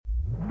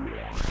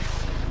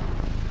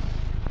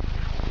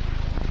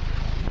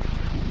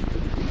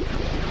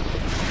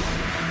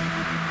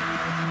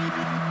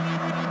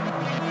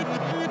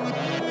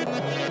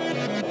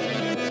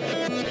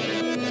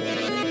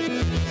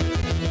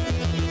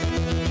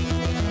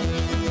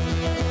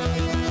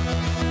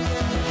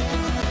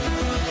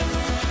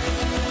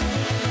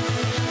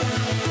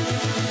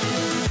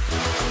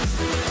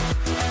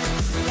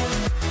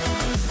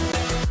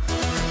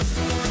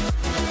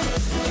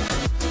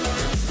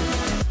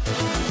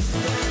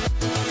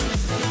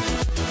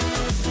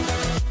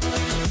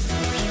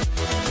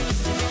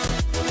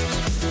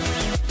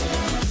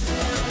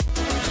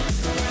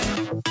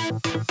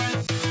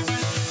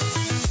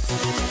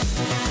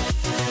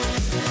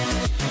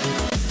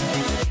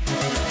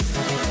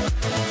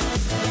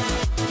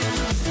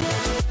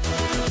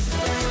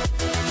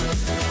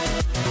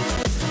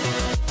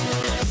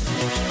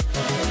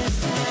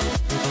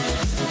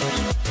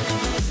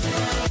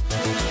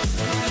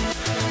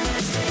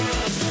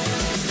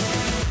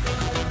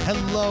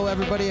Hello,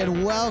 everybody,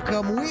 and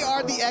welcome. We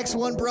are the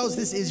X1 Bros.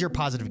 This is your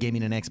positive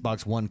gaming and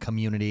Xbox One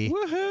community.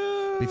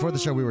 Woohoo! Before the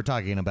show, we were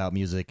talking about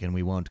music, and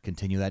we won't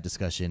continue that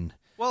discussion.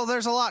 Well,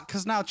 there's a lot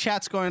because now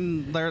chat's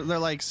going. They're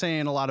like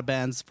saying a lot of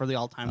bands for the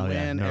all-time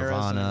win.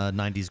 Nirvana,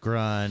 90s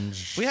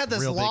grunge. We had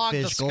this Real long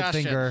Big Fish,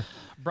 discussion Goldfinger.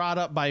 brought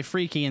up by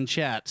Freaky in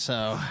chat.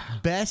 So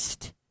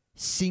Best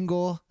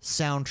single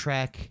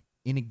soundtrack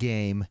in a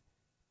game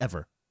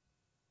ever.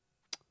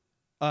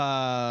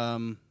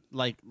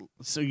 like,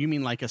 so you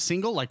mean like a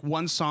single, like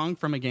one song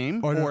from a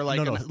game, Or like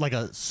like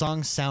a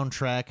song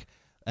soundtrack,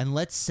 and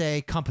let's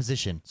say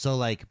composition. So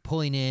like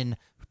pulling in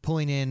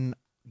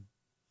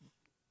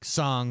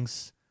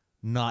songs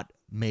not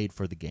made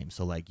for the game.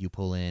 So like you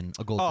pull in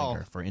a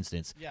Goldfinger, for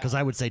instance, because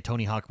I would say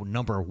Tony Hawk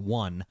number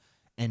 1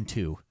 and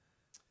 2 would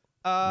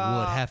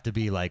have to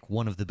be like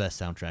one of the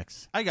best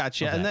soundtracks. I got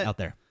you, and then out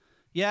there.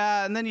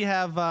 Yeah, and then you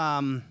have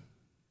my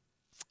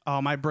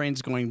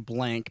brain's going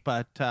blank,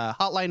 but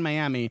Hotline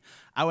Miami,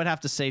 I would have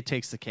to say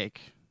takes the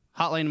cake.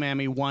 Hotline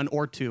Miami 1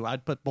 or 2,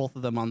 I'd put both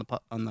of them on the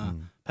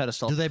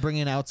pedestal. Do they bring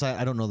in outside?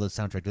 I don't know the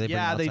soundtrack. Do they?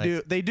 Yeah, bring in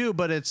outside? they do,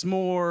 but it's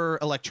more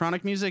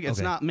electronic music. It's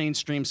Okay. not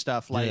mainstream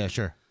stuff like yeah,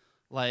 sure.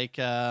 like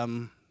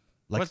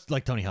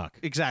Like Tony Hawk.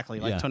 exactly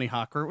like Yeah. Tony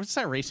Hawk, or what's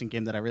that racing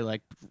game that I really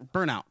like?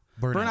 Burnout.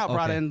 Burnout,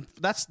 Brought okay. in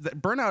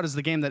Burnout is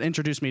the game that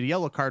introduced me to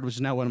Yellow Card, which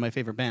is now one of my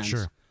favorite bands.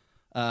 Sure.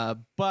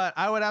 But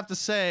I would have to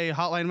say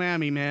Hotline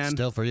Miami, man.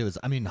 Still for you,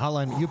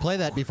 Hotline. You play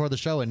that before the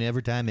show, and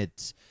every time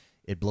it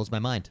blows my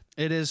mind.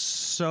 It is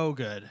so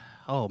good.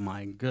 Oh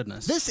my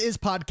goodness. This is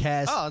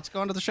podcast let's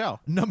go into the show.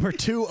 number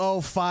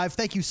 205.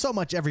 Thank you so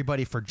much,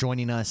 everybody, for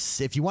joining us.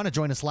 If you want to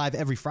join us live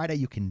every Friday,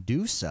 you can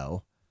do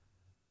so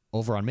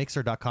over on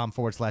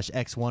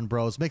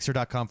mixer.com/X1Bros,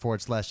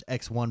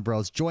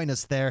 mixer.com/X1Bros. Join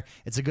us there.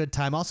 It's a good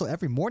time. Also,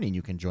 every morning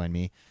you can join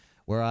me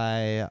where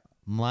I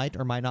might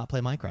or might not play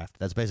Minecraft.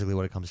 That's basically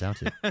what it comes down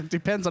to. It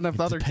depends on if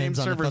the other game Depends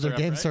on if servers other are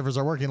game up, right? servers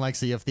are working, like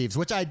Sea of Thieves,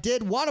 which I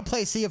did want to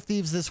play Sea of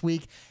Thieves this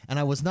week, and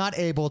I was not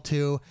able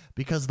to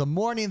because the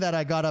morning that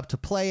I got up to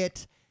play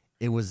it,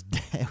 it was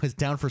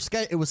down for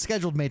it was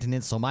scheduled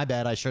maintenance. So my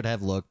bad. I should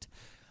have looked,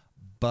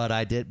 but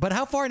I did. But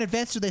how far in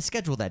advance do they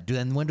schedule that?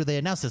 And when do they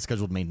announce the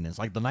scheduled maintenance?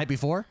 Like the night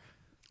before?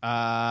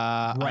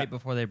 Right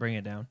before they bring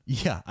it down.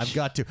 Yeah, I've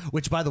got to.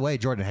 Which, by the way,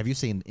 Jordan, have you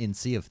seen in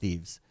Sea of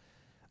Thieves?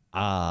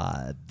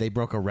 They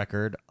broke a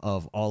record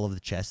of all of the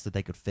chests that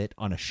they could fit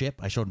on a ship.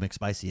 I showed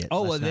McSpicy it.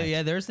 Oh, last night.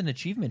 yeah, there's an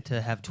achievement to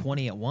have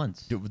 20 at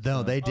once.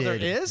 No, they did. there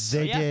is?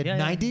 They Yeah, did yeah,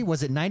 90.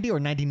 Was it 90 or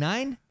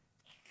 99?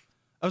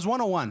 It was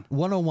 101.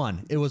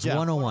 101. It was Yeah.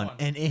 101,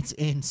 and it's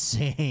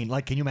insane.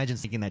 Like, can you imagine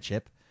sinking that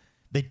ship?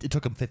 It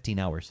took them 15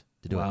 hours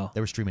to do Wow. it. They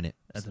were streaming it.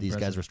 That's These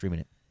guys impressive. were streaming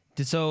it.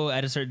 So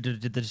at a certain,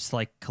 did they just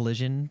like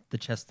collision the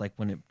chest like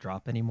when it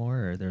drop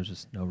anymore, or there's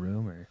just no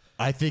room, or?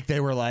 I think they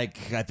were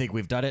like, I think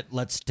we've done it.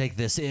 Let's take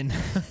this in.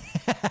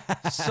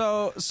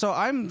 So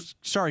I'm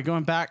sorry,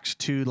 going back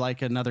to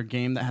like another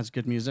game that has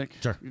good music.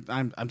 Sure.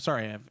 I'm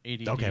sorry, I have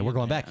ADD. Okay, we're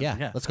going back.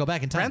 Yeah. Let's go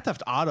back in time. Grand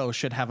Theft Auto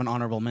should have an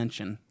honorable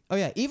mention. Oh,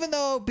 yeah. Even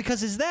though,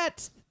 because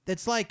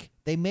it's like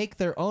they make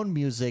their own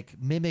music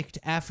mimicked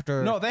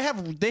after. No, they have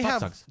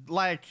songs.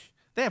 like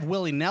they have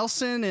Willie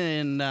Nelson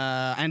and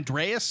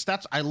Andreas.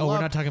 I love. Oh, we're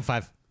not talking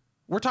 5.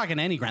 We're talking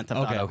any Grand Theft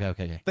Auto.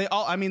 Okay. They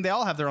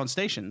all have their own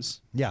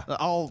stations. Yeah.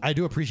 I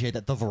do appreciate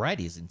that. The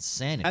variety is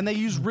insanity. And they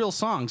use real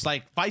songs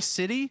like Vice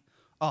City.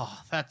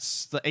 Oh,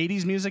 that's the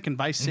 80s music, and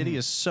Vice City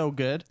is so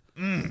good.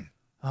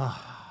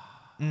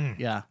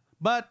 Yeah.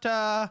 But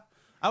I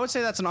would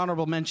say that's an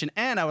honorable mention,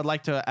 and I would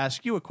like to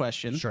ask you a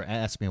question. Sure,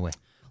 ask me away.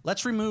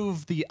 Let's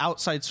remove the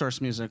outside source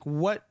music.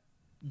 What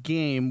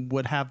game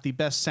would have the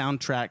best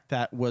soundtrack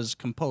that was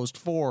composed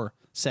for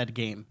said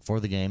game? For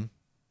the game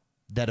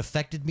that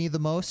affected me the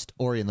most,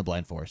 Ori and the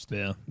Blind Forest.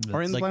 Yeah.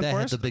 Or in the Like Blind that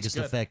Forest? had the biggest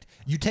That's good. effect.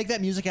 You take that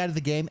music out of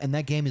the game, and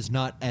that game is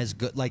not as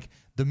good. Like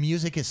the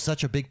music is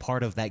such a big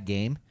part of that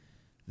game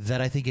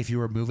that I think if you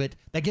remove it,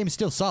 that game is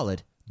still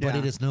solid, but Yeah.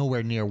 it is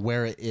nowhere near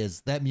where it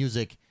is. That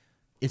music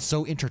is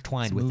so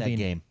intertwined It's with that moving.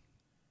 game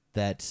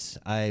that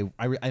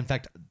in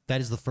fact,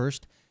 that is the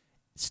first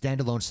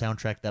standalone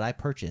soundtrack that I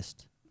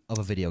purchased of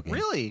a video game.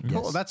 Really?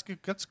 Cool. Yes. That's good.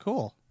 That's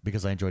cool.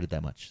 Because I enjoyed it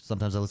that much.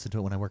 Sometimes I listen to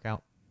it when I work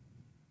out.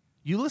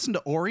 You listen to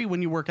Ori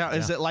when you work out?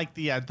 Is Yeah. it like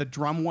the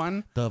drum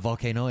one? The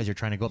volcano, as you're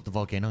trying to go up the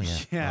volcano, yeah.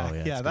 Yeah, Oh, yeah.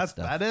 it's good That's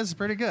stuff. that is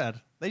pretty good.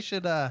 They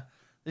should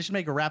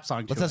make a rap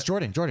song. Let's ask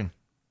Jordan. Jordan,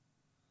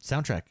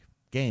 soundtrack,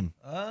 game,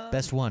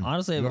 best one.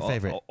 Honestly, your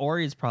favorite.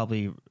 I'd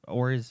probably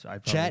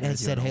Chat has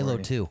said Halo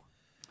 2.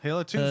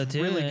 Halo 2 is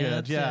really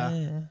good.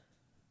 Yeah.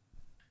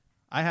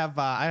 I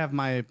have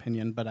my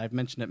opinion, but I've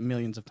mentioned it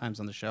millions of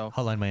times on the show.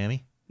 Hotline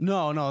Miami.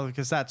 No,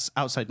 because that's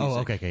outside music.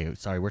 Oh, okay.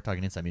 Sorry, we're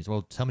talking inside music.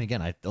 Well, tell me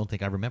again. I don't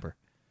think I remember.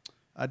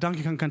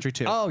 Donkey Kong Country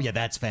 2. Oh, yeah,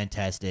 that's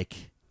fantastic.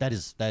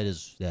 That's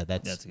That's Yeah,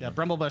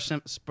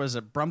 was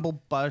it Brumble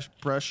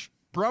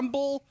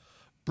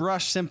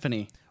Brush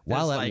Symphony?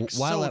 While It's,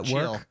 at so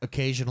chill. work,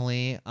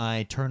 occasionally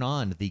I turn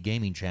on the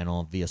gaming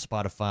channel via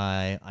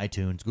Spotify,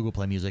 iTunes, Google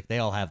Play Music. They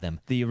all have them.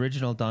 the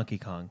original Donkey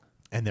Kong.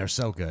 And they're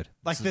so good.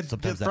 Like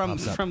Sometimes that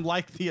pops up. from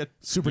like the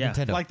Super Yeah.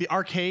 Nintendo. like the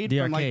arcade The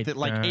from arcade.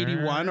 like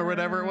 81 or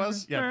whatever it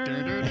was. Yeah.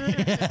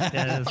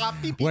 Yeah, Pop,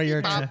 beep, beep, Where beep,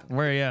 you're- pop.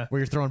 where where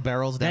you're throwing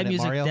barrels down at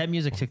Mario. that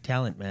music took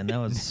talent, man. That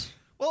was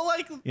Well,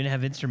 like you didn't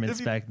have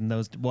instruments back in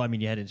those. Well, I mean,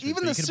 you had instruments.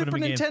 even but the you could've Super put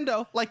 'em in a game.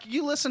 Nintendo, like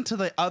you listen to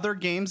the other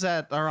games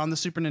that are on the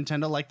Super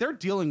Nintendo, like they're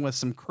dealing with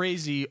some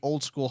crazy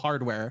old school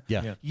hardware.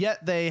 Yeah. Yeah.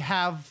 Yet they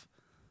have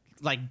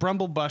like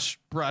Brush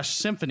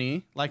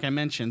Symphony, like I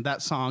mentioned,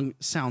 that song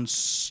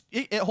sounds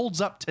it holds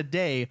up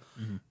today,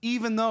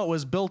 even though it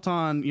was built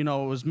on, it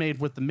was made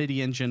with the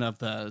MIDI engine of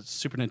the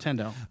Super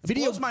Nintendo. It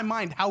blows my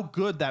mind how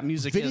good that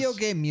music is. Video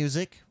game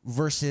music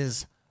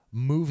versus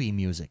movie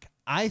music.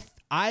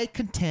 I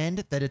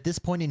contend that at this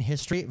point in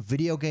history,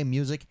 video game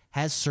music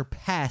has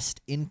surpassed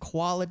in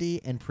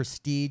quality and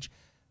prestige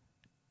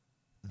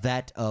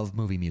that of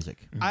movie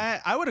music.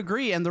 I would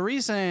agree, and the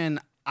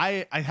reason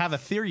I have a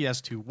theory as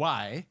to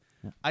why.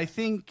 I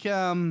think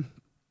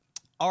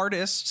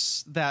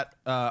artists that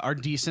are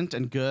decent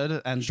and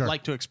good and Sure.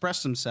 like to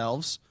express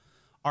themselves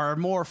are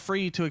more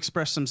free to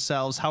express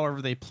themselves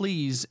however they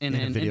please in In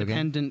a an video game?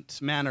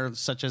 independent manner,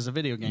 such as a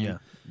video game. Yeah,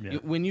 yeah.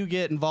 When you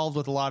get involved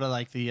with a lot of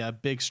like the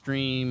big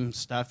stream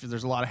stuff,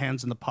 there's a lot of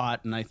hands in the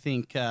pot, and I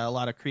think a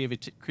lot of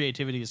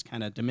creativity is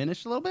kind of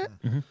diminished a little bit.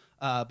 Mm-hmm.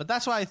 But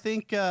that's why I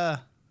think I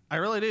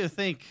really do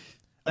think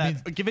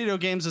that video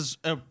games is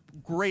a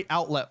great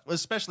outlet,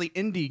 especially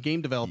indie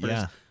game developers.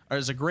 Yeah.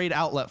 Is a great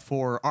outlet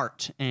for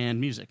art and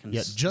music. And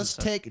Yeah,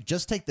 just take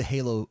the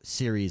Halo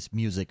series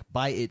music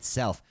by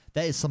itself.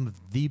 That is some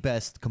of the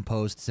best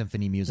composed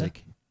symphony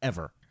music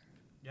ever.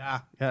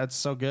 yeah, it's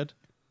so good.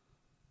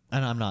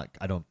 And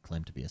I don't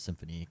claim to be a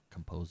symphony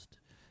composed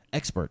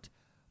expert.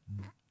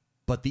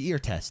 But the ear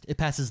test, it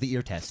passes the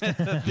ear test.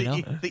 You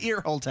know? The ear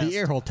hole test. The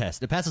ear hole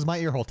test. It passes my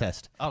ear hole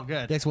test. Oh,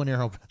 good. The X1 ear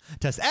hole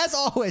test. As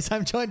always,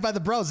 I'm joined by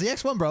the bros, the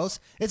X1 bros.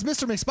 It's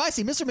Mr.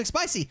 McSpicy. Mr.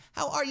 McSpicy,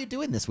 how are you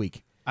doing this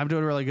week? I'm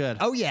doing really good.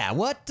 Oh, yeah.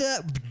 What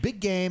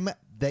big game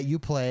that you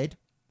played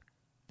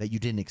that you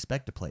didn't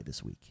expect to play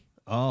this week?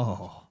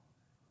 Oh,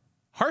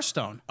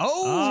 Hearthstone.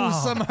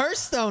 Some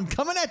Hearthstone.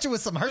 Coming at you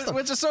with some Hearthstone.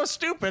 Which is so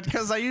stupid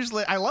because I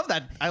love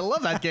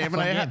that game.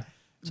 and I game. had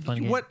It's a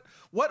fun game.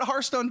 What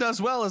Hearthstone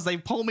does well is they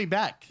pull me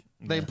back.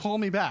 They pull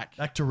me back.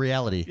 Back to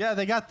reality. Yeah,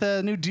 they got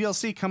the new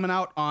DLC coming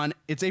out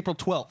it's April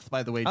 12th,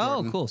 by the way,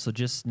 Jordan. oh, cool. So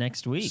just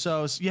next week.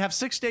 So you have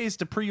 6 days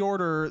to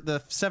pre-order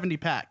the 70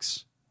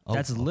 packs. Oh,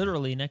 That's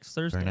literally next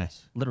Thursday. Very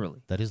nice.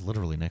 Literally That is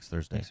literally next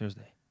Thursday. next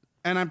Thursday.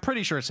 And I'm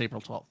pretty sure it's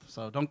April 12th.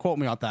 So don't quote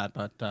me on that,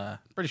 but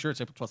pretty sure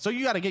it's April 12th. So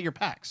you got to get your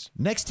packs.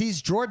 Next,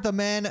 he's Jordan the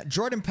man,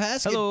 Jordan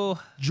Paskett. Hello.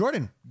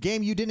 Jordan,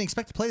 game you didn't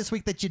expect to play this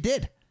week that you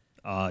did.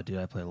 Oh, dude,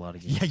 I played a lot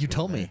of games. Yeah, you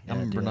told me. Yeah,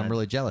 I'm dude,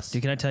 really jealous.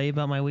 Dude, can I tell you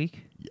about my week?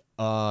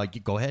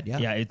 Go ahead. Yeah.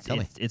 Yeah, Tell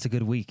me. it's a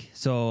good week.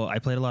 So I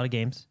played a lot of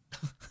games.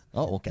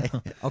 Oh, okay.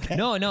 Okay.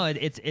 No,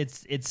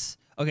 it's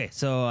okay.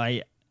 So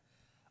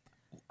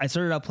I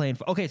started out playing.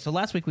 Okay, so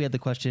last week we had the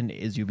question: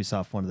 is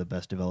Ubisoft one of the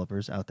best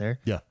developers out there?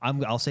 Yeah.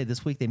 I'll say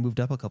this week they moved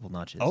up a couple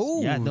notches.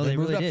 Oh, yeah, no, they they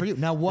moved really up did. for you.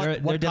 Now, what They're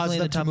caused definitely in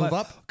them the to top move five.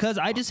 up? Because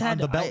I just on had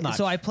the belt notch?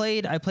 so I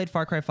played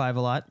Far Cry 5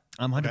 a lot.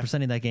 I'm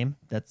 100% in that game.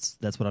 That's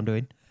what I'm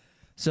doing.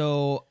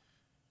 So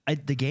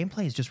the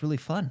gameplay is just really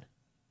fun.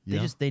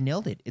 Yeah. They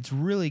nailed it. It's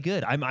really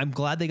good. I'm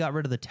glad they got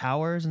rid of the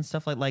towers and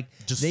stuff like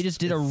they just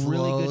did it a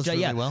really good flows job.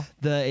 really Yeah, well.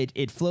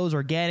 it flows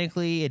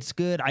organically. It's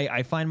good.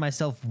 I find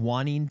myself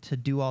wanting to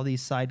do all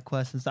these side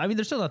quests and stuff. I mean,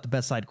 they're still not the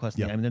best side quests.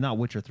 Yeah. I mean, they're not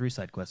Witcher 3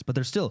 side quests, but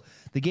they're still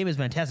the game is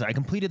fantastic. I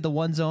completed the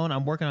one zone.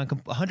 I'm working on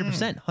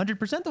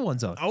 100% the one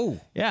zone. Oh.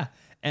 Yeah.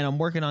 And I'm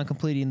working on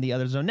completing the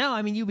other zone. Now,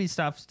 I mean,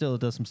 Ubisoft still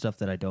does some stuff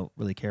that I don't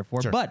really care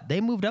for, Sure. but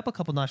they moved up a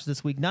couple notches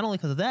this week, not only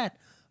because of that,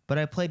 but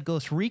I played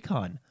Ghost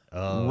Recon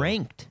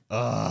ranked. They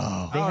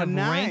have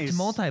nice. ranked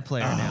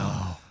multiplayer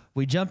now.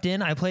 We jumped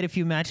in. I played a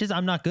few matches.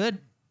 I'm not good,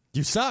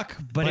 You suck.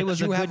 but it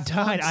was a you have good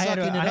time. fun I had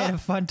sucking it a up,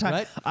 fun time.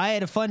 right? I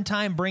had a fun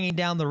time bringing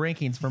down the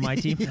rankings for my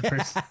team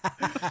members.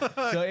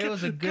 So it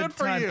was a good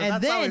for time. you. And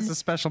That's then, always a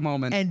special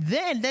moment. and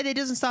then it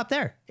doesn't stop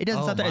there. It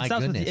doesn't Oh, stop there. my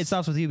goodness. It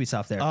stops with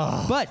Ubisoft there.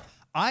 But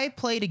I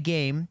played a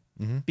game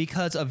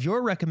because of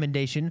your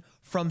recommendation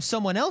from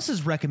someone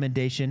else's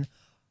recommendation.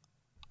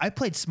 I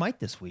played Smite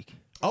this week.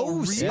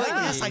 Oh, Smite.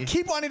 really? Yes, I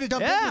keep wanting to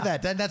jump Yeah. into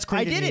that. That's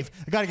Creed I did and it. Eve.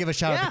 I got to give a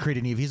shout out Yeah. to Creed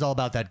and Eve. He's all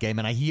about that game,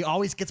 and he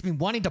always gets me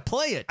wanting to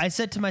play it. I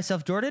said to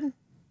myself, Jordan,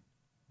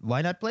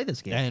 why not play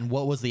this game? And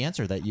what was the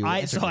answer that you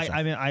answered yourself?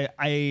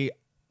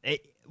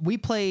 We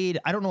played,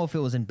 I don't know if it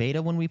was in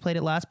beta when we played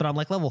it last, but I'm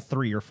like level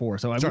 3 or 4.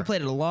 So Sure. we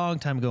played it a long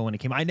time ago when it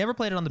came. I never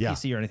played it on the Yeah.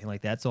 PC or anything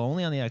like that, so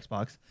only on the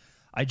Xbox.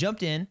 I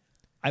jumped in.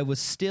 I was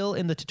still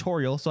in the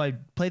tutorial, so I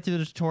played through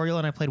the tutorial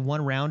and I played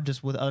one round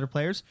just with other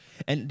players.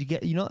 And to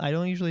get, I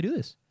don't usually do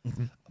this,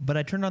 but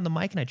I turned on the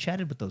mic and I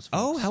chatted with those folks.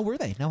 Oh, how were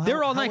they? They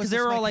were all nice because they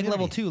were all like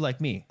level 2 like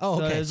me. Oh,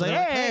 So okay. it was So like,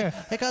 they're like,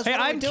 hey, hey, guys, what are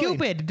we I'm doing?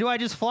 Cupid. Do I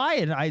just fly?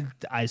 And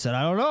I said,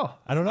 I don't know.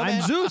 I don't know, I'm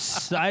man.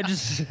 Zeus. I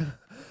just.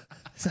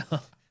 So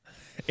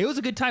it was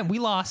a good time. We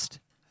lost,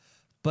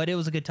 but it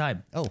was a good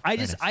time. Oh, I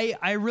very just, nice.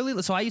 I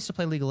really, so I used to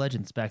play League of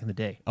Legends back in the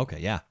day. Okay,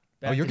 yeah.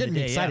 back you're in the getting me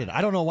day, excited. yeah.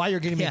 I don't know why you're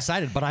getting me Yeah.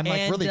 excited, but I'm like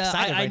And, really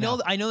excited I right know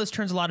now. I know this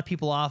turns a lot of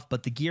people off,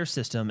 but the gear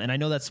system, and I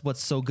know that's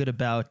what's so good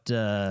about.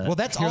 Well,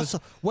 that's Heroes-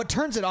 also what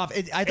turns it off.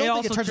 I don't think it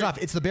also turns it turn- off.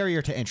 It's the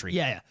barrier to entry.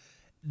 yeah.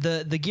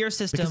 The gear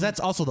system, because that's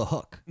also the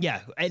hook.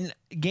 yeah, and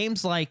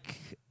games like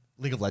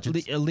League of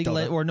Legends,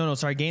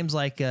 games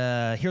like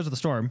Heroes of the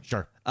Storm.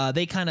 Sure.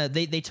 They kind of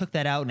they took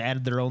that out and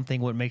added their own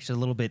thing, what makes it a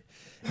little bit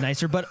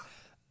nicer. But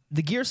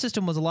the gear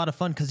system was a lot of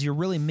fun because you're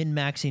really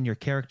min-maxing your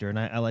character, and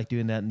I like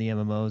doing that in the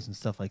MMOs and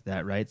stuff like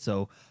that, right?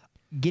 So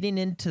getting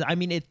into, I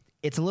mean,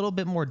 it's a little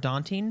bit more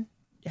daunting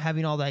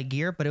having all that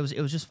gear, but it was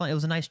just fun. It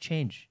was a nice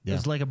change. Yeah. It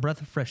was like a breath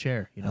of fresh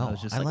air. You know, Oh, I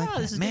was just I like oh,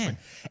 that. this is Man. different.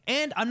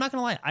 And I'm not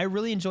gonna lie, I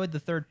really enjoyed the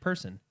third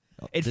person.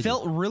 It did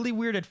felt really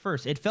weird at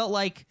first. It felt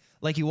like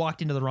you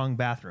walked into the wrong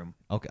bathroom.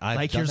 Okay, I've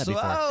like done you're that so,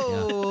 before.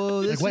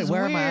 oh, Yeah. this Like, wait, is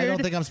where weird. am I? I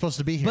don't think I'm supposed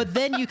to be here. But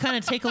then you kind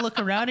of take a look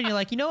around and you're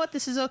like, you know what?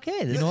 This is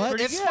okay. This know is what?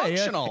 pretty It's good. Yeah.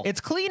 functional.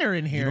 It's cleaner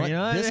in here. you know what? You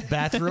know? This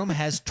bathroom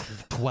has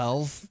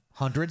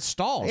 1,200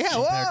 stalls Yeah,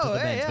 compared to whoa, the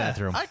yeah, men's yeah.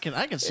 bathroom. I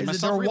can see They're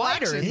myself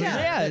wider. relaxing.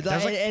 Yeah.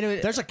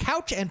 There's a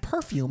couch and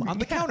perfume on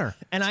the counter.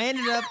 And I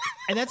ended up,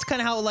 and that's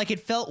kind of how like it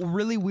felt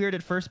really weird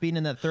at first being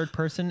in that third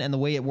person and the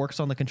way it works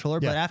on the controller.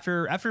 But Yeah.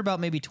 after about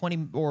maybe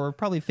 20 or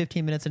probably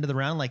 15 minutes into the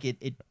round, like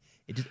it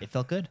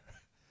felt good.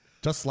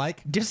 Just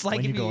like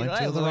When you if go into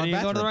when the wrong you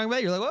go to the bathroom. wrong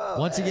bed, you're like, whoa.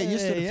 Once you get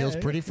used to it, it yeah, feels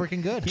yeah. pretty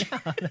freaking good.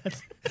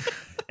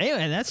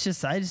 Anyway, that's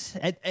just and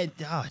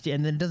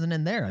then it doesn't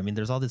end there. I mean,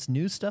 there's all this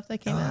new stuff that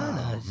came out.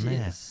 Oh,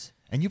 man.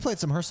 And you played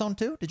some Hearthstone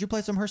too? Did you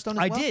play some Hearthstone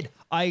as I well? did.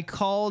 I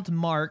called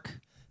Mark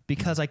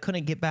because I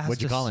couldn't get past.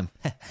 What'd you call him?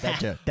 that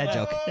joke. That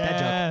joke. That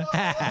joke.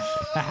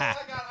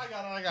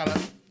 I got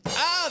it.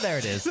 Oh, there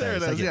it is. There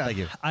it Thank is, you. yeah. Thank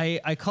you.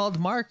 I called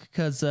Mark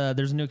because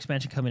there's a new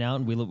expansion coming out,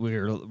 and we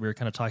were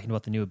kind of talking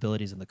about the new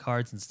abilities and the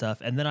cards and stuff.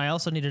 And then I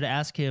also needed to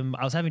ask him.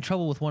 I was having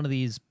trouble with one of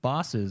these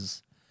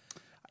bosses,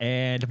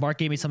 and Mark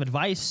gave me some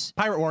advice,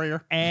 Pirate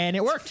Warrior. and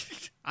it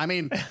worked. I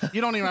mean,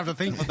 you don't even have to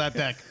think with that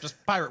deck. Just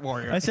Pirate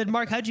Warrior. I said,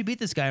 Mark, how'd you beat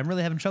this guy? I'm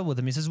really having trouble with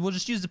him. He says, well,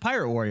 just use the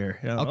Pirate Warrior.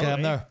 You know, Okay,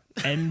 I'm there.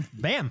 And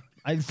bam.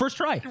 First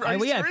try. Are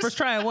you serious? First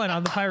try I won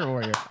on the Pirate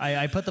Warrior.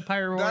 I put the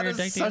Pirate That Warrior is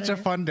deck such together.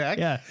 a fun deck.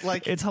 Yeah,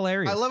 like it's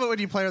hilarious. I love it when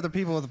you play other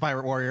people with the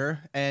Pirate Warrior,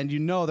 and you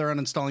know they're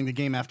uninstalling the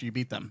game after you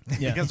beat them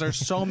because they're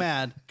so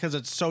mad because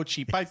it's so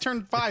cheap. By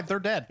turn 5, they're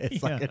dead.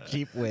 It's like a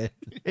cheap win.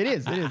 It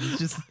is.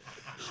 It's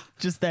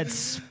just that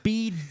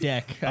speed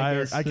deck. I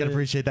guess. can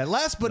appreciate that.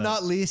 Last but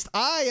not least,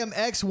 I am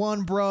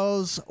X1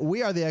 Bros.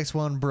 We are the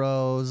X1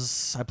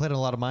 Bros. I played a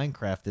lot of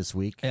Minecraft this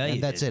week, Yeah, and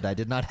you that's did. it. I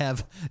did not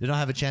have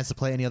a chance to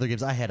play any other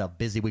games. I had a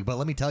busy week, but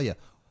let me tell you,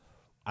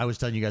 I was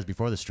telling you guys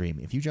before the stream,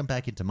 if you jump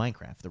back into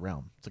Minecraft, the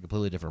realm, it's a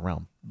completely different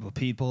realm. Well,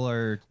 people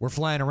are. We're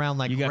flying around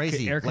like You got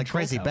crazy, air like control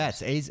crazy towers.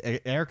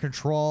 bats. Air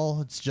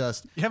control. It's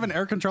just You have an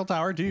air control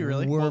tower, do you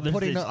really? we're there's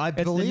putting. this- I it's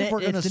the believe ne-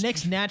 we're going it's to. the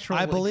next natural,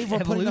 I believe we're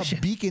putting up evolution.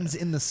 beacons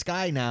in the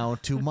sky now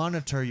to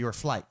monitor your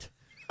flight.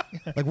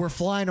 Like we're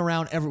flying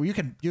around everywhere.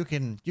 You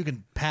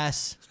can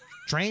pass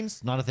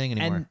trains. Not a thing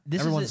anymore. And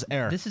this Everyone's is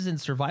air. This is in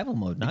survival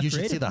mode. Not you should see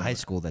creative the mode. high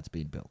school that's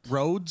being built.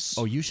 Roads.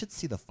 Oh, you should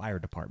see the fire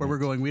department. Where we're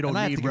going, we don't And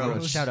I have need to give a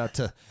roads. shout out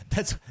to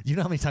that's. You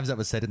know how many times that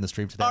was said in the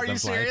stream today? Are as I you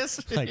was flying?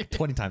 serious? Like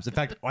 20 times. In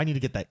fact, I need to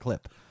get that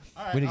clip.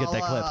 We need to get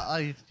that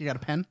clip. You got a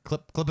pen?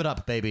 Clip it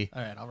up, baby.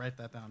 All right, I'll write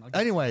that down.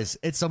 Anyways,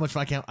 it's so much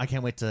fun. I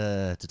can't wait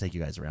to take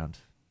you guys around,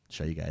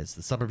 show you guys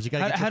the suburbs. You got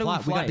to get How your do we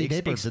plot. fly? got big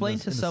neighbors Explain in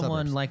the, to in the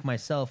someone suburbs. like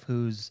myself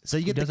who's So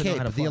you get who the doesn't know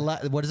how cape, to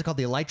fly. what is it called?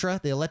 The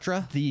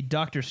Elytra. The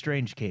Doctor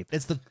Strange cape.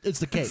 It's the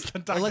cape.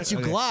 It lets you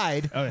Okay.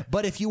 glide, Okay.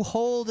 but if you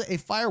hold a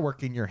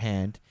firework in your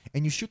hand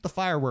and you shoot the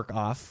firework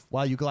off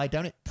while you glide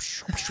down it,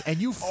 and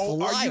you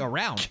fly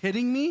around.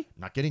 Kidding me?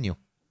 Not kidding you.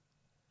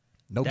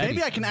 No That- kidding.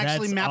 Maybe I can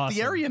actually That's map awesome.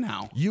 the area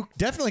now. You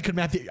definitely could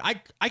map the.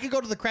 I could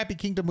go to the Crappy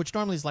Kingdom, which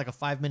normally is like a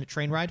 5-minute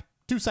train ride.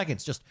 2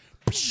 seconds, just,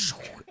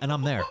 and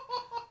I'm there.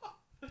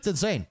 It's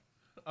insane.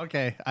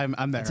 Okay,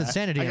 I'm there. It's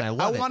insanity, and I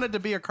love it. wanted to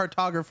be a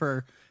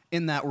cartographer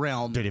in that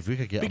realm. Dude, if we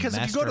could get Because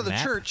a if you go master to the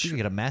map, church- you could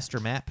get a master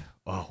map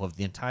of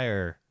the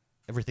entire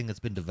everything that's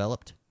been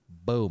developed.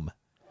 Boom.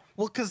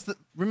 Well, because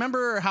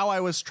remember how I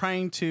was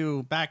trying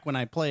to, back when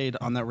I played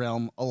on that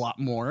realm a lot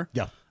more?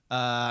 Yeah.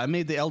 I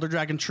made the Elder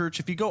Dragon Church.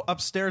 If you go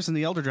upstairs in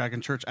the Elder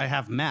Dragon Church, I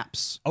have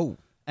maps. Oh.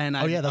 And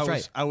Oh yeah, that's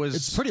right. I was.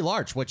 It's pretty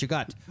large. What you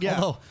got?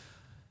 Yeah. Although,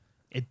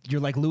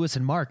 You're like Lewis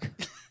and Mark.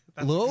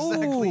 oh,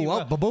 exactly oh,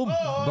 what- boom, boom,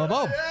 boom,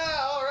 boom.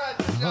 Yeah, all right.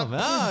 Good job.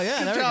 Oh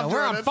yeah, there we job, go.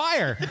 We're on Jordan.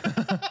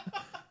 fire.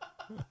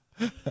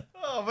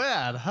 Oh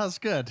man, that's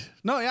good.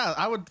 No, yeah,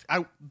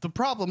 the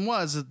problem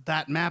was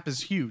that map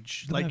is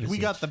huge. map Like is we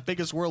got huge. the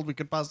biggest world we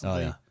could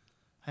possibly yeah.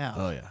 have.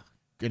 Oh yeah.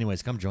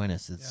 Anyways, come join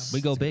us. It's, We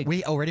go big.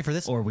 ready for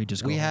this? Or we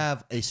just go we home.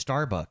 have a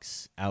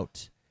Starbucks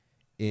out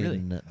in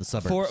Really? the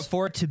suburbs.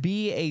 For it to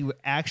be a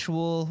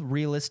actual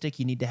realistic,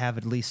 you need to have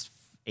at least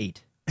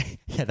 8.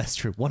 Yeah, that's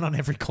true. One on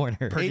every corner.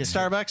 8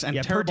 Starbucks and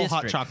Yeah, per terrible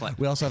hot district. chocolate.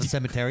 We also have a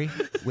cemetery.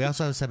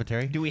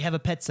 Do we have a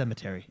pet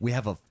cemetery? We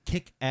have a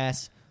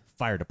kick-ass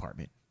fire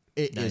department.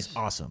 It is Nice.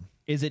 awesome.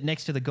 Is it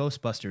next to the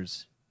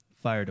Ghostbusters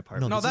fire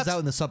department. No, No, this is that's- out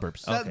in the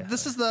suburbs. That-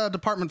 this is the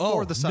department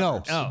for the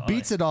suburbs. Oh, okay.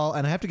 beats it all.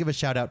 And I have to give a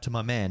shout out to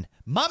my man,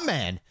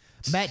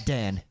 Matt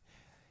Dan.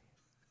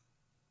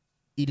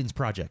 Eden's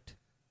Project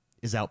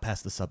is out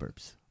past the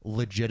suburbs.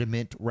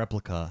 Legitimate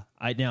replica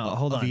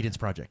Hold of on. Eden's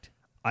Project.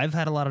 I've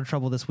had a lot of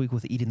trouble this week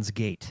with Eden's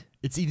Gate.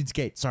 It's Eden's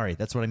Gate. Sorry,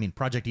 that's what I mean.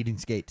 Project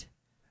Eden's Gate.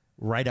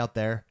 Right out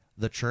there.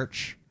 The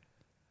church,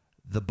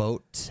 the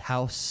boat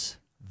house,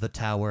 the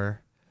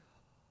tower,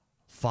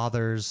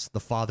 the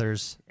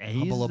father's He's,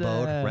 humble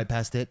abode, right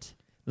past it.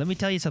 Let me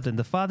tell you something.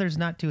 The father's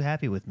not too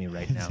happy with me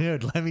right now.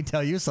 Dude, let me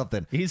tell you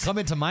something. He's- Come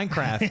into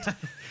Minecraft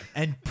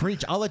and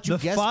preach. I'll let you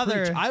The guest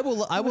father- preach. I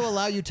will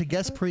allow you to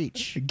guest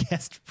preach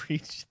Guest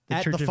preach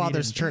at Church the of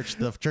Father's Eden. church,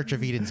 the Church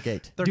of Eden's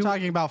Gate. They're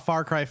talking about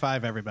Far Cry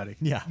 5, everybody.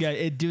 Yeah.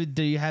 Yeah,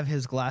 do you have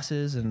his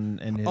glasses and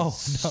his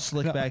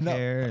slick back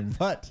hair and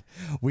But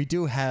we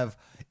do have,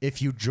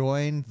 if you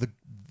join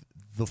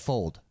the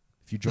fold,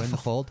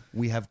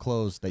 we have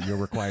clothes that you're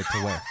required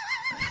to wear.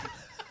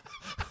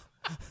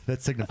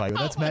 That signify you.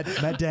 That's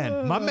Matt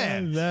Dan, my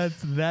man.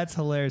 That's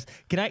hilarious.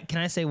 Can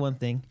I say one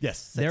thing?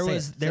 Yes, There say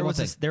was it. Say there one was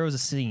thing. there was a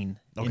scene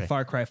Okay. in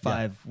Far Cry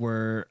 5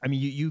 where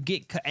you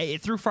get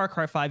through Far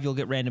Cry 5 you'll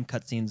get random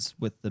cutscenes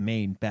with the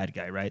main bad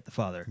guy, right? The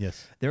father.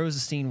 Yes. There was a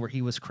scene where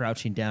he was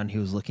crouching down, he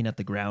was looking at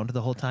the ground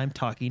the whole time,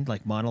 talking,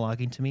 like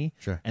monologuing to me.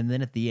 Sure. And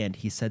then at the end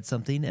he said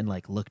something and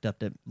like looked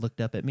up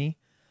at me.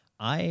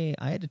 I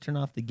had to turn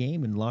off the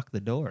game and lock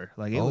the door.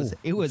 Like it was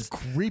it's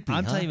creepy,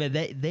 I'm huh? telling you,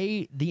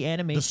 the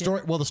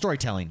animation. The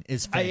storytelling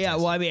is fantastic. yeah,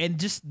 well, I mean, and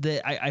just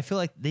I feel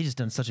like they just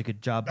done such a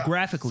good job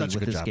graphically such a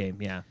with good this job.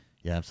 game. Yeah,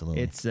 Yeah,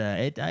 absolutely. it's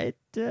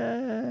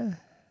the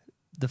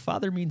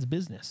father means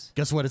business.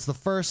 Guess what? It's the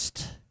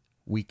first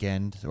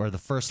weekend or the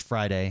first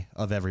Friday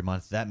of every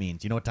month. That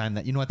means, you know what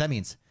that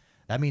means?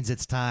 That means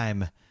it's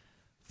time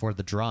for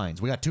the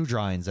drawings. We got 2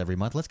 drawings every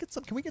month.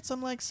 Can we get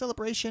some like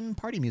celebration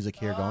party music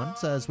here going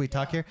as we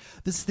talk here?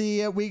 This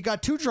is we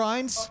got 2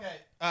 drawings.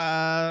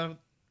 Okay.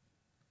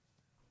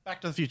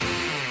 Back to the Future.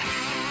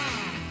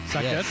 Is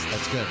that Yes, good?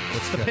 that's good.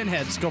 That's The good.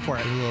 Pinheads, go for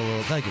it.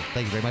 Thank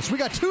you very much. We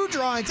got 2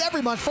 drawings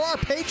every month for our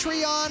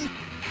Patreon.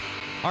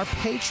 Our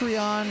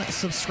Patreon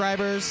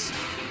subscribers.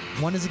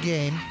 One is a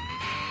game,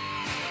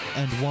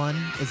 and one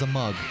is a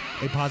mug,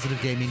 a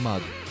positive gaming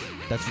mug.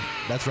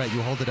 That's right.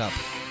 You hold it up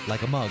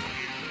like a mug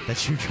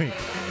that you drink.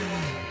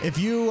 If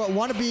you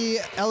want to be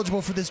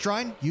eligible for this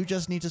drawing, you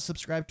just need to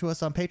subscribe to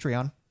us on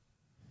Patreon.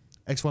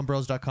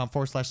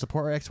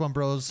 x1bros.com/support or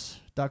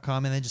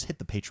x1bros.com, and then just hit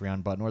the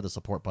Patreon button or the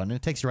support button.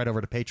 It takes you right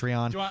over to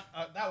Patreon. Do you want,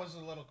 that was a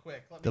little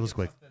quick. Let me That was get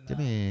quick.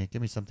 something,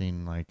 Give me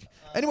something like.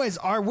 Anyways,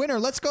 our winner.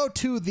 Let's go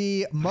to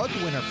the mug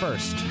winner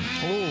first.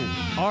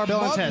 Our Bill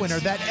and mug Ted's. winner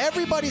that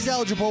everybody's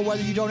eligible,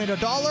 whether you donate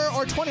 $1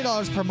 or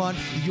 $20 per month.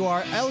 You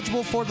are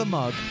eligible for the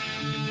mug.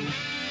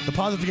 The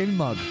Positive Gaming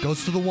mug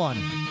goes to the one,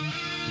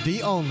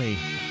 the only,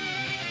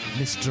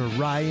 Mr.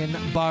 Ryan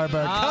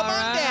Barber. Come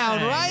on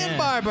down, Ryan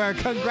Barber.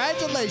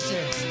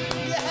 Congratulations.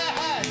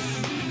 Yes.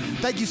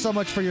 Thank you so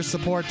much for your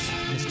support,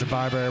 Mr.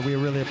 Barber. We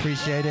really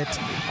appreciate it.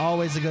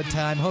 Always a good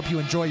time. Hope you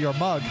enjoy your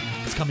mug.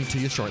 It's coming to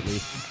you shortly.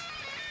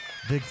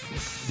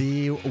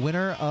 The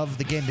winner of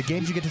the game, the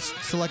games you get to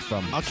select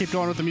from. I'll keep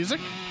going with the music.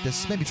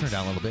 This maybe turn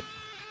down a little bit.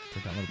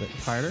 Turn down a little bit.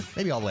 Harder?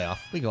 Maybe all the way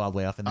off. We can go all the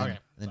way off and then, Okay. and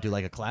then do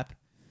like a clap.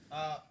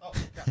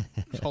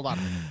 Hold on.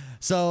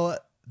 So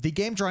the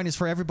game drawing is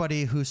for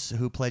everybody who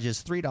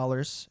pledges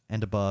 $3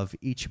 and above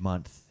each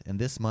month. And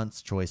this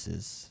month's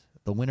choices,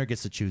 the winner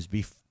gets to choose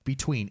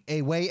between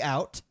A Way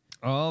Out.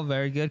 Oh,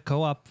 very good.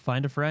 Co-op.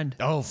 Find a friend.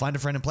 Oh, find a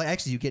friend and play.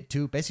 Actually, you get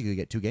 2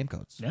 game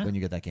codes Yeah. when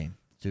you get that game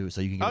too.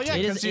 So you can. Oh, Get yeah, two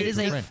It because is. It is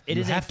a. friend. It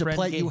You is have a to friend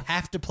play. game. You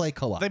have to play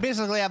co-op. They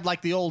basically have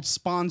like the old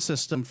spawn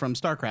system from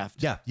StarCraft.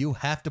 Yeah, you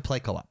have to play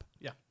co-op.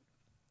 Yeah.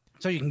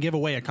 So you can give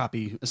away a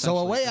copy. So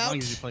A essentially, Way as long Out.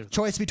 as you play with them.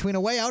 Choice between A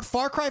Way Out,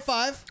 Far Cry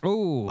 5.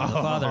 Ooh, the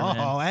father,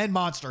 man. and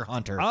Monster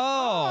Hunter.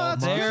 Oh,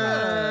 that's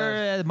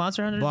they're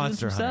Monster Hunter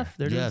Monster doing some Hunter. stuff.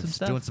 They're doing Yeah, some it's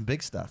stuff. doing some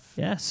big stuff.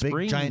 Yeah, big,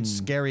 spring. giant,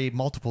 scary,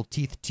 multiple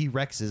teeth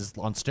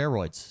T-Rexes on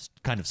steroids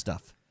kind of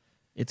stuff.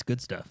 It's good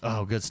stuff.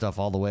 Oh, good stuff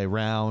all the way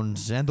around.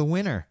 And the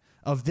winner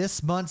of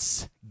this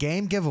month's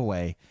game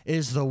giveaway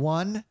is the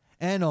one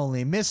and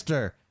only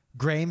Mr.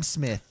 Graham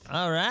Smith.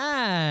 All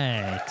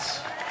right.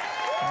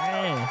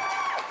 Hey.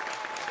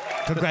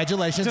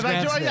 Congratulations, Did I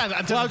Graham do it? Smith. Yeah,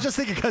 I did. Well, I was just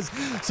thinking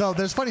so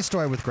there's a funny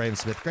story with Graham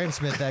Smith. Graham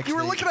Smith actually. You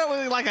were looking at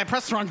me like I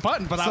pressed the wrong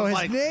button, but I So was his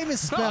like, name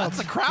is "No, spelled. that's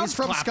the crowd He's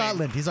from clapping."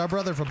 Scotland. He's our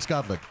brother from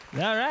Scotland.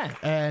 All right.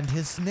 And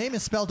his name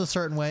is spelled a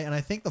certain way. And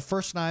I think the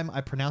first time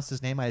I pronounced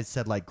his name, I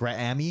said like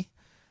Grammy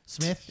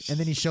Smith. And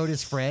then he showed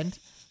his friend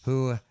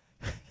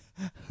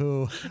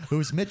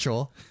who's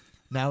Mitchell,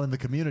 now in the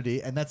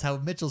community. And that's how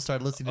Mitchell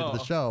started listening to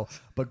the show.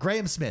 But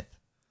Graham Smith,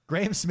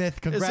 Is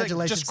it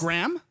congratulations. just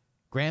Graham?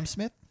 Graham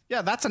Smith?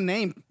 Yeah, that's a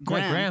name.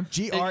 Graham. Like Graham.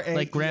 G-R-A-M-E.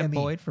 Like Graham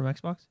Boyd from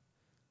Xbox.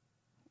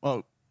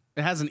 Oh,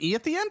 it has an E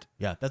at the end?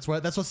 Yeah, that's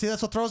what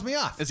throws me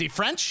off. Is he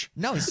French?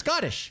 No, he's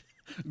Scottish.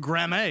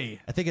 Graham. I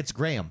think it's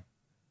Graham.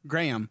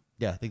 Graham.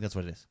 Yeah, I think that's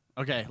what it is.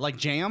 Okay, like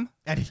jam?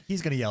 And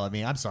he's going to yell at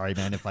me. I'm sorry,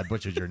 man, if I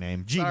butchered your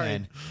name.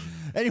 G-Man.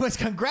 Anyways,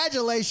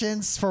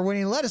 congratulations for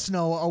winning. Let us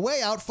know A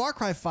Way Out, Far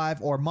Cry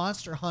 5, or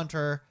Monster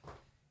Hunter.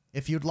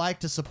 If you'd like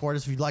to support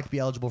us, if you'd like to be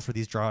eligible for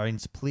these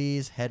drawings,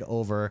 please head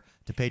over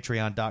to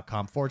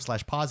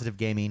patreon.com/positive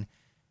gaming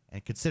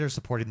and consider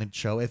supporting the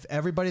show. If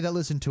everybody that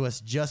listened to us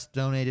just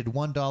donated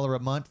 $1 a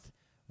month,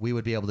 we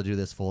would be able to do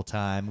this full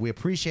time. We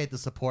appreciate the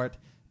support.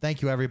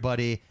 Thank you,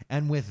 everybody.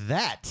 And with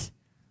that,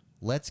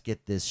 let's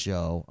get this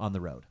show on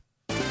the road.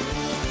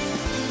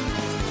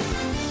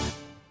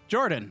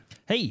 Jordan.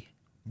 Hey,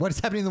 What is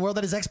happening in the world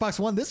that is Xbox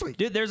One this week?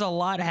 dude, there's a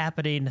lot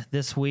happening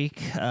this week.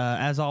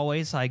 As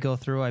always, I go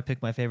through, I pick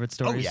my favorite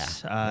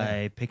stories.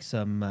 I pick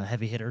some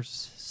heavy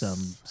hitters,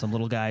 some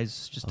little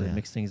guys, just to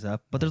mix things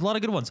up. But there's a lot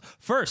of good ones.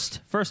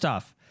 First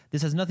off,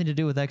 this has nothing to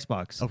do with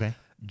Xbox. Okay.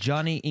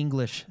 Johnny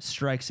English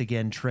Strikes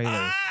Again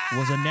trailer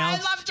was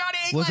announced. I love Johnny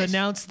Was English!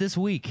 announced this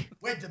week.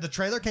 Wait, the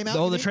trailer came out?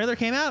 Oh, you the mean? trailer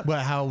came out.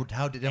 Well,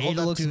 how did it hold It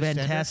up looks to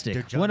standards? fantastic.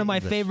 Dude, Johnny One of my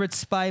English. favorite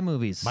spy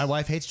movies. My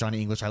wife hates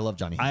Johnny English. I love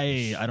Johnny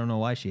English. I don't know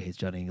why she hates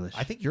Johnny English.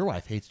 I think your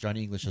wife hates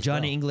Johnny English as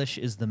Johnny well. English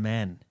is the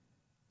man.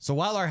 So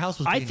while our house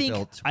was being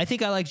built... I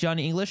think I like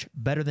Johnny English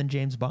better than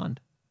James Bond.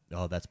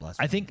 Oh, that's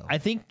blasphemy. I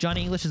think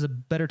Johnny English is a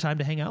better time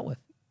to hang out with.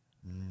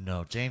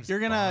 No, James You're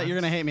Bond.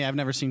 gonna hate me. I've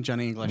never seen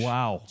Johnny English.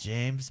 Wow.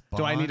 James Bond.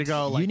 Do I need to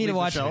go? Like, You need to leave the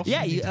watch show? it.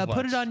 Yeah, You need you, to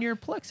put it watch. on your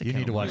Plex account. You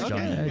need to watch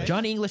Johnny English.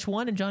 Johnny English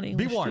 1 and Johnny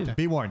English Be warned. 2.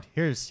 Be warned.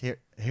 Here's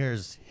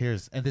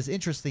and this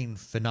interesting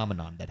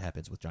phenomenon that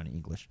happens with Johnny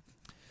English.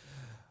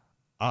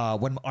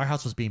 When our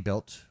house was being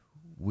built,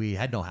 we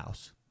had no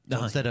house.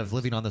 So instead of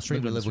living on the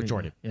street, we lived with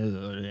Jordan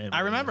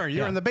I remember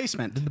you were in the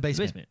basement. in the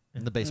basement. Basement.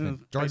 In the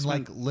basement. Jordan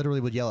Basement. literally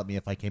would yell at me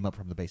if I came up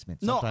from the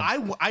basement. No,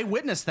 Sometimes- I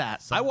witnessed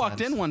that. I walked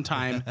Sometimes. in one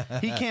time.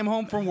 He came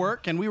home from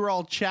work, and we were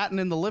all chatting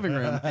in the living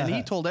room, and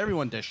he told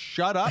everyone to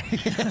shut up.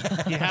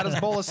 He had his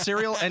bowl of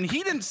cereal, and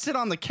he didn't sit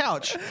on the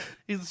couch.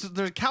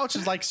 The couch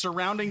is like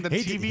surrounding the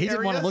He TV didn't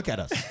area. want to look at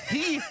us.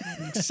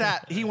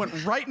 He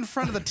went right in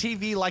front of the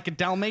TV like a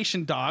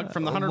Dalmatian dog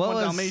from the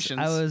 101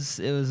 Dalmatians.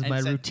 It was my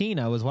he said- routine.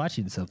 I was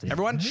watching something.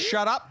 Everyone,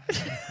 shut up.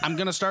 I'm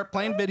going to start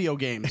playing video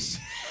games.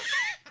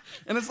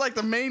 And it's like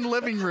the main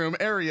living room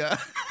area.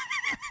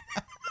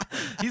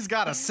 He's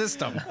got a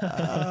system.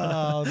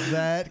 Oh,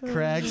 that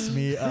cracks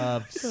me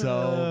up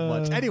so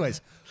much.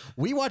 Anyways,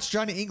 we watched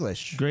Johnny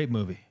English. Great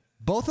movie.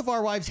 Both of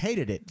our wives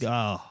hated it.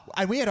 Oh,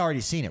 And we had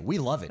already seen it. We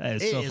love it. that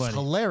is It so is funny.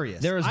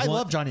 hilarious. I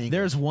love Johnny English.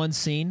 There's one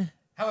scene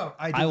However,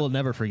 I will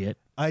never forget.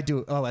 I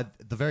do. Oh, at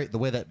the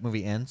way that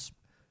movie ends,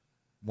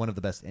 one of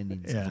the best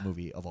endings Yeah. of the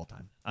movie of all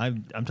time.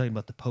 I'm talking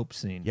about the Pope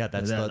scene. Yeah,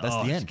 that's the end.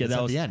 yeah, It's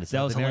at the end. It's that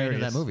at was the very end of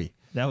hilarious. that movie.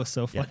 That was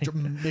so Yeah,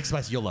 funny. Mixed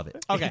Spice, you'll love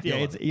it. Okay. Yeah,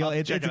 it's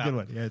a check it good out.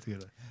 one. Yeah, it's a good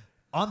one.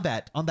 On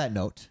that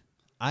note,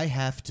 I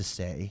have to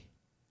say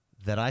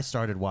that I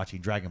started watching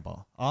Dragon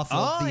Ball off of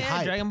Oh the yeah,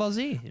 hype. Dragon Ball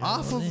Z.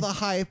 Off of the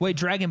hype. Wait,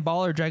 Dragon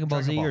Ball or Dragon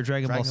Ball Z or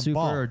Dragon Ball Super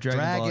or Dragon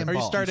Ball? Are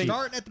you starting-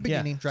 Start at the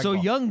beginning. Yeah. Dragon So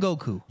Ball. young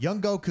Goku.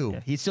 young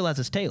Goku He still has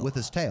his tail. with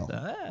his tail.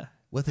 Ah.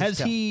 With his Has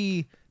tail.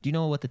 he? Do you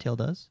know what the tail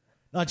does?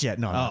 Not yet.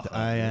 No, Oh.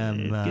 I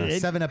am It-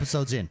 7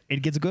 episodes in.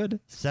 It gets good.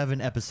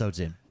 7 episodes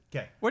in.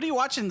 Okay. What are you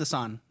watching this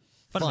on?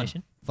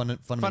 Funimation. Funimation.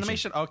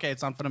 Funimation? Okay,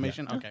 it's on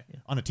Funimation. Okay.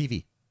 On a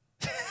TV.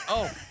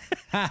 Oh.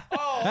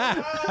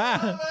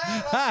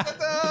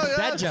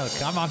 That joke.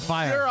 I'm on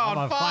fire. You're I'm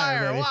on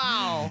fire. baby.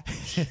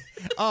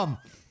 Wow.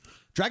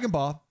 Dragon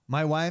Ball.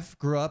 My wife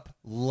grew up,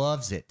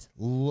 loves it.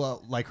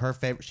 Like her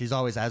favorite. She's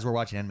always, as we're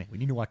watching anime, we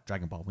need to watch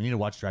Dragon Ball. We need to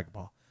watch Dragon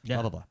Ball. Yeah.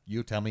 Blah, blah, blah.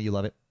 You tell me you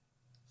love it.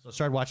 So I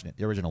started watching it,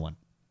 the original one.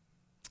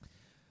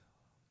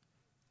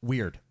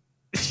 Weird.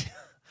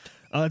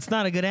 Oh, it's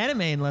not a good anime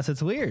unless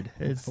it's weird.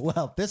 It's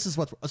Well, this is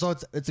what's so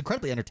it's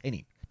incredibly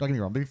entertaining. Don't get me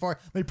wrong. But before,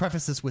 let me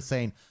preface this with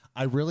saying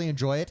I really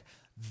enjoy it.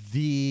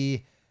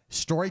 The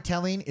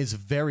storytelling is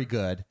very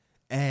good,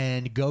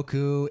 and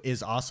Goku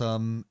is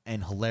awesome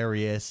and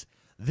hilarious.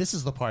 This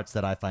is the parts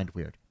that I find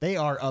weird. They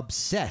are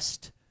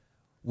obsessed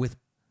with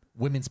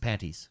women's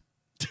panties.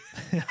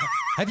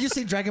 Have you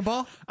seen Dragon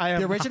Ball?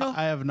 The original?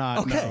 I have not.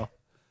 Okay. No.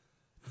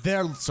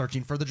 They're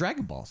searching for the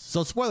Dragon Balls.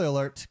 So spoiler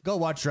alert, go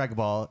watch Dragon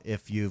Ball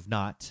if you've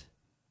not.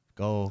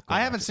 Go I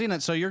watch haven't it. seen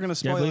it, so you're going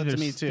to Yeah, I spoil believe it to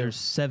me there's- too. There's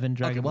 7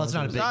 Dragon well, Balls.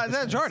 it's not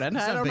a big- Jordan,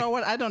 it's I not don't big- know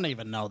what. I don't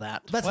even know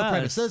that. That's the Well,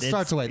 premise. That it's-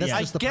 starts away. That's yeah.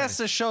 I just the guess premise.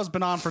 this show's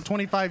been on for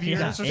 25 years.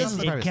 Yeah, or this is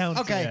the it premise.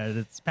 counts. Okay. Yeah,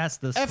 it's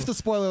past this. F the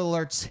spoiler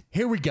alerts.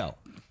 Here we go.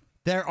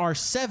 There are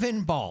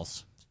 7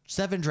 balls,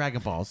 7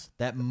 Dragon Balls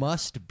that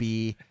must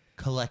be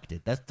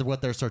collected. That's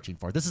what they're searching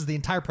for. This is the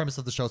entire premise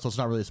of the show, so it's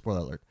not really a spoiler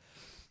alert.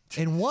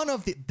 In one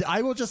of the,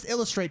 I will just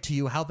illustrate to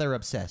you how they're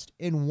obsessed.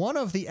 In one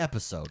of the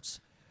episodes,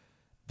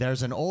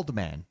 there's an old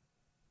man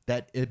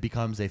that it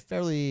becomes a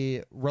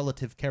fairly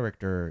relative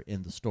character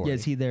in the story. Yeah,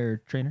 is he their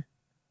trainer?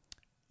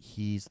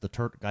 He's the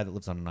guy that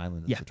lives on an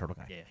island. That's Yeah. the turtle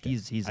guy. Yeah,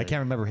 he's. I can't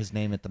remember his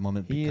name at the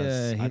moment He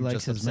because he I'm likes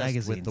just his obsessed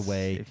magazines. with the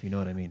way. if you know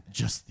what I mean.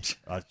 Just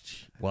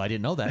well, I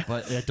didn't know that,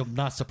 but I'm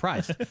not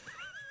surprised.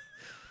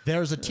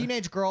 There's a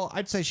teenage girl.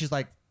 I'd say she's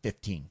like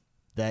 15.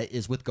 That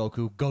is with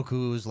Goku.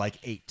 Goku's like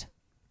 8,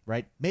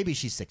 right? Maybe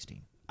she's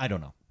 16. I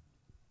don't know.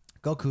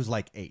 Goku's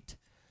like 8.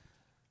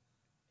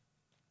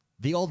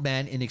 the old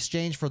man, in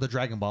exchange for the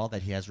Dragon Ball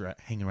that he has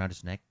hanging around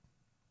his neck,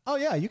 oh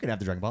yeah, you can have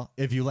the Dragon Ball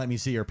if you let me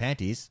see your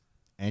panties.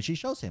 And she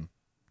shows him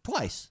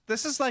twice.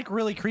 This is like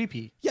really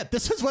creepy. Yeah,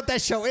 this is what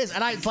that show is.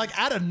 And it's like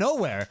out of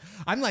nowhere.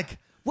 I'm like,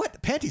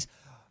 what? Panties?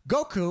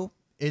 Goku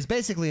is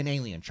basically an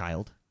alien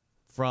child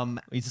from...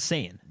 He's a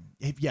Saiyan.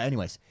 Yeah,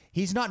 anyways.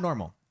 He's not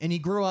normal. And he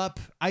grew up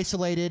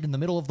isolated in the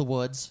middle of the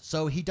woods,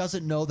 so he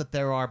doesn't know that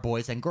there are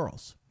boys and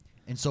girls.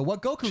 And so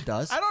what Goku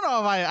does... I don't know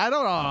if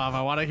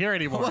I want to hear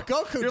anymore. What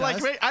Goku You're does...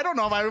 like, wait, I don't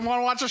know if I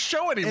want to watch a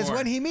show anymore. is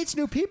when he meets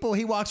new people,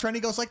 he walks around and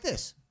he goes like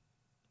this.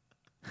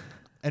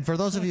 And for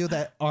those of you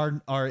that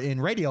are in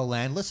radio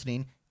land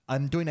listening,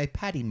 I'm doing a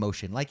patting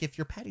motion, like if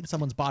you're patting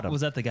someone's bottom.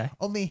 Was that the guy?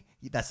 Only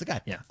that's the guy.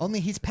 Yeah. Only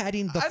he's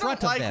patting the I front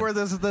don't like of them. where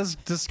this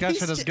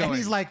discussion is going. And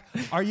he's like,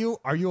 "Are you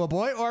a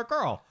boy or a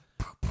girl?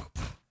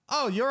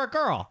 Oh, you're a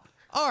girl.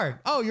 Or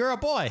oh, you're a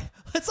boy."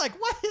 It's like,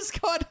 what is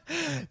going?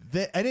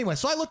 Anyway,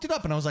 so I looked it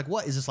up and I was like,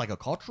 "What is this, like a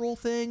cultural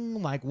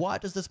thing? Like,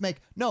 what does this make?"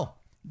 No.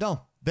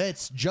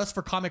 That's just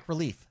for comic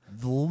relief.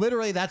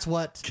 Literally, that's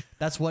what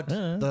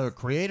the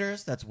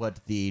creators. That's what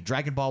the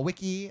Dragon Ball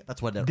Wiki.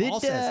 That's what it all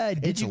says.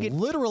 It's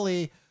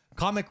literally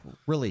comic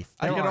relief.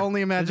 I can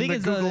only imagine the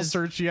is, Google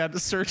search you had to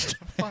search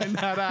to find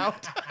that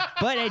out.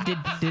 But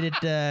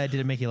did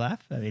it make you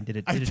laugh? I mean, did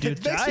it do its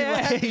It makes job? me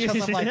laugh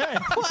because I'm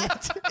like,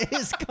 what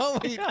is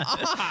going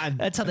on?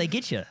 That's how they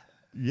get you.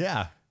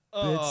 Yeah.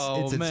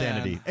 It's man.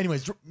 insanity.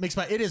 Anyways, Mixed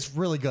by it is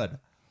really good.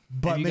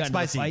 But Have you Mixed gotten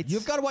by to the fights?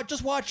 you've got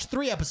to watch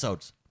 3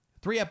 episodes.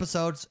 3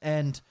 episodes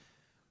and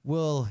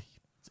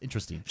it's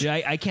interesting.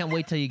 Yeah, I can't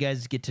wait till you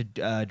guys get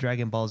to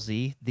Dragon Ball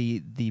Z.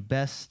 The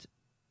best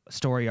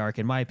story arc,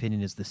 in my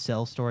opinion, is the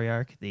Cell story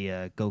arc. The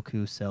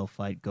Goku Cell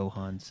fight,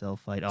 Gohan Cell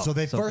fight. Oh, So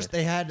good.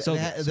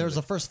 there was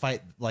a first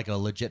fight, like a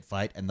legit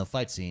fight, and the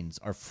fight scenes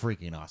are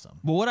freaking awesome.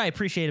 Well, what I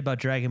appreciate about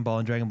Dragon Ball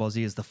and Dragon Ball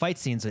Z is the fight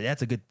scenes.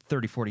 That's a good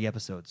 30, 40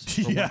 episodes.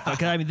 Yeah.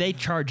 Because, I mean, they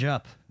charge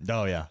up.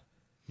 Oh yeah.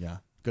 Yeah.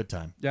 Good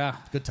time. Yeah.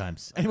 Good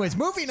times. Anyways,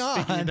 moving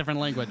on. Speaking a different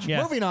language.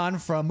 Yeah. Moving on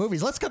from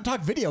movies. Let's go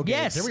talk video games.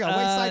 Yes. Here we go. Way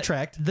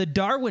sidetracked. The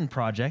Darwin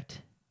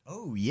Project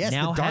Oh yes.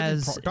 now the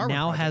Darwin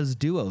Project. has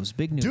Duos.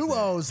 Big news. there.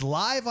 Duos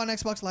live on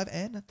Xbox Live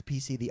and at the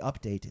PC. The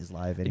update is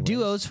live anyway.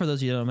 Duos, for those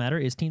of you that don't matter,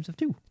 is teams of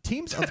 2.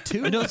 Teams of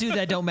 2. For those of you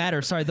that don't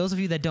matter, sorry, those of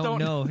you that don't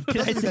know.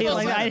 Did I say it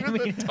like that? I didn't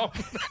mean-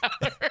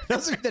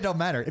 Those of you that don't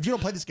matter. If you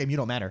don't play this game, you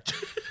don't matter.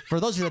 For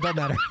those of you that don't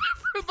matter.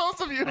 For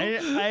those of you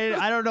who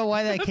I don't know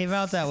why that came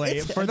out that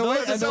way. For And the way-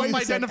 those, and the way you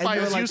said- self-identify and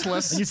you were as like-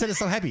 useless. And you said it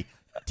so happy.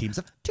 Teams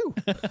of 2.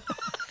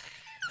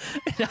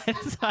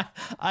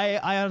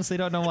 I honestly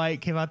don't know why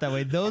it came out that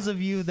way.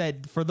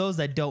 For those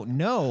that don't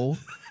know,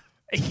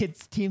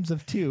 it's teams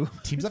of 2.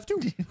 Teams of 2.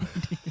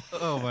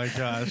 Oh my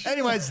gosh.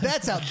 Anyways,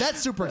 that's out. That's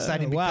super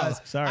exciting wow,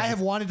 because sorry. I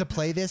have wanted to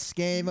play this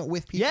game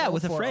with people Yeah,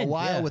 with a for friend, a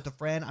while yeah. with a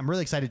friend. I'm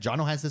really excited.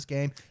 Jono has this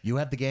game. You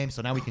have the game,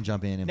 so now we can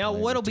jump in. And Now,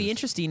 play what'll with be this.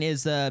 interesting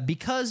is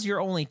because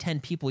you're only 10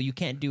 people, you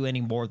can't do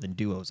any more than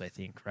duos, I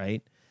think,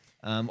 right?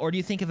 Or do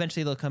you think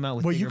eventually they'll come out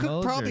with Well, bigger you could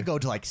modes, probably or go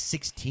to like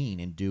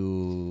 16 and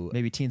do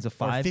maybe teams of or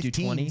 5, do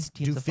 15, 20, do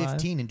teams of 5?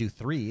 15 and do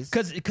 3s.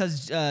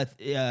 Because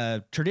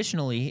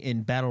traditionally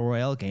in battle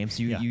royale games,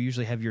 you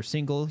usually have your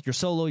single, your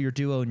solo, your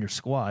duo, and your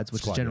squads,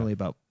 which Squad, is generally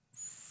about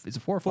is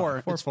it 4 or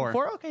 5? 4. It's 4.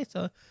 4. Okay,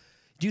 so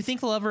do you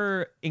think they'll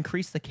ever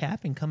increase the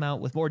cap and come out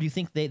with more? Or do you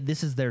think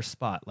this is their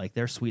spot? Like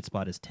their sweet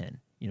spot is 10.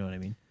 You know what I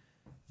mean?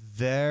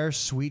 Their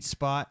sweet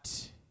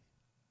spot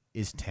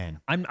is 10.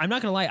 I'm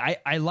not gonna lie.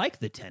 I like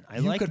the 10. I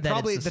You like could that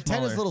probably it's the 10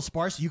 is a smaller. little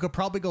sparse. You could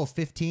probably go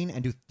 15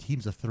 and do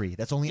teams of 3.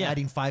 That's only Yeah.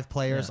 adding 5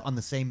 players Yeah. on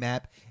the same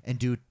map and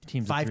do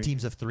Teams of 5 3.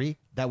 teams of 3.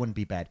 That wouldn't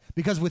be bad.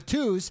 Because with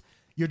 2s,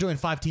 you're doing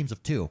 5 teams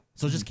of 2.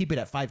 So just keep it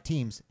at 5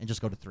 teams and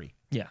just go to 3.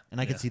 Yeah, And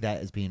I can see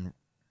that as being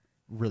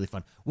really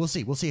fun. We'll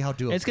see. We'll see how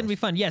duos. it's gonna be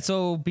fun. Yeah,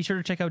 so be sure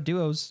to check out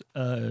Duos.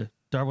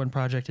 Darwin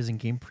Project is in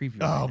game preview.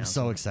 Oh, right now, I'm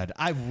so excited.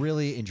 I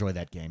really enjoy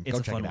that game. it's Go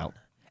a check fun it out.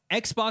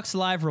 one. Xbox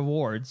Live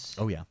rewards.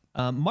 Oh yeah.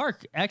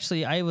 Mark,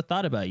 actually, I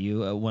thought about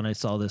you when I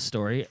saw this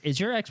story. Is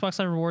your Xbox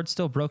Live rewards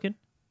still broken?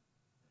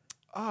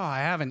 Oh, I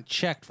haven't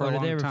checked for a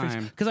long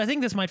time. Because I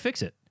think this might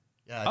fix it.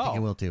 Yeah, I think it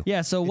will too.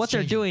 Yeah, so It's what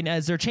they're changing. doing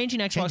is they're changing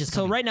Xbox. Change is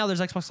So coming. right now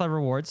there's Xbox Live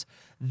rewards.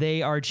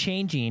 They are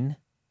changing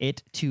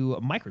it to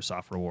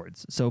Microsoft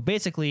rewards. So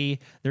basically,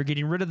 they're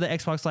getting rid of the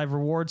Xbox Live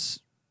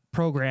rewards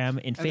program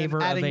in And then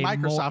favor adding of a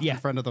Microsoft yeah. in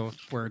front of those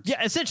words.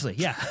 Yeah, essentially,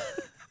 yeah.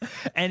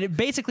 And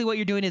basically, what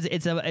you're doing is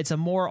it's a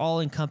more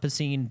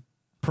all-encompassing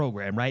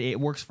program, right? It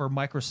works for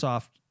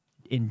Microsoft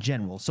in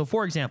general. So,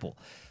 for example,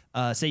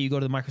 say you go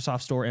to the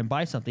Microsoft store and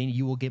buy something,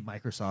 you will get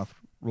Microsoft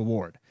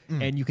reward,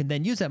 and you can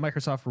then use that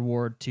Microsoft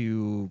reward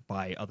to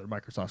buy other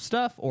Microsoft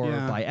stuff or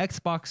Yeah. buy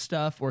Xbox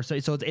stuff, or so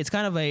it's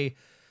kind of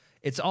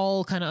it's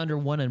all kind of under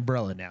one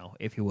umbrella now,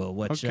 if you will.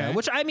 Which Okay.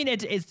 which I mean,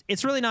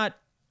 it's really not.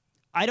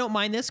 I don't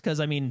mind this because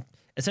I mean,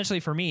 essentially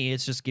for me,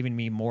 it's just giving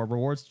me more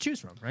rewards to choose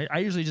from, right? I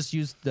usually just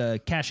use the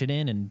cash it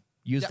in and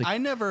use the I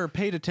never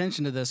paid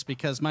attention to this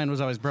because mine was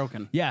always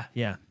broken. yeah.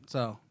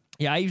 So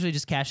I usually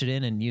just cash it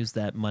in and use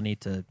that money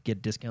to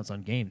get discounts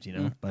on games, you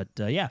know. But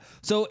yeah,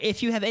 so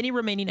if you have any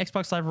remaining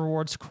Xbox Live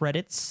rewards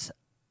credits,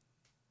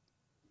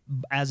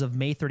 as of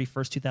May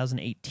 31st,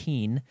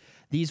 2018.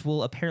 These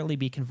will apparently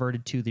be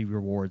converted to the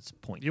rewards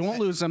points. You won't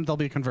lose them; they'll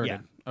be converted.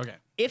 Okay.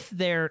 if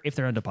they're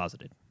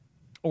undeposited,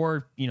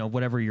 or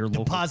whatever your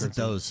local Deposit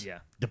currency- those. Yeah.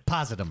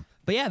 Deposit them.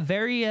 But yeah,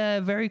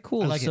 very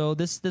cool. I like So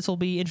this will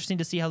be interesting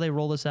to see how they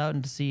roll this out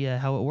and to see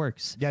how it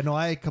works. Yeah, no,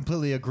 I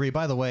completely agree.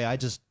 By the way, I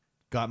just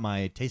got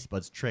my taste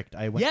buds tricked.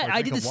 I went. Yeah, for a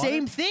I drink did the of water,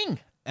 same thing.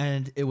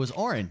 and it was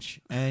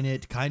orange, and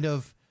it kind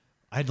of.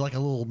 I had like a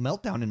little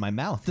meltdown in my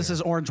mouth. This there.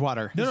 is orange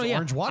water. No, This is yeah.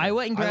 orange water. I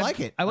went and grabbed- I like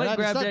it. I went and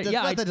It's grabbed not- it. it's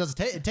Yeah, not that it doesn't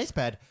it tastes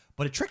bad,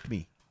 but it tricked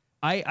me.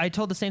 I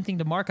told the same thing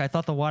to Mark. I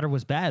thought the water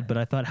was bad, but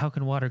I thought, how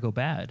can water go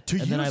bad?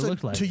 And then I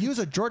looked like to use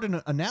a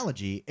Jordan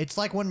analogy, it's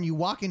like when you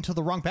walk into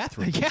the wrong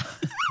bathroom. Yeah.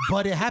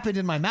 But it happened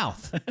in my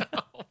mouth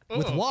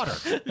with water.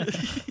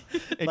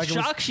 it Like,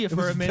 shocks you it for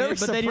was a minute, very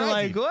but then you're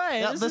like,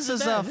 surprising. what? Yeah, this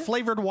is bad.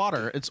 flavored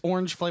water. It's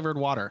orange flavored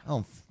water.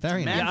 Oh,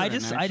 very Man, nice. Yeah, I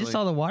Mandarin, just actually.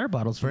 saw the water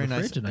bottles from Very the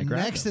nice. fridge and I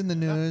grabbed Next them. in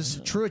the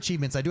news, True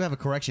Achievements. I do have a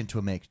correction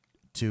to make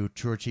to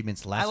True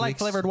Achievements last week. I like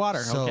flavored water,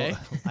 So okay?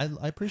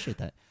 I appreciate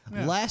that.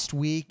 Last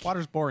week,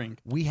 Water's boring.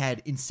 we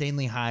had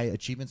insanely high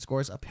achievement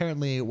scores.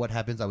 Apparently, what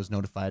happens? I was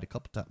notified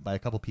by a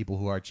couple people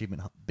who are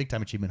big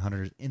time achievement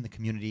hunters in the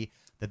community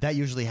that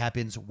usually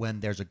happens when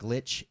there's a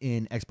glitch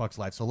in Xbox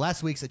Live. So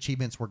last week's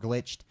achievements were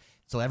glitched.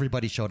 So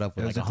everybody showed up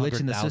with There like was a glitch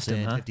in the 100,000,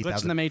 system, huh? 50,000.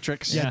 Glitch in the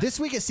Matrix. Yeah. Yeah. This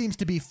week it seems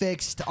to be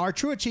fixed. Our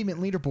True Achievement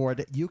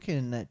leaderboard you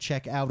can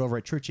check out over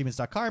at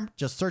trueachievements.com.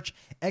 Just search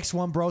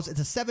X1 Bros. It's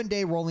a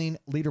 7-day rolling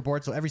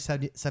leaderboard, so every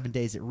 7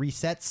 days it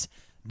resets.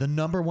 The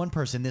number one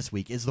person this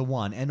week is the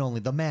one and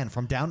only the man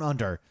from down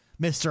under,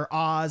 Mr.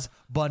 Oz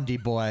Bundy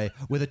Boy,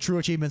 with a True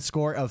Achievement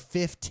score of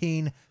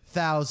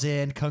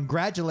 15,000.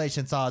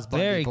 Congratulations, Oz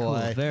Bundy Very Boy.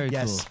 cool, very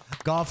yes. cool.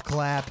 Golf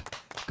clap.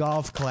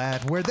 Golf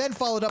clap. We're then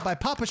followed up by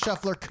Papa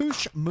Shuffler,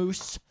 Koosh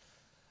Moose,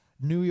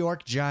 New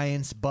York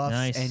Giants, Buffs,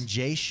 Nice. and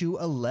JShoe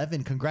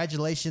 11.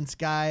 Congratulations,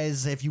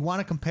 guys. If you want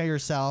to compare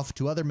yourself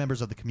to other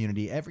members of the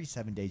community every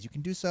 7 days, you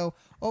can do so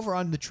over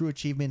on the True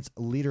Achievements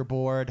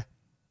leaderboard.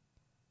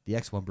 The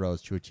X1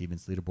 Bros True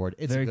Achievements leaderboard.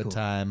 It's Very a good cool.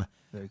 time.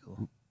 Very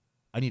cool.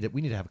 We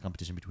need to have a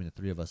competition between the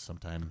three of us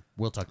sometime.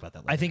 We'll talk about that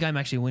later. I think I'm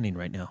actually winning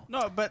right now.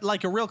 No, but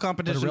like a real But a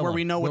competition real where one,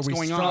 we know what's where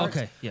we going start- on.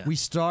 Okay, yeah. We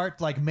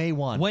start like May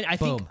 1. When I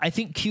Boom.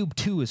 think Cube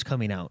 2 is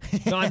coming out.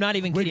 No, I'm not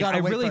even We kidding. gotta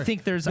I wait really for-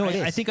 think there's. No, it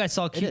I is. think I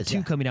saw It Cube is, 2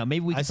 yeah. coming out.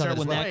 Maybe we I can saw that start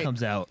as when well. that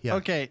comes out. Yeah.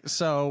 Okay,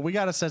 so we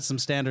got to set some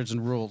standards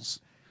and rules.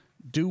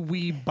 Do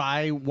we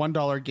buy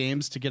 $1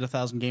 games to get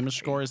 1,000 gamer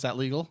score? Is that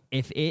legal?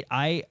 If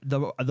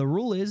the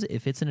rule is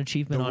if it's an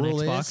achievement The on rule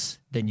Xbox, is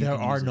then you there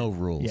can are use no it.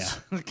 rules. Yeah.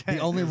 Okay. The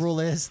only rule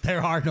is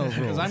there are no rules.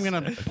 Because I'm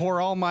going to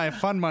pour all my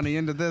fun money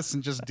into this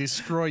and just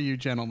destroy you,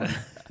 gentlemen.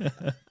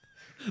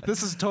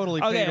 This is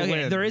totally pay to Okay.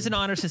 win. There is an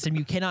honor system.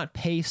 You cannot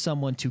pay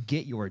someone to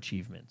get your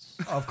achievements.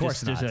 Of course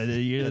There's not.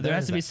 there there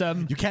has is to be that.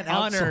 some. You can't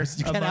honor. outsource.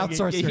 You can't among-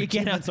 outsource. your You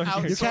can't achievements.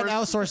 outsource. You can't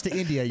outsource to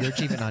India your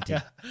achievement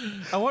hunting.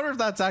 I wonder if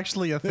that's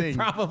actually a thing.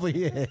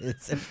 Probably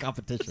is in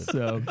competition.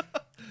 So,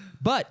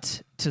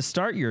 but to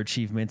start your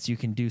achievements, you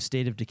can do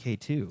State of Decay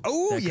 2.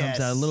 Oh, that yes. comes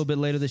out a little bit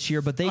later this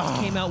year. But they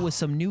came out with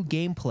some new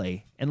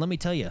gameplay, and let me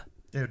tell you,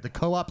 Dude, the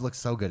co-op looks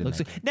so good. In looks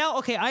that. now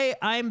okay.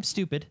 I'm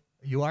stupid.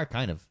 You are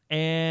kind of.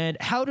 And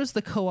how does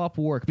the co-op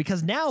work?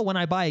 Because now when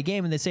I buy a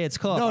game and they say it's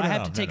co-op, No, I no,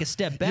 have no, to no, take no. a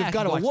step You've back.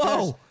 gotta and go, watch-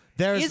 whoa,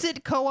 there's- is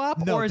it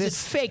co-op No, or is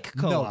this- it fake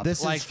no, co-op? this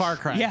is- Like Far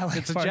Cry. Yeah, like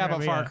it's a Far jab Cry,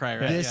 of Far yeah. Cry,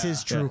 right? This Yeah.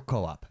 is true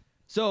co-op.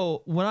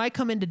 So when I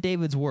come into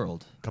David's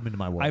world, Come into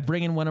my world. I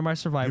bring in one of my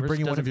survivors. You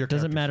bring in one of Doesn't- your doesn't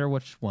characters. matter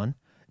which one.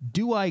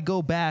 Do I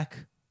go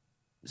back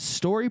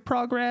story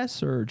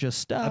progress or just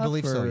stuff? I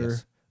believe so, or-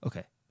 yes.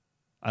 Okay,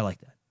 I like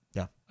that.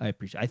 Yeah. I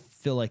appreciate. I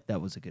feel like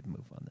that was a good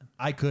move on them.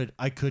 I could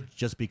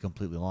just be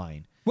completely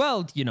lying.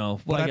 Well, you know,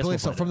 But I guess believe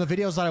we'll so. From find the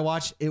videos that I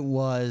watched, it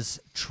was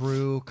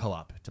true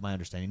co-op, to my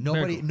understanding.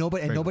 Nobody, cool.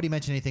 nobody, and Very nobody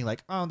mentioned anything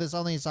like, "Oh, this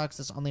only sucks.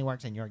 This only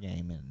works in your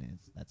game," and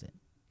that's it. out.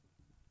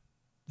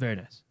 Very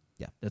nice.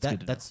 Yeah, That's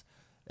good to know. that's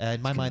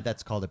in my mind.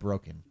 That's called a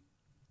broken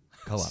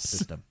co-op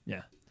system.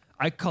 Yeah,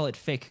 I call it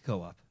fake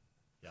co-op.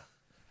 Yeah.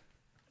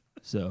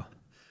 So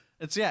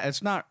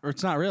It's not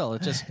real.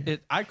 It's just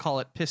I call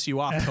it piss you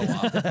off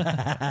co-op.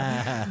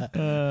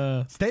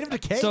 State of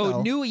Decay. So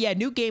though. new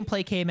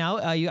gameplay came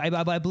out.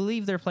 I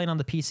believe they're playing on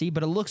the PC,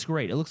 but it looks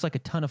great. It looks like a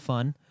ton of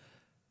fun.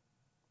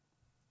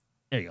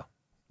 There you go.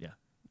 Yeah,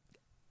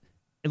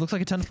 it looks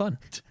like a ton of fun.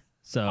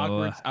 So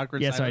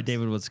Awkward yeah, sorry, silence.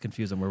 David was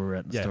confused on where we were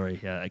at in the Yeah. story.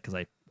 Yeah, because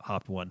I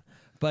hopped one.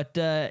 But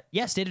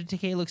yeah, State of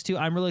Decay looks too.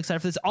 I'm really excited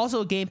for this.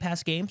 Also a Game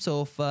Pass game.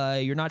 So if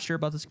you're not sure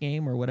about this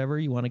game or whatever,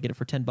 you want to get it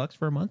for $10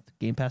 for a month,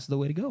 Game Pass is the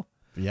way to go.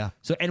 yeah,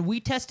 So, and we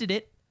tested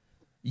it.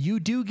 You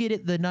do get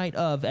it the night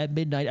of at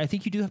midnight. I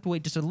think you do have to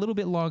wait just a little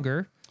bit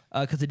longer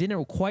because it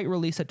didn't quite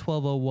release at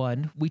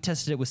 12:01. We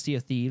tested it with Sea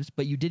of Thieves,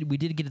 but we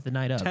did get it the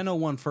night of.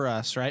 10:01 for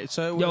us, right?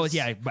 So it was, No,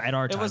 yeah, at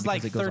our it time. was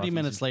like because it goes 30 off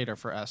minutes easy. later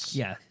for us.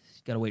 Yeah,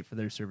 got to wait for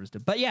their servers to.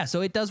 But yeah, so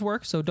it does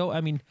work. So don't.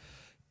 I mean,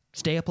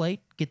 stay up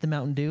late, get the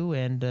Mountain Dew,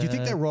 and Do you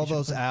think they roll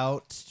those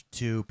out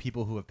to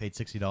people who have paid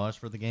 $60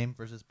 for the game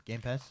versus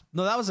Game Pass?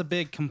 No, that was a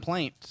big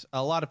complaint.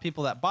 A lot of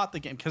people that bought the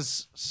game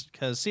because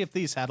Sea of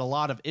Thieves had a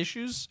lot of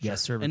issues.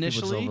 Yes, sir.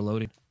 Initially,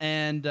 Overloading.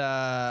 and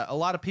a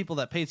lot of people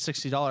that paid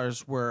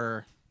 $60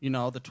 were,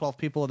 the 12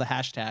 people of the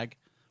hashtag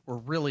were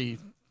really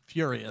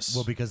furious.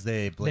 Well, because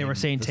they blame were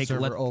saying the take- server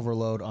let-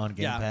 overload on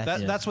Game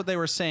Pass. that's what they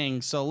were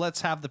saying. So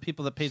let's have the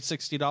people that paid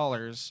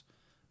 $60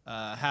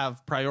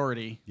 have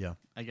priority. Yeah.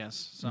 I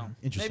guess so.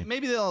 Interesting.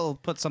 Maybe they'll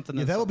put something.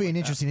 Yeah, in that will be something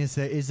an like that.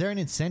 interesting. Is there an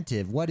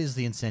incentive? What is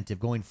the incentive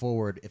going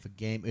forward if a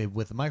game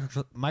with a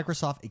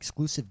Microsoft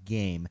exclusive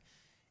game?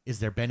 Is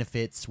there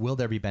benefits? Will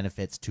there be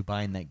benefits to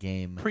buying that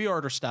game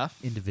Pre-order stuff,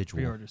 individual?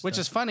 Pre-order which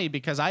is funny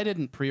because I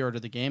didn't pre-order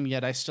the game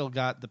yet. I still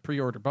got the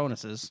pre-order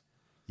bonuses.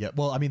 Yeah.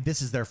 Well, I mean,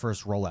 this is their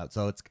first rollout,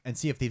 so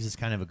Sea of Thieves is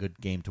kind of a good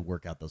game to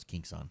work out those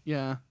kinks on.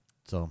 Yeah.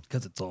 So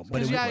because it's all.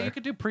 Because you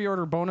could do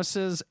pre-order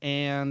bonuses,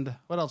 and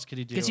what else could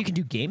you do? Because you can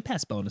do Game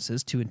Pass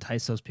bonuses to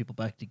entice those people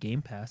back to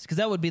Game Pass. Because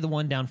that would be the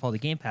one downfall of the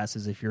Game Pass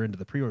is if you're into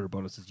the pre-order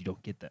bonuses, you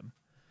don't get them.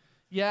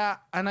 Yeah,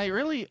 and I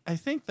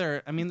think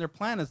their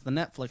plan is the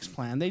Netflix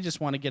plan. They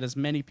just want to get as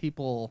many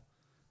people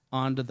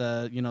onto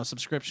the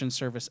subscription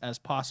service as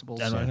possible.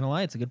 I'm So not gonna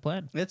lie, it's a good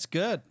plan. it's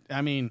good.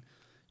 I mean,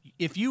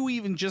 if you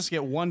even just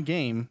get one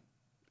game,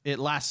 it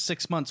lasts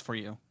 6 months for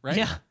you, right?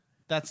 Yeah.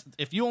 That's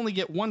if you only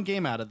get one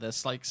game out of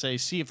this, like say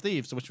Sea of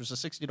Thieves, which was a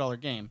 $60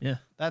 game. Yeah.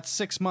 That's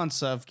 6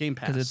 months of Game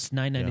Pass. Because it's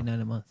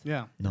 $9.99 a month,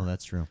 yeah. no,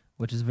 that's true.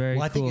 which is very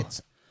Well, I cool. think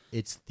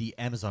it's the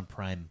Amazon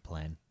Prime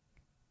plan.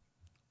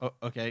 Oh,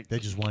 okay. They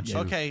just want you.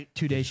 Okay.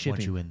 2 They days just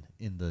want shipping.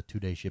 you in the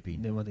 2-day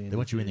shipping. They want the you in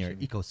 2-day their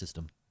shipping.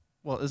 ecosystem.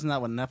 Well, isn't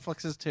that what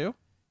Netflix is too?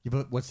 Yeah,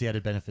 but what's the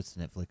added benefits to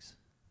Netflix?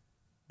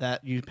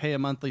 That you pay a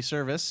monthly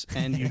service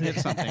and you get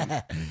something.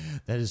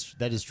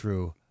 That is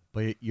true,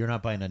 but you're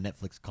not buying a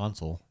Netflix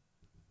console.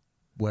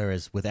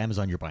 Whereas with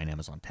Amazon, you're buying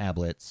Amazon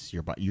tablets.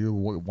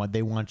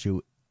 They want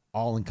you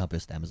all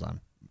encompassed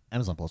Amazon.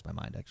 Amazon blows my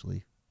mind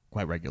actually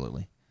quite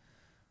regularly,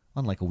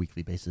 on like a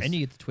weekly basis. And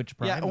you get the Twitch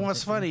Prime. Yeah, and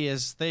what's funny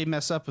is they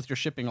mess up with your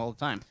shipping all the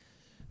time.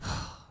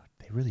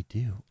 They really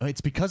do. It's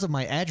because of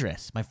my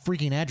address, my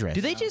freaking address.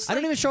 Do they just, I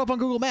don't like- even show up on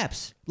Google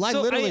Maps.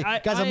 So Literally, I-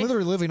 guys, I'm I-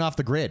 literally living off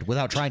the grid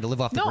without trying to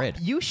live off the No, grid.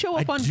 you show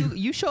up I on do. Google,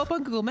 you show up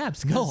on Google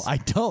Maps. 'cause- No, I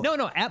don't.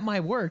 No, at my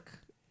work.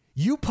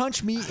 You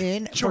punch me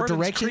in for Jordan's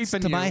directions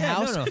creeping to you. my Yeah,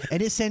 house, no.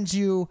 and it sends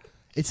you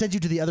to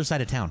the other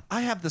side of town.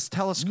 I have this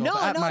telescope No,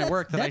 at no, my that's-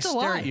 work that I that's a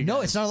stare lie. at you. No,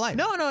 guys. it's not a lie.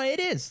 No, it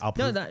is. I'll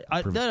prove- no,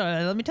 prove it.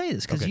 no, let me tell you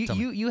this because Okay, tell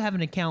me. you have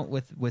an account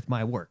with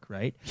my work,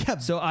 right? Yeah.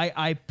 So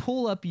I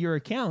pull up your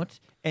account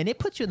and it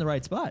puts you in the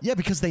right spot. Yeah,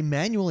 because they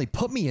manually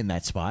put me in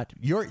that spot.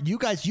 You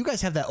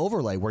guys have that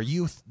overlay where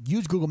you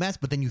use Google Maps,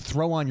 but then you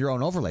throw on your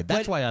own overlay.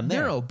 That's why I'm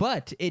there. No,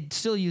 but it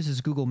still uses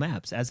Google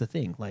Maps as a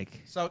thing.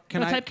 Like, So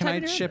can No, I type can I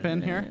it in. chip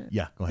in here?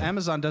 Yeah, go ahead.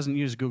 Amazon doesn't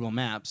use Google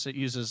Maps. It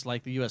uses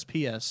like the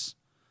USPS,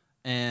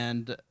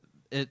 and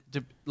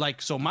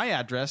so my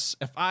address.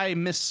 If I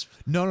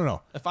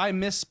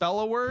misspell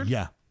a word,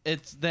 Yeah.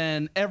 it's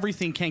then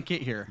everything can't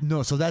get here.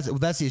 No, so that's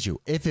the issue.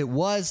 If it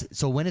was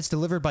when it's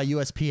delivered by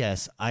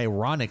USPS,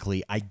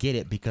 ironically, I get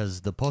it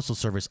because the postal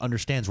service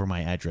understands where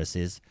my address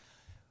is.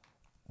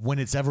 When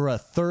it's ever a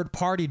third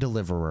party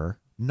deliverer,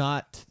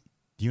 not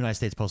the United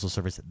States Postal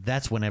Service,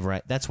 that's when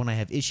I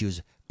have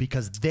issues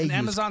because they And use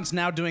Amazon's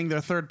now doing their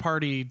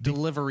third-party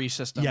delivery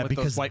system with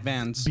because those white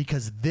vans.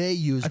 because they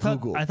use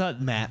Google. I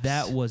thought Maps.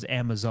 that was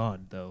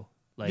Amazon though.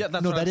 Like, Yeah,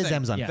 that's no, what that I'm is saying.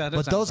 Amazon. Yeah, that but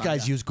is those Amazon,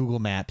 guys yeah. use Google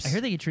Maps. I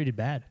hear they get treated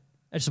bad.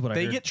 That's just what I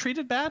They heard. get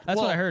treated bad. That's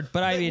what I heard,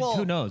 but I mean,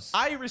 who knows?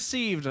 I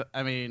received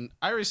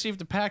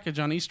a package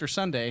on Easter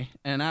Sunday,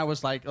 and I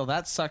was like, "Oh,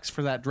 that sucks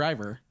for that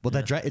driver." Well,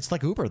 it's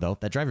like Uber though.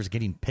 That driver's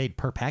getting paid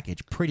per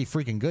package, pretty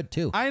freaking good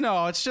too. I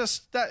know. It's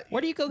just that.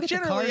 Where do you go get the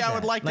Generally, cars I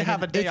would at? like to Like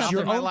have a day It's off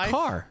your in my own life.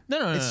 car.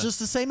 No. It's just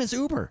the same as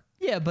Uber.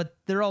 Yeah, but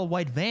they're all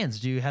white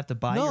vans. Do you have to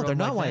buy? No, your they're own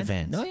not white van?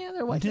 vans. No, yeah,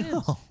 they're white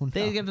No, vans.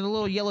 They no. get the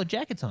little yellow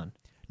jackets on.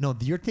 No,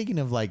 you're thinking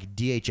of like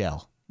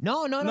DHL.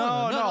 No, No,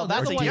 they're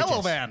that's a the white- yellow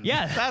DHS. van.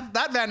 Yeah.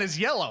 that van is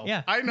yellow.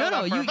 Yeah, I know.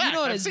 No, that for a you fact.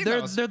 know I've it. seen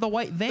They're those. the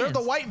white vans. They're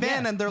the white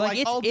van, and they're like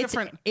it's, all it's,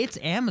 different. It's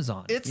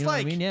Amazon. It's you know what I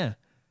like- mean, yeah.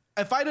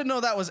 If I didn't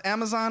know that was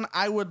Amazon,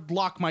 I would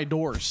lock my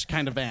doors.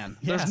 Kind of van.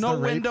 There's no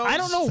the rape- windows. I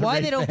don't know It's a why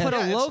rape they don't van. put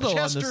a Yeah, logo it's on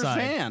the Chester's side.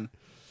 van.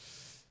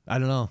 I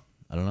don't know.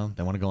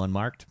 They want to go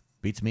unmarked.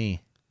 Beats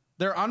me.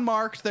 They're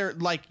unmarked. They're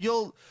like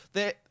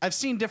I've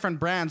seen different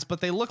brands,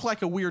 but they look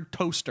like a weird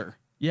toaster,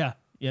 Yeah,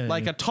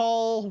 like a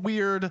tall,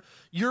 weird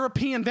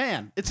European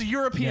van. It's a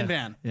European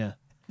van. Yeah.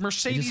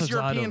 Mercedes looks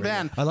odd European over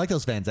van. I like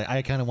those vans. I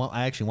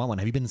actually want one.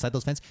 Have you been inside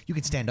those vans? You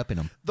can stand up in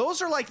them. Those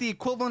are like the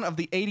equivalent of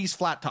the 80s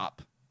flat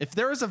top. If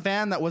there is a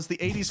van that was the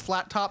 80s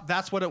flat top,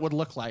 that's what it would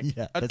look like.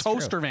 Yeah, a that's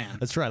toaster true. van.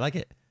 That's true. I like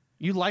it.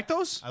 You like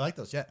those? I like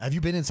those. Yeah. Have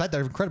you been inside?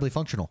 They're incredibly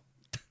functional.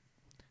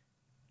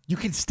 You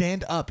can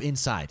stand up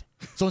inside.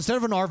 So instead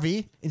of an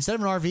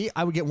RV,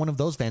 I would get one of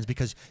those vans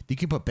because you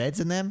can put beds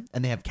in them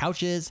and they have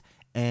couches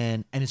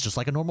and it's just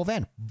like a normal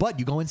van. But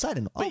you go inside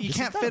and But you this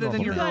can't is not a fit it in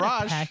normal your van. You got a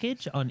garage.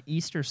 package on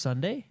Easter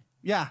Sunday.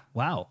 Yeah.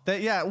 Wow.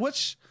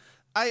 Which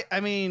I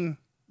mean,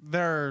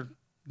 they're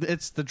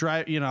it's the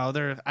drive.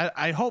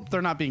 I hope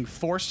they're not being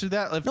forced to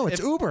that. No,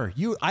 it's Uber.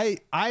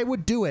 I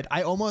would do it.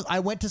 I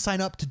went to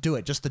sign up to do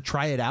it just to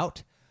try it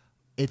out.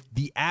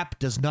 The app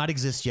does not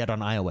exist yet on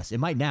iOS. It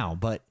might now,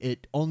 but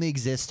it only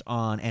exists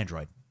on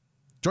Android.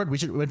 Jordan, we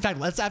should. In fact,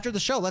 let's after the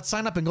show, let's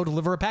sign up and go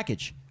deliver a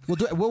package. We'll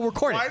do it. We'll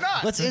record it. Why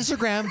not? Let's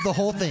Instagram the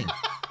whole thing.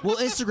 We'll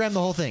Instagram the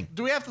whole thing.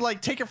 Do we have to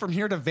like take it from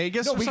here to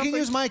Vegas? No, or we something? can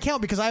use my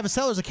account because I have a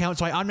seller's account,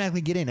 so I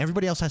automatically get in.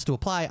 Everybody else has to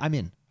apply. I'm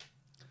in.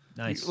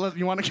 Nice.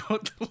 You want to go?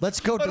 Let's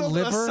go Wanna do a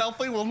deliver.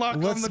 selfie. We'll knock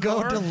on Let's the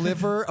go door.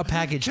 deliver a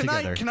package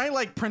together. Can I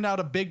like print out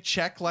a big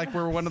check like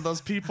we're one of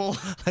those people?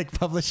 Like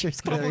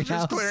Publishers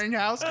Publishers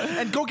Clearinghouse. Clearinghouse,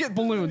 and go get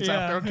balloons Yeah.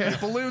 after. Okay,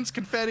 balloons,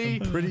 confetti.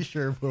 Pretty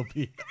sure we'll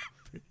be.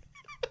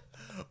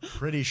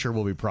 Pretty sure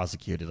we'll be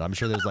prosecuted. I'm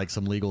sure there's like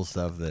some legal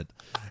stuff that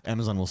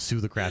Amazon will sue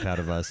the crap out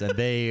of us, and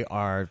they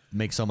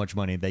make so much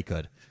money they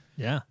could.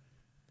 Yeah.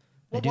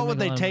 What do would make a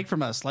they lot of- take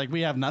from us? Like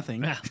we have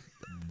nothing.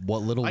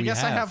 What little I we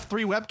guess have. I have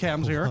 3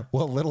 webcams here.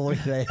 What little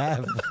they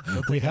have,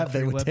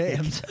 they would take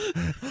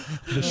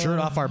the shirt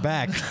off our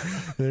back.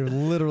 They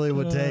literally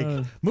would take.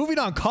 Moving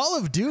on, Call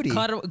of Duty.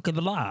 Call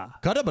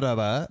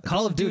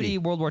Call of Duty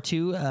World War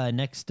II.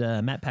 Next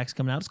map pack's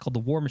coming out. It's called the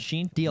War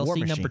Machine. DLC War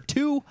Machine. number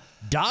 2.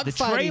 Dog The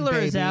fighting, trailer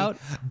is baby. out.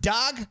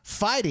 Dog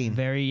fighting.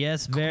 Very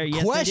yes. They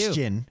do.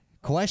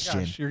 Question.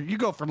 Gosh, you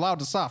go from loud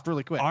to soft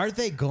really quick. Are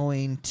they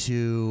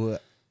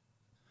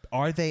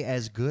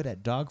as good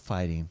at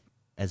dogfighting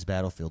as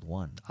Battlefield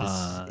 1?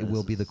 It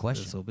will be the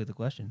question. This will be the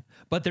question.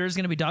 But there is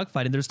going to be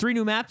dogfighting. There's 3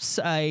 new maps,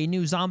 a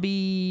new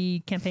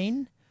zombie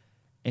campaign,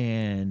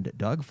 and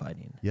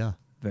dogfighting. Yeah.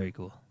 Very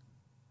cool.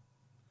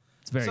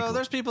 It's very So cool.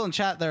 there's people in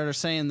chat that are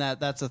saying that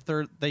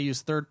they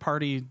use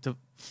third-party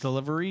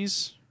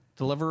deliverers.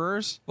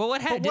 Well,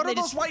 what But happened? what are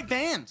those white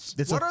vans?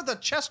 It's What a- are the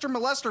Chester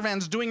molester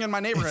vans doing in my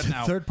neighborhood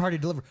now? Third party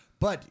delivery.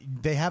 But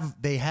they have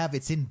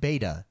it's in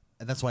beta.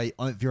 And that's why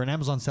if you're an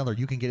Amazon seller,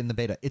 you can get in the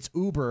beta. It's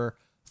Uber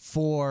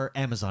for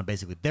Amazon,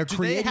 basically. They're Do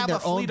creating they have their a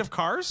fleet own of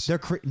cars? They're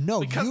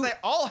because they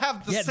all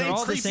have the Yeah, they're same all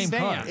the creepy same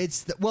van. car.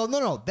 it's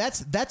no.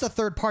 That's a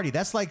third party.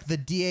 That's like the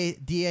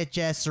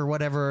DHS or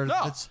whatever.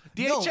 No, That's,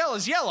 DHL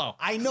is yellow.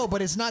 I know,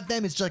 but it's not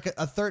them. It's just like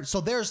a third.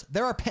 So there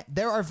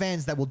are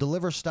vans that will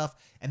deliver stuff,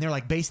 and they're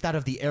like based out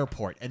of the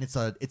airport, and it's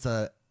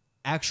a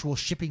actual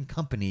shipping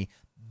company.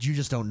 You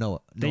just don't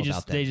know They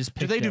about them. just Do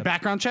picked they do up-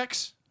 background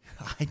checks?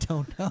 I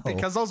don't know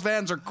Because those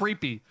vans are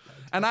creepy.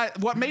 And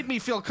what made me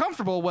feel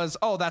comfortable was,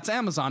 oh, that's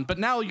Amazon. But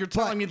now you're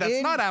telling me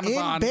that's not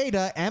Amazon. In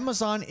beta,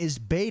 Amazon is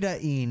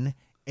beta-ing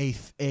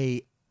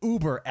a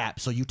Uber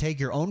app. So you take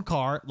your own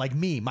car, like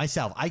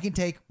myself. I can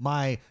take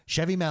my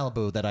Chevy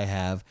Malibu that I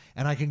have,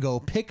 and I can go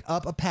pick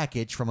up a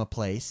package from a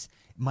place.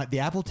 The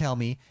app will tell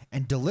me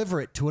and deliver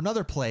it to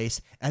another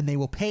place, and they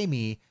will pay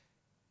me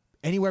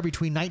anywhere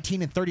between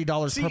 $19 and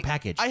 $30 See, per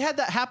package. I had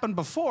that happen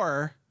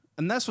before,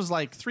 and this was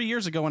like 3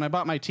 years ago when I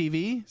bought my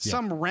TV.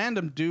 Some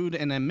random dude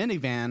in a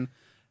minivan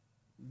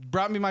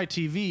brought me my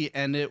TV,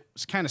 and it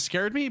kind of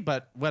scared me,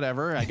 but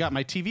whatever. I got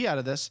my TV out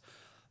of this.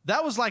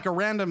 That was like a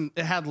random.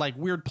 It had like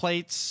weird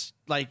plates.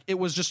 Like it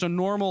was just a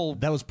normal.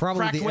 That was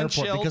probably cracked the airport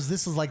windshield. because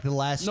this is like the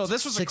last. No,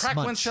 this was a 6 cracked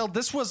months. windshield.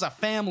 This was a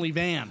family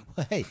van.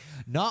 Hey,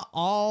 not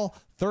all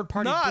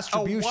third-party Not a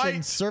distribution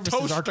white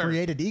services are toaster.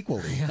 created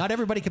equally. Not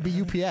everybody can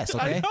be UPS.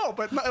 Okay. I know,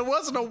 but it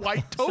wasn't a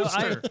white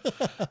toaster.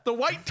 The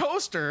white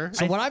toaster.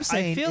 So what I'm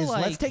saying feel is,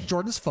 let's like- take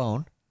Jordan's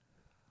phone.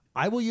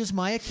 I will use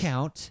my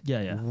account.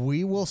 Yeah.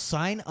 We will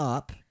sign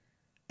up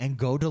and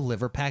go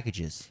deliver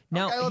packages.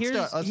 Now, Okay, let's do it.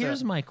 Let's do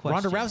here's it. my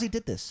question. Ronda Rousey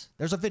did this.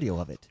 There's a video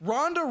of it.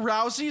 Ronda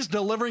Rousey's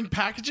delivering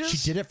packages. She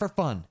did it for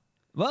fun.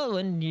 Well,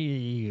 when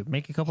you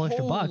make a couple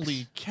extra bucks,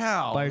 Holy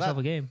cow! buy yourself That-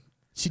 a game.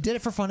 She did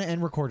it for fun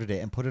and recorded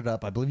it and put it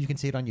up. I believe you can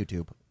see it on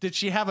YouTube. Did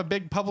she have a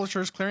big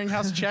Publishers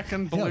Clearinghouse check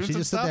and No, balloons she and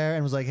just stood stuff? there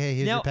and was like, "Hey,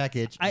 here's Now, your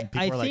package." I And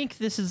people were like, think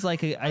this is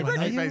like a. I know,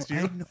 recognized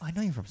you. I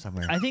know you from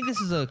somewhere. I think this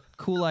is a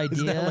cool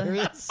Isn't that idea.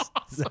 hilarious?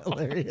 Is that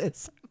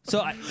hilarious? So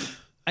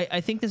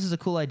I think this is a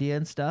cool idea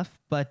and stuff,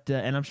 but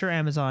and I'm sure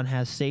Amazon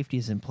has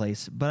safeties in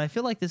place, but I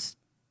feel like this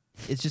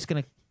is just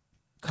going to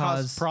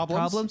cause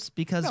problems?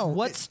 because No,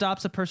 what it-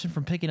 stops a person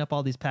from picking up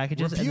all these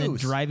packages and then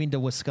Reviews. driving to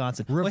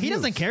Wisconsin? Well, he Reviews.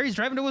 doesn't care. He's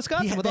driving to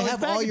Wisconsin with They all have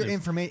these all your packages.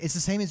 information. It's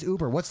the same as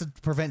Uber. What's to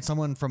prevent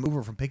someone from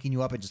Uber from picking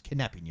you up and just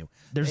kidnapping you?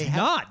 There's They have-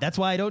 not. That's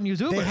why I don't use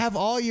Uber. They have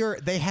all your.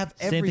 They have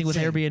everything. Same thing with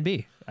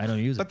Airbnb. I don't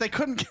use it. But they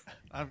couldn't.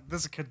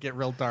 This could get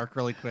real dark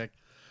really quick.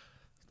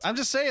 I'm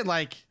just saying,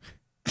 like,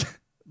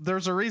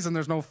 there's a reason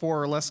there's no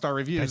 4 or less star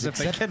reviews if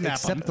they kidnap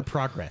accept them. the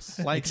progress.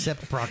 Like-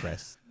 Accept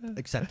progress.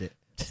 Accept it.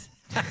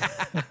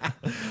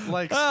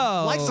 Like,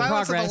 Oh. like Silence of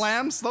Progress. the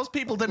Lambs, those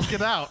people didn't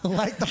get out.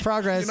 Like the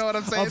progress. You know what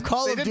I'm saying? Of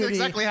Call They of didn't Duty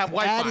exactly have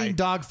Wi-Fi. adding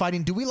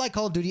dogfighting. Do we like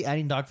Call of Duty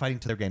adding dogfighting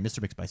to their game, Mr.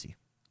 McSpicy?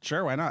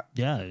 Sure, why not?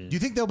 yeah. Do you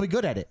think they'll be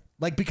good at it?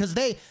 Like because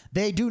they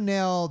do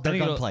nail their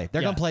think it'll- gunplay.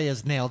 Their yeah. gunplay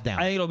is nailed down.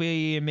 I think it'll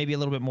be maybe a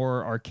little bit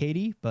more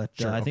arcadey, but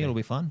Sure, I think okay. it'll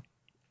be fun.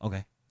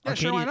 okay. Yeah,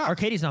 sure, why not?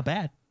 Arcadey's not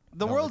bad.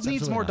 The No, world it's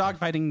needs more absolutely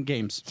dogfighting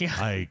games. Yeah.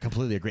 I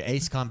completely agree.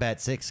 Ace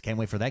Combat 6. Can't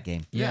wait for that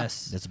game.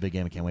 Yes. That's a big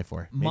game I can't wait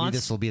for. Maybe Monst-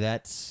 this will be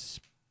that,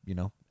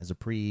 as a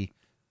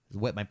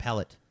wet my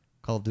palate.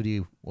 Call of Duty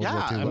World War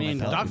Yeah, II. I mean,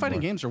 Battlefield dogfighting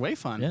before. games are way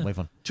fun. Yeah. Way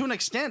fun. To an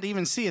extent,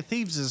 even Sea of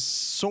Thieves is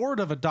sort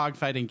of a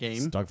dogfighting It's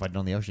game. dogfighting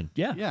on the ocean.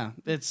 Yeah. Yeah,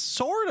 it's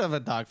sort of a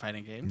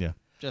dogfighting game. Yeah.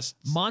 Just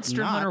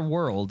Monster not. Hunter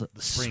World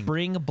spring.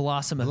 Spring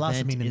Blossom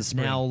Blossoming event in the is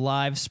spring. now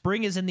live.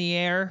 Spring is in the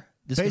air.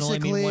 This can only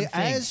mean Basically, one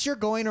thing. as you're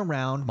going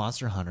around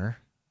Monster Hunter,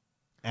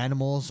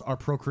 animals are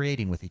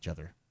procreating with each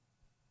other.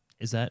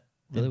 Is that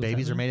And really what's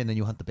babies are happening? made, and then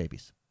you hunt the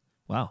babies.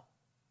 Wow.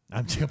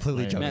 I'm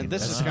completely Man, joking. Man,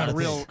 this That's has not got a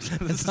real.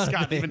 thing. This has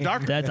gotten even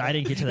darker. That's I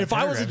didn't get to that. If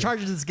I was in paragraph.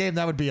 charge of this game,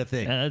 that would be a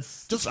thing.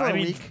 That's Just for I a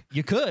mean, week.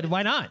 You could.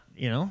 Why not?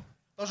 You know.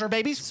 Those are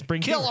babies.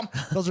 Spring Kill fever.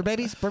 them. Those are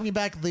babies. Bring me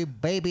back the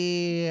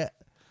baby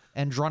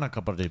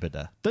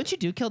Andronica. Don't you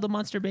do kill the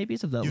monster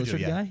babies of that You do,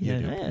 lizard yeah. guy? You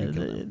do. Yeah, You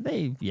kill them.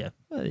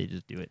 they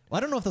just do it. Well,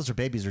 I don't know if those are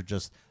babies or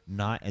just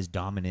not as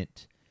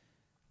dominant,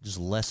 just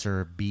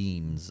lesser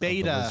beings. of the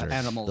Beta lizard.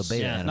 animals. The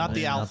beta Yeah, animals, not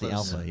the not the alphas.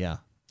 alpha. Yeah.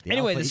 The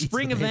Anyway, alpha the eats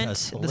spring beta, event-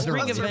 so the spring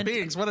literally. event-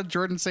 beings. What did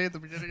Jordan say at the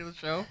beginning of the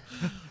show?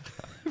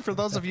 For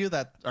those of you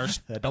that are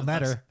That don't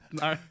matter.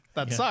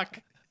 that suck,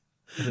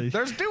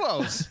 there's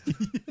duos.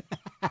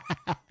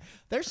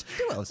 There's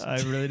duos. I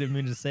really didn't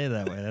mean to say it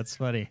that way. That's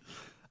funny.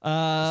 So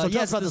tell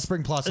yes, us about the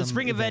Spring Blossom The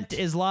spring event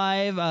is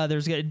live.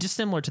 There's just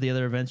similar to the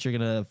other events. You're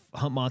gonna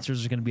hunt monsters.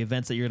 There's gonna be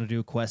events that you're gonna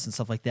do quests and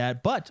stuff like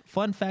that. But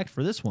fun fact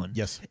for this one,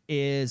 Yes.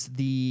 is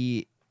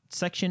the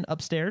section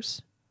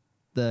upstairs,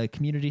 the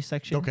community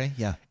section. Okay,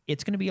 yeah.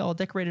 It's gonna be all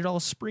decorated, all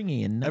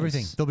springy and nice.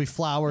 Everything. There'll be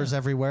flowers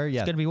everywhere.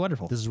 Yeah. It's gonna be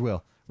wonderful. This is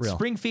real. Real.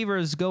 Spring fever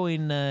is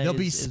going. There'll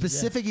be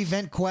specific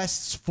event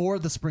quests for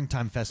the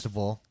Springtime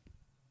Festival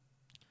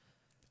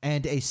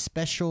and a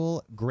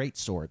special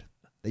greatsword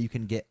that you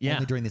can get Yeah.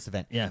 only during this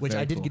event. Yeah, Which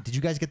very I did cool. get. Did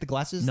you guys get the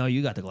glasses? No,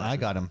 you got the glasses. I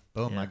got them.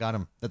 Boom, Yeah. I got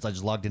them. I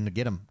just logged in to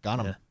get them. Got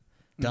them. Yeah.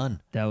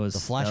 Done. That was the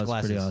flash that was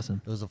glasses. pretty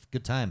awesome. It was a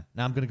good time.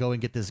 Now I'm gonna go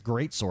and get this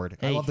great sword.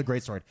 I Hey. love the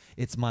great sword.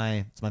 It's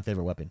my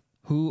favorite weapon.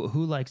 Who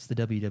likes the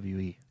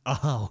WWE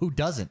Oh, who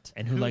doesn't?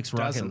 and who likes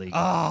Rocket doesn't? League?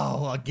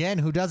 Oh, again,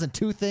 who doesn't?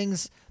 Two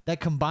things that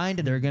combined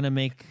and They're gonna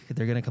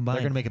combine.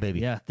 They're gonna make a baby.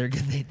 Yeah,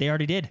 they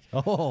already did.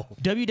 oh,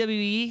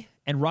 WWE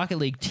and Rocket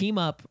League team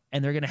up,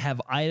 and they're gonna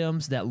have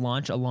items that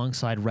launch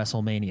alongside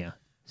WrestleMania.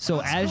 So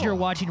as you're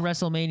watching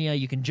WrestleMania,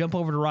 you can jump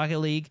over to Rocket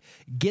League,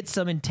 get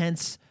some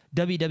intense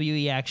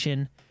WWE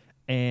action,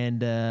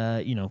 and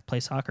play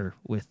soccer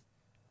with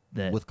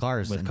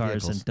cars with and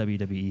cars vehicles. and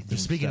WWE. themed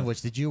Speaking of stuff.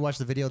 which, did you watch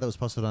the video that was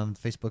posted on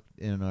Facebook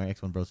in our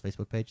X1 Bros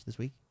Facebook page this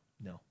week?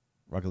 no.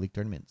 Rocket League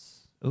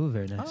tournaments Oh,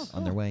 very nice.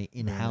 on their way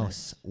in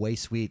house. Way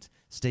sweet.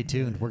 Stay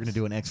tuned. We're gonna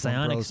do an X1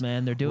 Psionics, Bros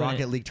man, they're doing Rocket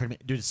it. League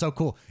tournament. Dude, it's so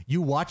cool.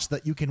 You watch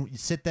that. You can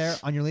sit there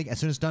on your league. As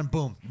soon as it's done,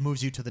 boom,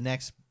 moves you to the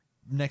next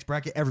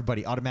bracket.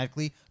 Everybody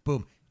automatically,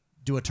 boom,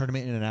 do a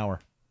tournament in an hour.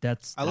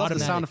 That's I love the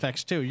Automatic. sound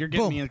effects too. You're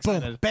getting Boom, me boom,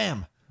 excited.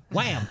 bam,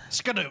 wham.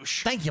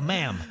 Skadoosh. Thank you,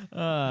 ma'am.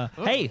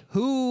 hey,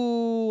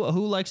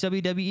 who likes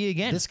WWE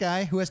again? This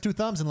guy who has two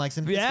thumbs and likes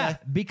him. This Yeah, guy.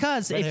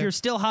 because if here. you're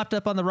still hopped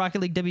up on the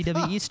Rocket League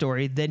WWE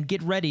story, then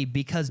get ready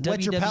because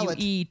Wet your palate.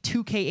 WWE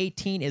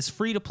 2K18 is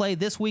free to play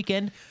this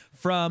weekend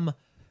from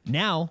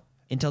now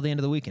until the end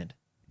of the weekend.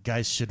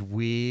 Guys, should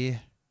we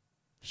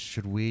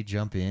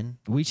jump in?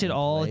 We should and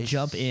all play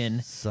jump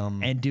in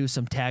some and do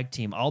some tag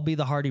team. I'll be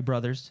the Hardy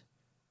Brothers.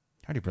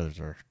 Hardy Brothers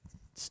are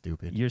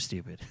stupid. You're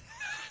stupid.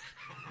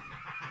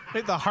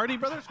 Wait, the Hardy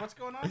Brothers? What's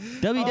going on?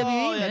 WWE,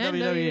 Oh, yeah, man,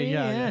 WWE,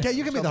 yeah. Yeah,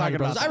 you can be Still the Hardy talking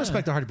Brothers. about I that.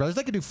 respect the Hardy Brothers.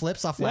 They can do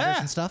flips off ladders Yeah.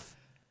 and stuff.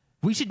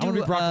 We should I do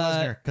wanna be Brock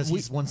Lesnar, 'cause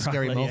he's one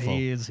scary Brock Lesnar, mofo.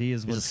 He is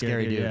He's one a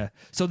scary dude. Yeah.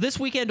 So this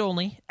weekend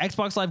only,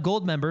 Xbox Live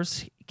Gold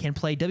members can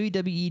play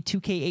WWE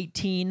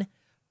 2K18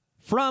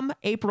 from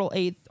April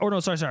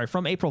 8th,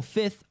 from April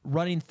 5th,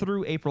 running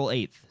through April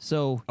 8th.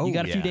 So Oh, you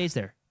got a few yeah. days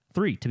there,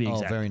 3 to be Oh,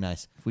 exact. very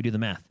nice. If we do the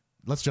math,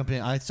 Let's jump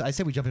in. I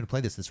say we jump in to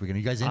play this weekend. Are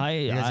you guys in?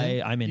 You guys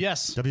in? I'm in.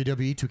 Yes.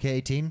 WWE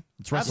 2K18.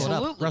 Let's wrestle it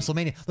up. Absolutely.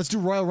 WrestleMania. Let's do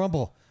Royal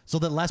Rumble. So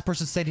the last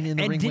person standing in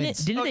the And ring didn't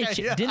wins. didn't Okay,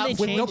 they yeah, didn't they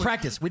With no change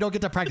practice. We don't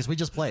get to practice. We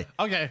just play.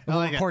 Okay, I We'll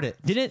like it. record it.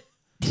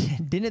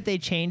 didn't they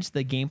change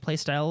the gameplay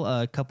style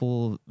a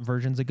couple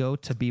versions ago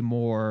to be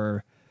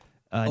more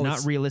not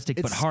it's- realistic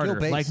but it's harder?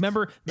 skill-based. Like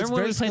remember It's when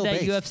very we played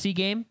that skill-based. UFC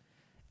game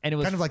and it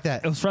was Kind of like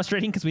that. It was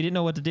frustrating because we didn't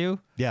know what to do.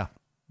 Yeah.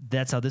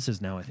 That's how this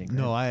is now, I think.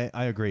 No, right?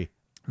 I agree.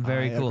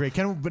 Very I cool. Agree.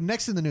 But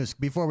next in the news,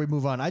 before we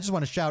move on, I just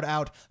want to shout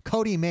out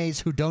Cody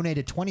Mays, who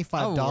donated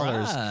 $25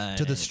 All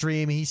to the right.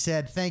 stream. He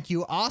said, "Thank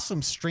you,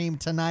 awesome stream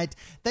tonight.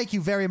 Thank you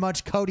very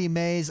much, Cody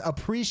Mays.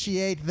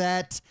 Appreciate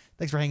that.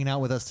 Thanks for hanging out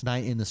with us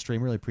tonight in the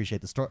stream. Really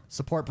appreciate the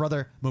support,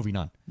 brother. Moving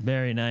on.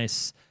 Very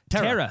nice.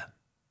 Terra. Terra.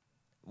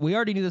 We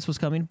already knew this was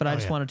coming, but I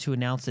just yeah. wanted to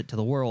announce it to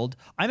the world.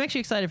 I'm actually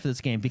excited for this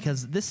game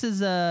because this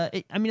is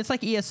it's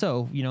like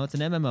ESO, it's an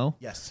MMO.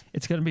 Yes.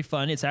 It's going to be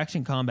fun. It's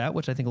action combat,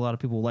 which I think a lot of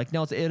people will like.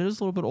 Now, it is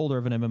a little bit older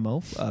of an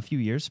MMO, a few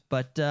years,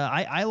 but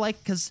I like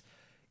because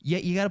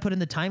you got to put in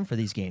the time for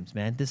these games,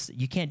 man.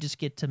 You can't just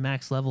get to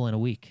max level in a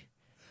week.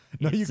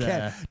 No, you It's,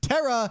 can't.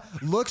 Terra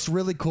looks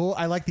really cool.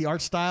 I like the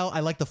art style. I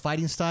like the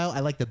fighting style. I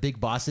like the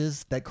big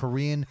bosses. That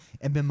Korean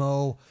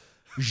MMO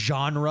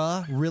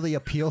genre really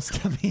appeals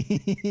to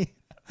me.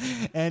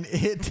 And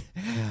it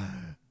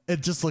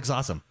just looks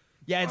awesome.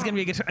 Yeah, it's going to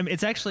be a good time.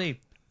 It's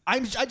actually I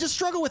just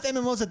struggle with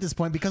MMOs at this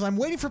point because I'm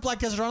waiting for Black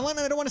Desert Online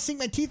and I don't want to sink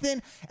my teeth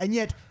in. And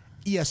yet,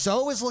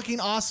 ESO is looking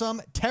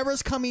awesome.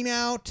 Terra's coming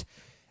out.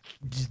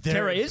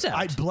 Terra is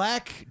out.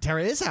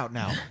 Terra is out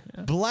now.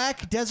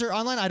 Black Desert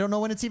Online. I don't know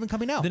when it's even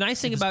coming out. The nice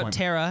thing about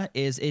Terra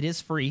is it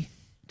is free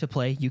to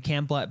play. You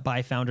can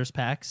buy Founders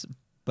Packs,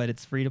 but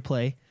it's free to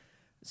play,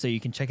 so you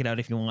can check it out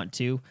if you want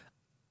to.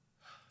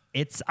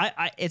 It's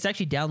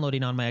actually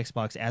downloading on my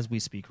Xbox as we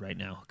speak right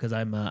now because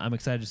I'm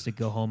excited just to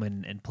go home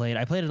and play it.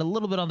 I played it a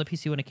little bit on the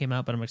PC when it came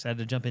out, but I'm excited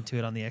to jump into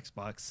it on the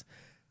Xbox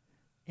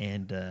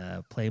and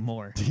play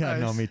more. Yeah,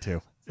 no, me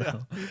too. So.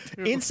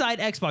 Inside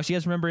Xbox, you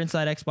guys remember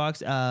Inside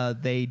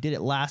Xbox? They did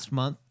it last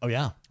month. Oh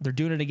yeah, they're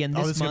doing it again this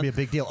month. This is gonna be a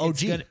big deal. Oh,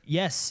 gee.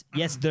 Yes.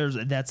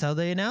 That's how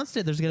they announced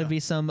it. There's gonna be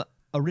some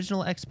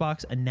original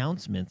Xbox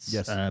announcements.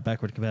 Yes.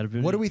 Backward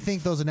compatibility. What do we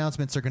think those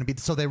announcements are going to be?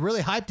 So they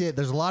really hyped it.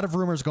 There's a lot of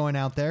rumors going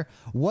out there.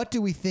 What do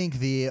we think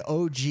the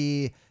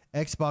OG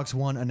Xbox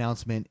One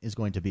announcement is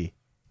going to be?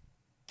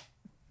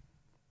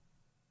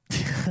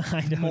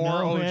 I don't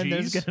know, man.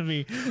 There's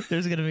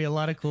gonna be a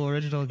lot of cool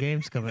original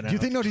games coming out. Do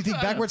you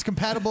think backwards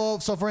compatible?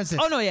 So for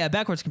instance, oh no, yeah,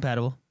 backwards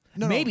compatible.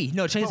 Maybe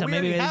no. Check this out. We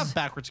Maybe already have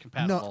backwards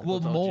compatible. No, well,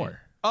 with OG. more.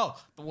 Oh,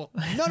 well,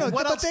 no.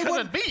 What else could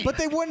it be? But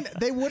they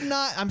would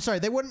not. I'm sorry,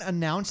 they wouldn't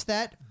announce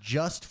that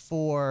just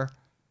for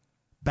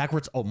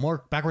backwards. Oh,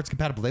 more backwards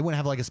compatible. They wouldn't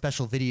have like a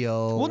special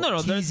video. Well,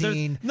 no.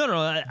 Teasing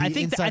I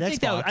think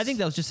Xbox.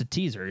 that was just a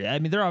teaser. I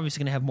mean, they're obviously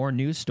going to have more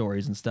news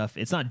stories and stuff.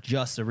 It's not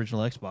just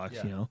original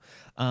Xbox, you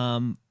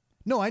know.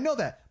 No, I know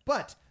that,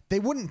 but they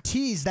wouldn't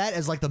tease that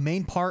as like the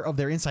main part of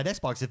their Inside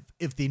Xbox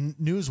if the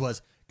news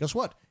was, guess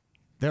what?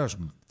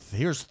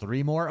 Here's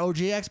 3 more OG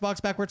Xbox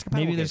backwards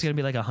compatible. Maybe there's games. going to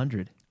be like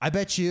 100. I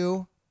bet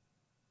you,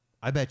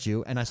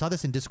 and I saw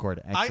this in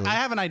Discord. Actually, I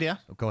have an idea.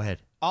 Go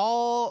ahead.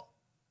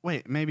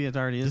 Wait, maybe it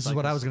already is. This is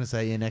what I was going to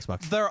say in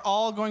Xbox. They're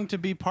all going to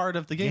be part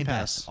of the Game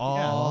Pass.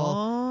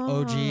 All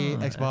OG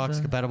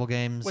Xbox compatible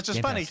games. Which is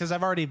Game funny Pass. because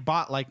I've already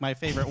bought like my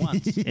favorite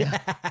ones.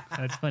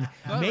 That's funny.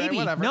 Maybe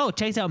whatever. no.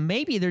 Check this out.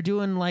 Maybe they're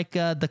doing like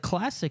the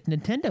classic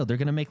Nintendo. They're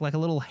gonna make like a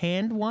little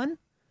hand one.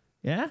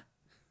 Yeah.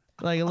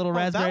 Like a little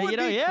raspberry, that would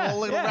be cool,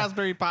 little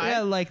raspberry Pi. Yeah,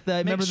 like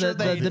remember sure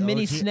the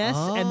mini OG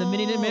SNES and the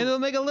mini. Maybe they'll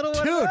make a little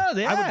one. Dude, of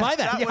those. Yeah. I would buy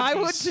that. Yeah, I would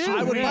be would too. sweet.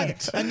 I would buy Right.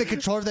 it. And the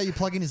controller that you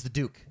plug in is the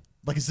Duke.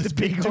 Like it's this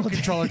big big Duke old-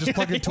 controller. Just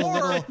plug it into a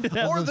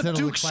little. or the little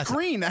Duke classic.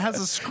 screen that has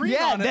a screen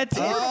Yeah, on it. that's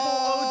it.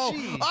 Oh,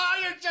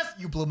 OG.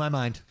 you blew my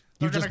mind.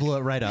 You They're just gonna- blew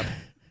it right up.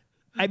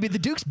 I mean, the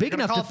Duke's big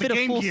Gonna enough call to it fit the a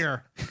Game full.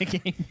 Gear.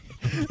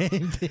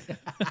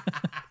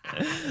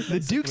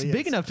 The Duke's is.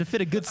 big enough to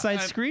fit a good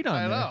sized screen on I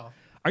there. know.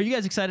 Are you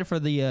guys excited for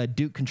the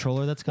Duke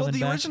controller that's Well,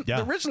 coming back?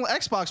 the original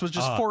Xbox was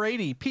just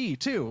 480p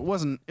too.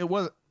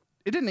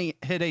 It didn't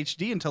hit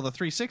HD until the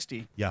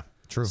 360. Yeah,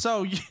 true.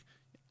 So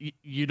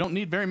you don't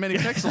need very many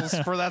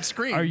pixels for that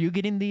screen. Are you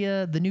getting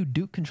the new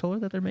Duke controller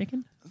that they're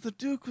making? The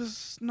Duke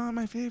was not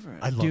my favorite.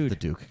 I love Dude. the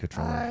Duke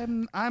controller.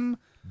 I'm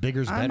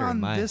Bigger's I'm better in on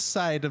my. this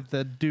side of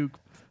the Duke,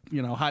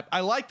 hype. I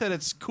like that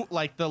it's cool,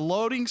 like the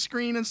loading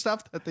screen and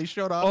stuff that they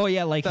showed off. Oh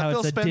yeah, like that how Phil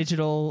it's a Spen-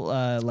 digital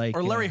like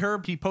Or Larry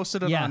Herb, he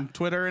posted it yeah, on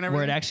Twitter and everything.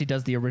 where it actually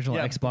does the original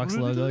Yeah. Xbox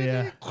logo.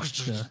 Yeah,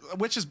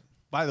 Which is,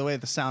 by the way,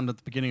 the sound at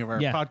the beginning of our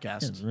yeah.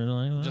 podcast. It's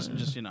really- Just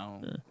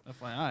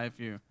FYI, if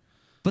you.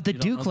 But the you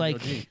don't know Duke, the like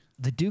OG.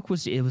 the Duke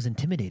was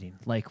intimidating.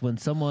 Like when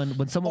someone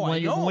Oh, I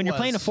know when it you're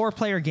playing a was.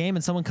 4-player game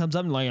and someone comes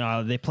up and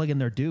like they plug in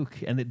their Duke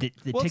and it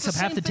Well, takes it's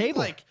up half same the thing, table.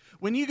 Like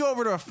when you go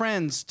over to a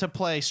friend's to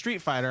play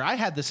Street Fighter, I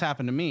had this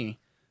happen to me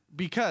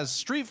because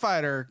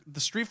the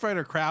Street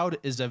Fighter crowd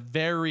is a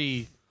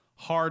very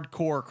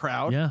hardcore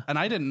crowd. Yeah. And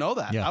I didn't know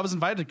that. Yeah. I was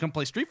invited to come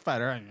play Street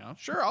Fighter. I'll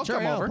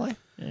come yeah, I'll over. play.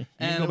 Yeah, you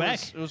And can go it back.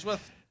 was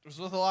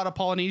with a lot of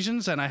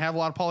Polynesians, and I have a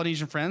lot of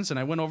Polynesian friends, and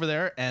I went over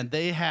there, and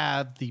they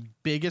have the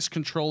biggest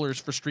controllers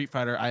for Street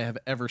Fighter I have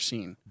ever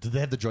seen. Did they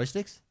have the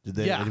joysticks? Did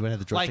they? Anyone have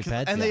the joystick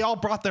pads? And Yeah. they all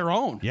brought their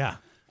own. Yeah.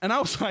 And I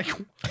was like,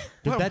 Dude,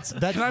 "Well, that's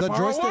can I the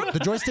borrow joystick. one?" The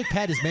joystick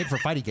pad is made for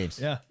fighting games.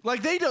 Yeah.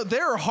 Like they do,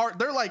 they're hard.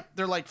 They're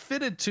like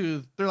fitted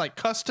to. They're like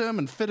custom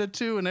and fitted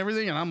to and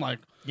everything. And I'm like,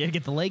 You gotta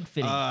get the leg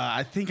fitting.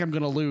 I think I'm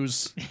gonna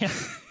lose.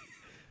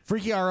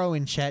 Freaky RO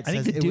in chat I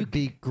think says the it Duke- would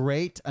be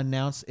great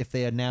if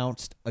they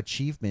announced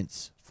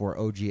achievements for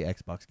OG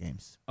Xbox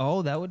games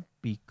Oh, that would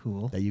be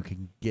cool. that you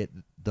can get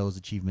those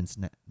achievements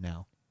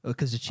now.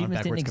 Because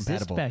achievements didn't backwards exist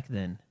compatible. back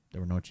then. There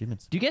were no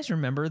achievements. Do you guys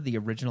remember the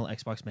original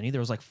Xbox menu?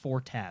 There was like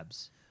 4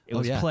 tabs. It Oh,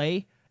 was yeah.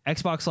 play,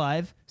 Xbox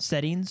Live,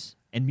 settings,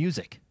 and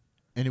music.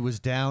 And it was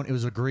down. It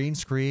was a green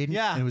screen.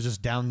 Yeah. And it was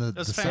just down the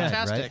That's side,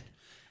 fantastic. right?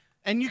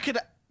 And you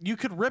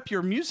could rip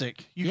your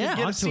music. You Yeah, could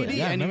get a onto it. CD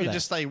Yeah, I and you remember could that.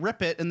 just like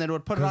rip it, and then it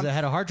would put it 'Cause on. it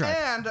had a hard drive.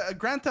 And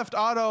Grand Theft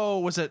Auto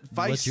was it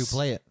Vice? Let you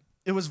play it.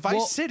 It was Vice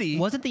Well, City.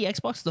 Wasn't the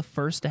Xbox the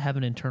first to have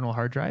an internal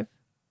hard drive?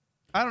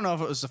 I don't know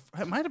if it was.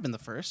 It might have been the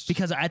first.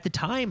 Because at the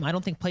time, I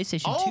don't think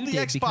PlayStation All 2 the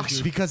did. Xbox-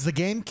 Because Because the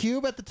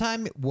GameCube at the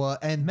time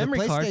and memory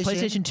the card,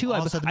 PlayStation 2,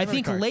 also had the I memory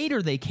think card.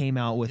 later they came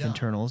out with Yeah.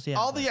 internals. Yeah.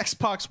 all the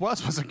Xbox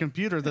was a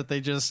computer that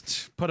they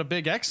just put a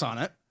big X on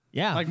it.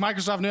 yeah. Like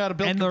Microsoft knew how to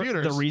build and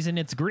computers. the reason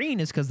it's green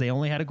is because they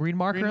only had a green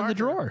marker Green in the marker.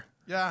 drawer.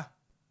 Yeah.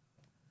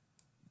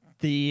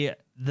 The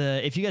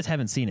if you guys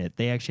haven't seen it,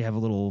 they actually have a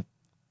little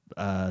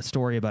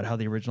story about how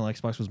the original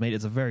Xbox was made.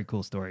 It's a very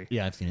cool story.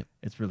 Yeah, I've seen it.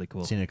 It's really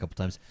cool. Seen it a couple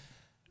times.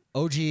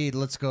 OG,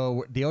 let's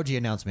go. The OG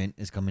announcement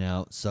is coming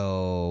out,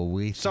 so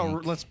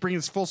let's bring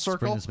this full let's bring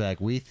circle. this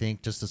back. We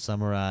think, just to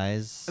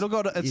summarize, It'll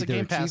go to it's a either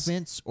Game Pass.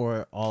 achievements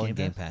or all in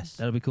Game Pass.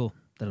 That'll be cool.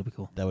 That'll be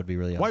cool. That would be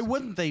really awesome. Why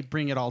wouldn't they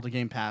bring it all to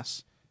Game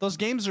Pass? Those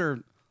games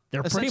are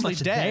They're pretty essentially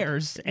much dead.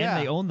 theirs, and Yeah.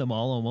 they own them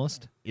all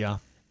almost. Yeah.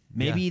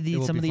 Maybe Yeah, it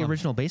will some be of the fun.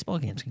 original baseball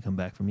games can come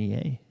back from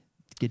EA.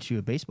 Get you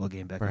a baseball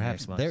game back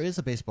Perhaps on the Xbox. there is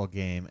a baseball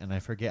game, and I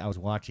forget. I was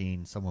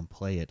watching someone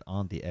play it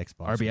on the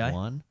Xbox RBI?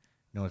 One.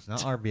 No, it's not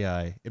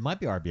RBI. It might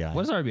be RBI.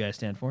 What does RBI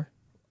stand for?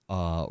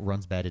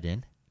 Runs batted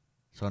in.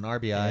 So an There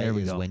RBI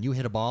we is go. when you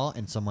hit a ball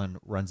and someone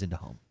runs into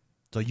home.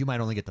 So you might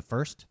only get the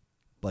first,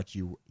 but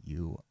you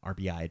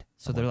RBI'd.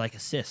 So they're like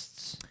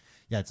assists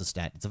Yeah, it's a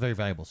stat. It's a very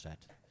valuable stat.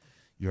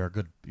 You're a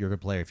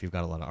good player if you've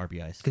got a lot of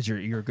RBIs. because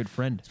you're a good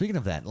friend. Speaking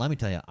of that, let me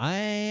tell you,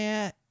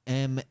 I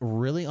am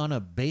really on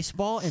a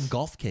baseball and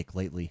golf kick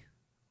lately.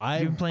 You've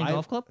been playing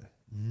golf club?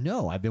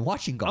 No, I've been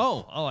watching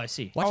golf. Oh, I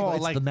see. Watching Oh,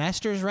 it's like- the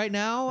Masters right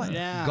now.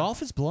 Yeah.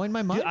 Golf is blowing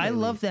my mind. Dude, I lately.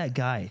 love that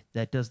guy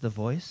that does the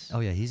voice. Oh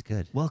yeah, he's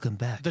good. Welcome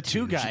back. the to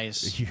two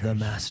guys. the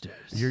Masters.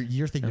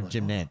 You're thinking of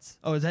Jim Nantz.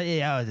 Oh, is that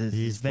yeah?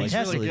 He's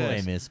fantastic. really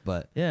good. famous,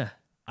 but Yeah,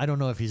 I don't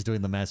know if he's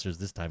doing the Masters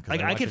this time. 'Cause like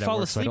I watch could it at fall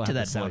work, so I asleep don't to have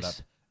that the sound voice.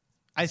 up.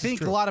 I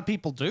think a lot of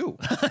people do.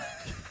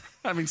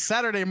 I mean,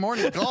 Saturday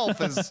morning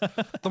golf is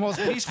the most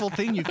peaceful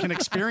thing you can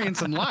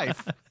experience in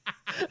life.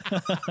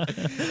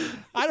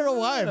 I don't know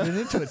why I've been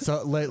into it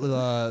so lately,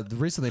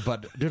 recently,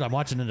 but dude, I'm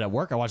watching it at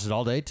work. I watched it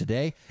all day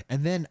today,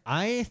 and then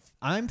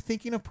I'm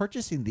thinking of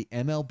purchasing the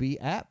MLB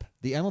app.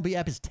 The MLB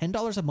app is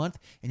 $10 a month,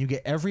 and you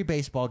get every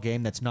baseball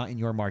game that's not in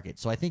your market.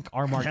 So I think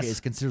our market is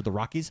considered the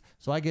Rockies,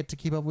 so I get to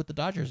keep up with the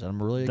Dodgers, and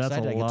I'm really That's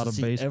excited. a I get lot to of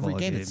see every baseball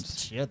game.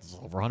 games. It's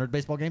over 100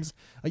 baseball games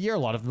a year. A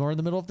lot of them are in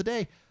the middle of the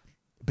day.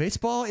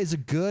 Baseball is a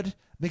good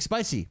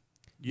McSpicy.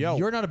 Yo.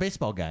 You're not a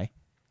baseball guy.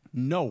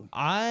 No.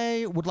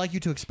 I would like you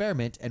to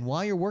experiment, and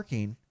while you're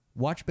working,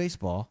 watch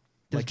baseball.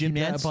 Does Jim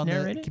keep that Nantz up on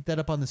narrate it? keep that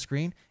up on the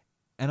screen,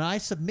 and I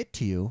submit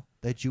to you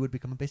that you would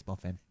become a baseball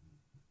fan.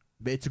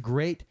 It's a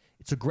great.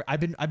 I've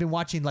been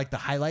watching like the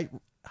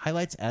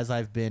highlights as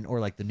I've been, or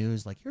like the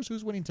news, like here's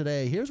who's winning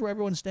today, here's where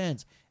everyone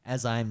stands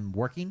as I'm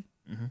working.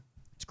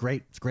 It's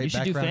great. It's great. You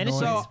should do background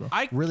fantasy. noise. So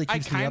I really I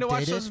keeps me kind of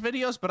watch updated. those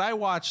videos, but I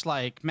watch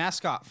like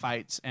mascot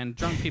fights and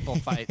drunk people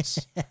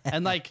fights,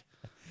 and like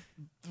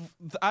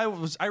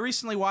I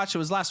recently watched. It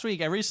was last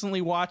week. I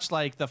recently watched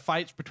like the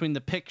fights between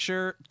the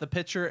pitcher,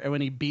 and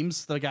when he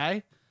beams the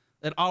guy,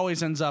 it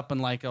always ends up in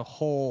like a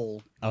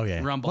whole Oh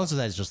yeah, rumble. most of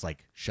that is just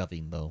like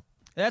shoving though.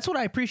 that's what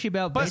I appreciate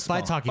about baseball.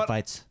 Fights, hockey But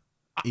fights.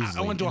 I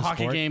Easily. went to a In the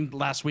hockey sport. game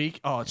last week.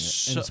 Oh,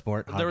 it's in the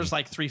sport, There was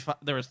hockey. like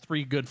there was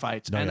three good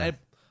fights, No, and yeah.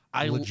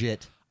 I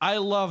Legit. I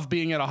love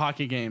being at a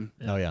hockey game.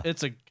 Oh yeah.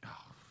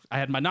 I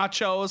had my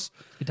nachos.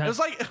 Good It time. was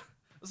like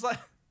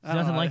I don't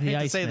nothing know, like I the hate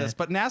to ice, say man. this,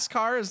 but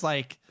NASCAR is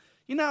like,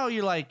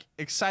 you're like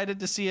excited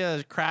to see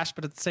a crash,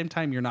 but at the same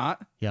time you're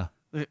not. Yeah.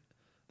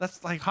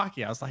 That's like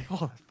hockey. I was like,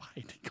 oh,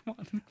 fight, come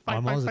on, fight,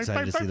 I'm always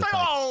excited to see the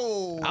fight.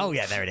 Oh, Oh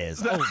yeah, there it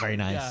is. Oh, very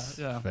nice.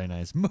 Yeah, yeah. Very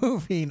nice.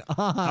 Moving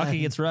on. Hockey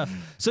gets rough.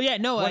 So yeah,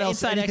 no. What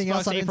else? Inside Anything Xbox,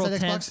 else on April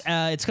Inside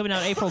 10th. It's coming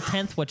out April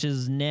 10th, which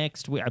is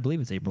next week. I believe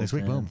it's April. Next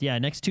week, 10th. boom. Yeah,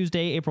 next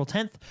Tuesday, April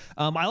 10th.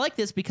 I like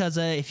this because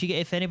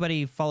if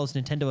anybody follows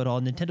Nintendo at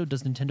all, Nintendo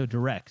does Nintendo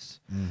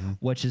Directs,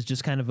 which is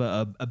just kind of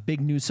a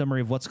big news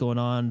summary of what's going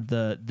on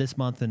this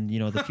month and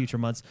the future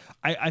months.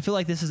 I feel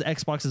like this is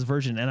Xbox's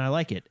version, and I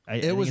like it. I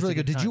It think was it's a really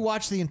good. Did time. you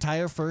watch the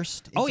entire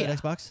first Oh Inside yeah,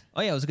 Xbox?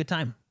 Oh yeah, it was a good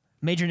time.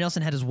 Major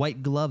Nelson had his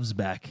white gloves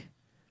back.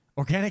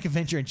 Organic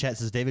Adventure in chat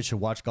says David should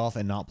watch golf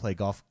and not play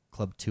Golf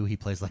Club 2. He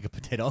plays like a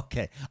potato.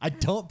 Okay. I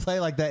don't play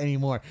like that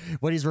anymore.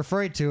 What he's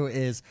referring to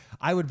is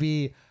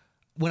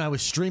when I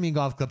was streaming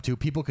Golf Club 2,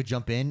 people could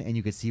jump in and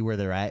you could see where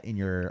they're at in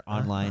your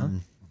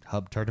online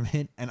hub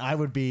tournament. And I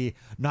would be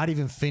not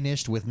even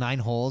finished with 9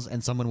 holes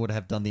and someone would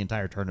have done the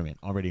entire tournament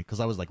already because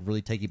I was like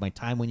really taking my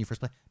time when you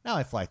first play. Now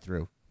I fly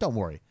through. Don't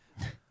worry.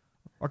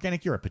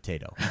 Organic, you're a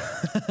potato.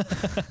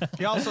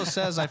 He also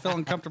says, I feel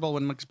uncomfortable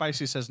when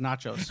McSpicy says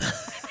nachos.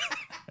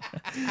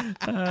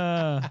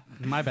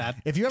 My bad.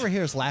 If you ever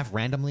hear us laugh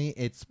randomly,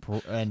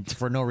 and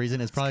for no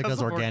reason, it's probably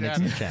because Organic's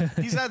in the chat.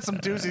 He's had some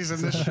doozies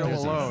in this show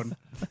alone.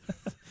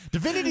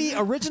 Divinity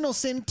Original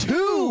Sin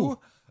 2.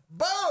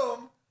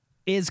 Boom.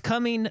 Is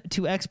coming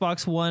to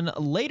Xbox One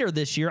later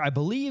this year. I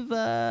believe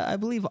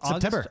August.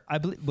 September. I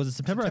believe was it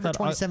September? September I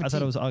thought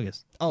 2017. it was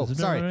August. Oh, Was it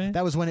sorry. September?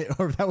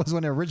 That was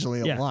when it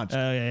originally yeah. launched.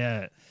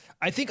 Yeah.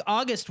 I think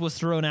August was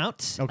thrown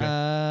out. Okay.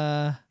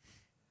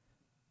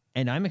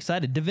 And I'm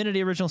excited.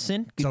 Divinity Original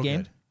Sin, good so game.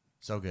 good.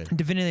 So good.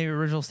 Divinity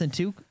Original Sin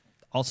 2,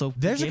 also.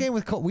 good There's a game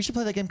with we should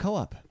play that game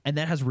co-op. and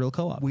that has real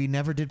co-op. We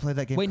never did play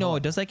that game. Wait, no,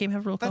 co-op. does that game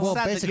have real That's co-op?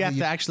 sad that you basically have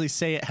you- to actually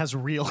say it has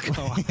real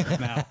co-op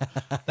now.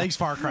 Thanks,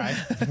 Far Cry.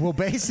 Well,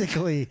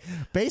 basically,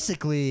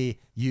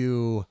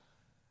 you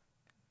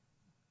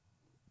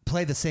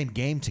play the same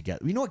game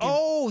together. You know what game?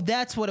 Oh,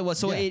 that's what it was.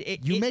 So Yeah.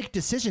 it you make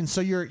decisions,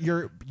 so you're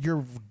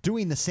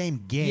doing the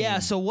same game. yeah.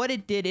 So what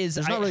it did is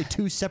there's not really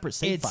two separate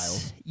save it's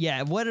files.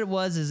 yeah. What it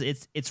was is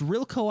it's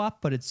real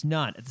co-op, but it's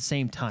not at the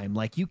same time.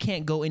 Like you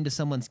can't go into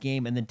someone's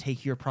game and then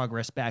take your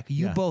progress back.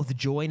 You Yeah. both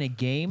join a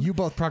game. You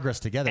both progress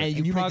together, and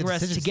you make the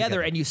progress decisions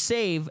together, and you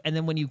save, and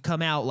then when you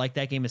come out, like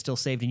that game is still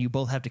saved, and you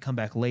both have to come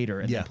back later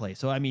and Yeah. then play.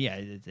 So I mean, yeah,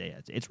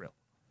 it's real.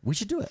 We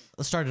should do it.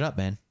 Let's start it up,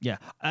 man. Yeah,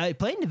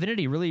 playing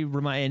Divinity really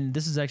and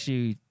this is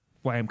actually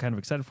why I'm kind of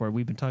excited for it.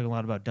 We've been talking a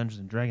lot about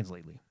Dungeons and Dragons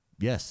lately.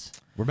 Yes.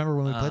 Remember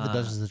when we played the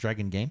Dungeons and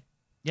Dragons game?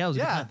 Yeah, it was a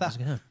good Yeah, time. It was a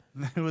good time.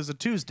 It was a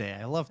Tuesday.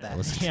 I love that. It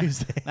was a Yeah.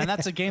 Tuesday. And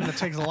that's a game that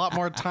takes a lot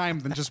more time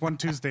than just one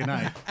Tuesday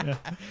night.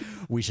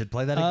 We should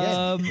play that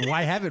again.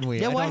 Why haven't we?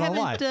 Yeah, I why don't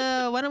know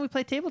haven't? Why don't we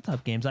play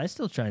tabletop games? I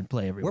still try and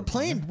play every. We're once in a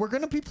while. playing. We're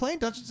gonna be playing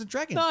Dungeons and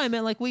Dragons. No, I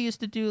meant like we used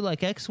to do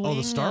like X-wing. Oh,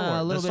 the Star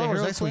Wars- a little the bit Star of Wars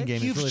Hero X-Wing Click.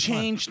 game. You've really fun.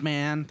 changed,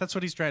 man. That's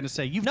what he's trying to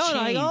say. You've No, changed.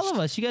 like all of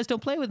us. You guys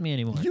don't play with me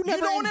anymore. You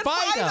never don't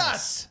invite invite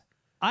us.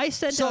 I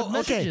sent So out okay,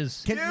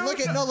 messages. look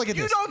at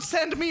You this. don't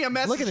send me a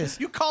message. Look at this.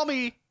 You call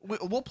me.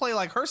 We'll play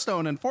like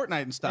Hearthstone and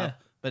Fortnite and stuff,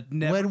 Yeah. but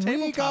never When we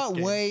tabletop got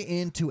games. way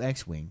into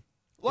X-wing,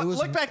 Look, it was,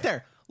 look back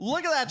there.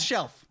 Look at that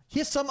shelf. He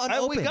has some we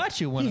unopened. got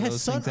you one he of has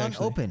those some things,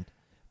 actually. unopened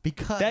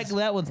because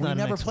That one's we not an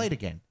never X-wing. played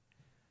again.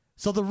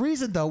 So the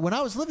reason, though, when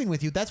I was living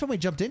with you, that's when we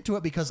jumped into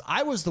it because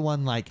I was the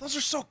one like, Those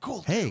are so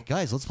cool. "Hey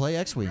guys, let's play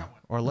X-wing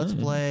or let's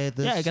play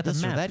this." Yeah, I got the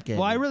this or map. that game.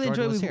 Well, I really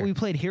Jordan enjoyed. was here. We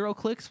played Hero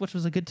Clicks, which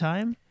was a good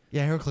time.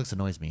 Yeah, HeroClix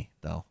annoys me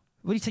though.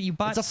 What do you say? You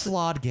bought It's a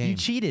flawed game. You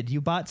cheated.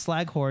 You bought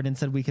Slaghorn and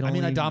said we can I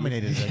only. mean, I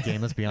dominated that game.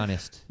 Let's be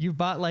honest. You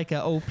bought like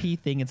a OP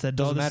thing and said,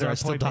 Doesn't "No, this matter. I is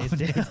still our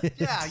point-based." dominated.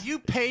 Yeah, you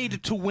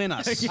paid to win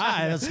us.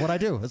 That's what I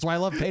do. That's why I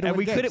love pay to And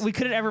win games. we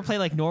couldn't ever play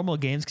like normal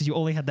games because you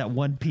only had that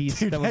one piece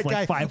Dude, that was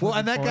like 500 well,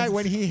 and that guy, points.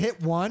 when he hit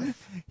one,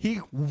 he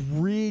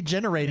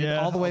regenerated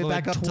Yeah, all the way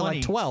back up to 20.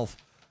 like 12.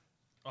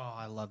 Oh,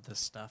 I love this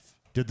stuff.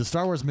 Dude, the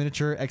Star Wars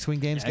miniature X-Wing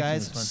games, X-Wing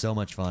guys, was fun. so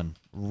much fun.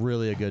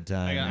 Really a good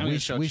time. I'm gonna we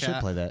show should chat.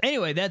 play that.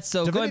 Anyway, that's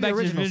so Divinity going back to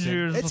Original Sin.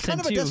 Divinity It's kind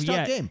of a Sin 2, desktop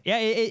yeah. game. Yeah,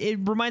 it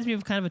reminds me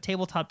of kind of a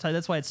tabletop type.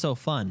 That's why it's so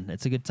fun.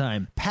 It's a good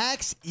time.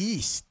 PAX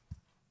East.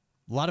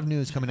 A lot of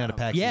news coming out of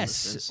PAX East.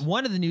 Yes,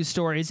 one of the news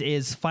stories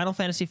is Final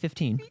Fantasy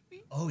 15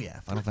 Oh, yeah.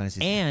 Final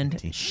Fantasy and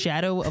 15.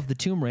 Shadow of the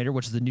Tomb Raider,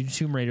 which is the new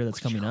Tomb Raider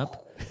that's coming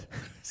up.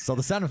 So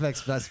the sound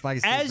effects that Spike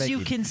is As you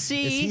making can is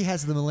see- he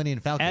has the Millennium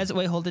Falcon.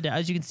 Wait, hold it down.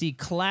 As you can see,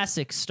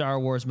 classic Star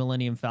Wars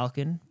Millennium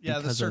Falcon. Yeah,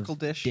 the because circle of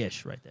dish.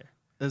 Dish right there.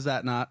 Is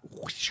that not?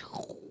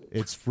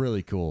 It's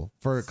really cool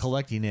for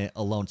collecting it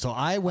alone. So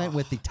I went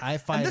with the TIE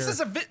Fighter.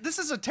 And this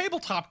is a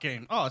tabletop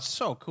game. Oh, it's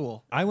so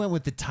cool. I went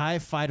with the TIE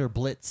Fighter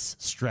Blitz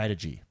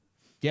strategy.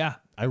 Yeah.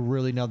 I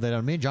really know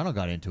that. Me and Jono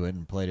got into it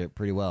and played it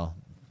pretty well.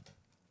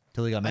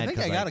 Till he got mad think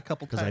I got a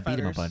couple because TIE I beat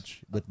him a fighters.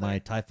 bunch with my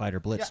TIE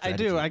Fighter Blitz Yeah,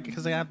 strategy. I do.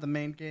 Because I have the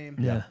main game.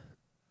 Yeah.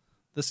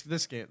 This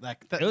game.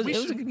 It was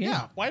a good game.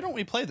 Yeah. Why don't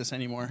we play this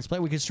anymore? Let's play.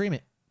 We could stream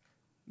it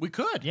We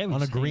could. Yeah, we on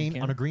a just hang green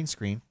camera.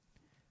 screen,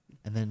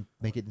 and then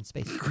make it in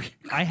space.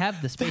 I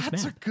have the space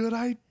That's a map. good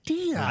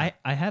idea.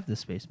 I have the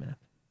space map.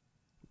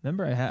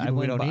 Remember, I we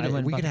went. don't bu- need I it.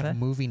 went We bought could have that.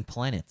 moving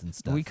planets and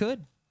stuff. We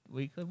could.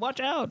 Watch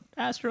out,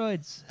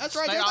 asteroids. That's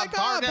right. Stay There on they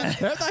come. target.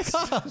 There they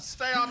come.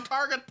 Stay on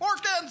target,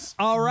 Porkins.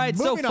 All right,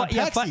 Moving on,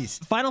 yeah, PAX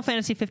East. Final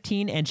Fantasy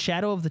 15 and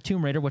Shadow of the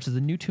Tomb Raider, which is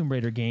the new Tomb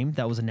Raider game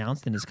that was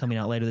announced and is coming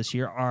out later this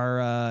year,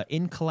 are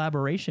in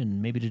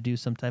collaboration, maybe to do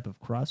some type of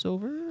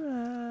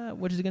crossover,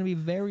 which is going to be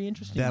very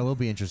interesting. That will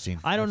be interesting.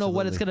 I don't know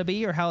what it's Absolutely. going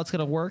to be or how it's going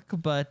to work,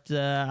 but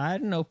I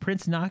don't know.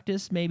 Prince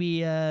Noctis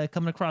maybe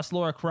coming across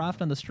Lara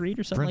Croft on the street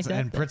or something Prince, like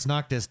that. and Prince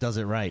Noctis does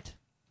it right.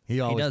 He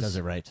always does. does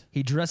it right.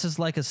 He dresses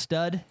like a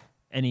stud,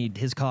 and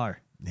his car,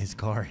 His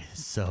car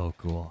is so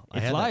cool.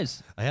 It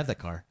flies. I have that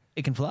car.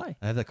 it can fly.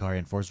 I have that car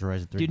in Forza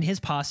Horizon 3. Dude, and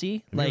his posse,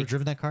 have you ever like,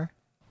 driven that car?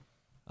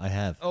 I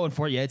have. oh, and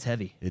yeah, it's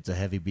heavy. It's a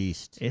heavy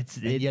beast. It's-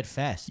 and it- yet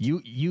fast.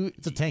 You,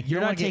 It's a tank. You You're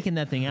don't not wanna get- taking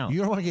that thing out. You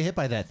don't want to get hit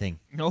by that thing.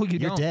 No, you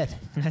You're don't. dead.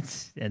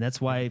 That's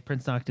why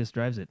Prince Noctis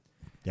drives it.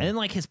 Yeah. And then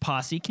like his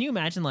posse. Can you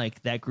imagine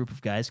like that group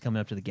of guys coming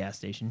up to the gas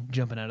station,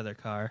 jumping out of their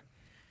car?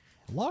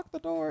 Lock the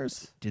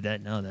doors. Do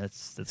that? No,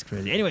 that's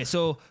crazy. Anyway,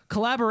 so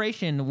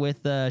collaboration with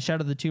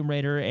Shadow of the Tomb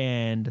Raider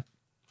and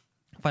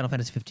Final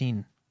Fantasy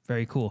 15.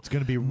 Very cool. It's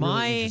gonna be really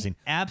my interesting.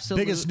 absolute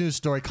Biggest news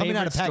story coming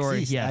out of favorite PAX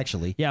story, East, yeah.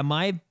 actually. Yeah,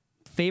 my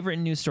favorite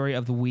news story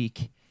of the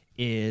week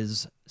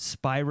is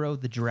Spyro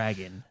the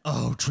Dragon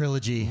Oh,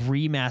 trilogy.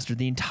 remastered,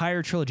 the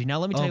entire trilogy. Now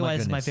let me tell Oh you my why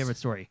this is my goodness. favorite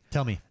story.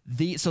 Tell me.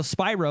 So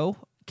Spyro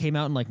came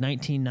out in like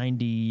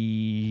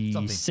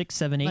 1996,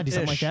 7, 8, something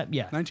like 90-ish. that.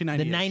 Yeah, 1990-ish.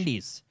 the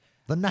 90s.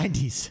 The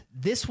 90s.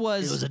 This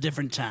was a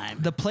different time.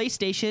 the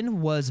PlayStation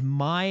was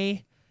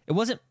my. It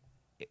wasn't.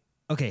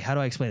 Okay, how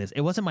do I explain this?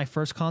 It wasn't my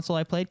first console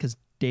I played because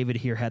David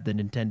here had the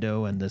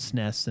Nintendo and the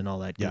SNES and all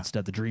that good Yeah.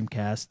 stuff, the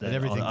Dreamcast, And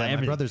everything that my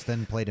everything. brothers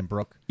then played in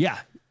Brook. Yeah,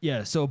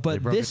 yeah. So,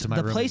 but broke this into my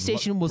the room and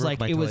PlayStation was broke like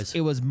my it was toys.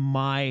 it was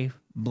my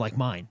like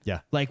mine.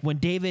 Yeah. Like when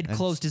David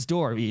closed his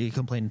door, he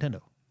couldn't play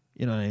Nintendo.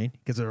 You know what I mean?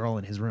 Because they're all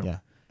in his room. Yeah.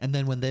 And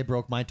then when they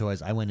broke my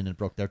toys, I went in and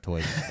broke their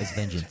toys as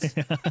vengeance.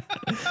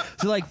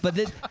 So like, but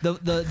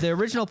the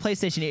original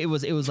PlayStation, it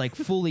was like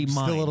fully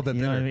mine. Still a little bit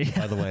you know bitter, what I mean?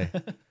 by the way. Do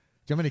you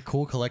know how many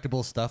cool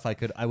collectible stuff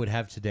I would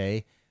have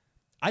today?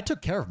 I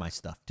took care of my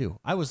stuff too.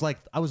 I was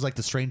like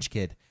the strange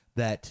kid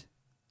that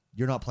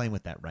you're not playing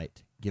with that, right?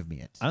 Give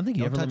me it. I don't think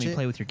you Don't ever let touch me it.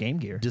 play with your Game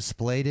Gear.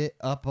 Displayed it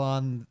up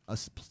on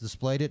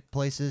displayed it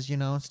places,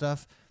 and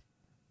stuff.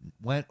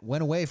 Went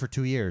away for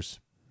 2 years.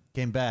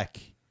 Came back.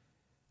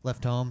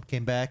 Left home,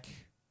 came back.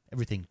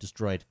 Everything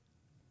destroyed.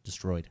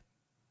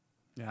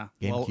 Yeah.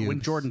 Game Well, when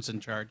Cubes. Jordan's in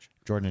charge.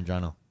 Jordan and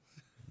Jono.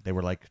 They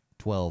were like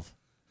 12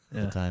 at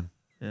Yeah. the time.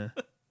 Yeah.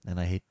 And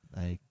I hate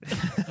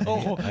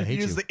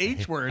use you. the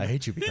H word. I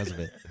hate you because of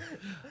it.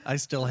 I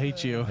still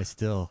hate you. I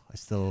still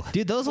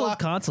Dude, those old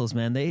consoles,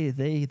 man,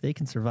 they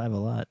can survive a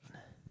lot.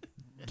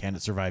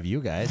 can't survive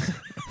you guys.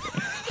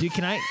 Dude,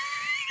 can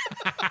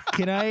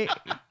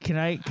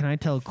I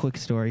tell a quick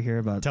story here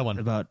about Tell one.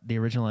 about the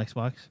original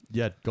Xbox?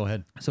 Yeah, go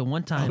ahead. So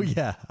one time, Oh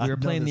yeah, we I were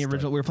know playing the this story.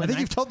 original. We were I playing. think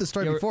you've told this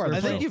story Yeah, before. we're I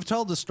think playing- you've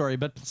told the story,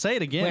 but say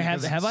it again. Wait,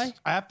 have 'cause I?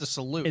 I have to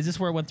salute. Is this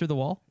where it went through the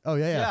wall? Oh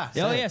yeah.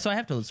 Yeah. Oh yeah, so I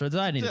have to. So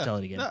I need to tell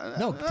it again.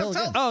 No, tell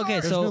again. Oh, okay.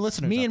 There's So new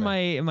listeners me out and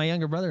there. my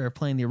younger brother are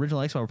playing the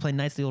original Xbox. We're playing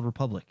Knights of the Old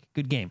Republic.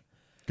 Good game.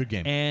 Good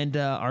game. And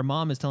our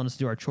mom is telling us to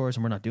do our chores,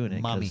 and we're not doing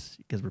it Mommy.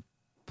 because we're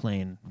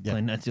playing Yeah.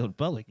 Knights of the Old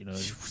Republic. You know,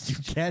 You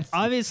can't.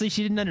 obviously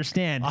she didn't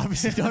understand.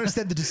 Obviously, don't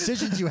understand the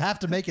decisions you have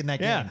to make in that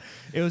Yeah, game.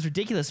 it was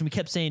ridiculous, and we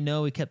kept saying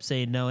no. We kept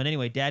saying no, and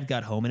anyway, Dad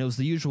got home, and it was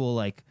the usual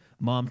like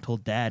mom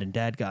told Dad, and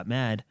Dad got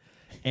mad,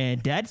 and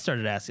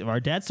our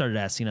dad started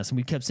asking us, and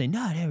we kept saying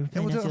no. Hold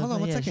on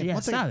one second. Yeah,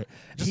 One stop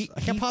second. it.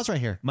 I can't pause right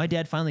here. My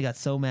dad finally got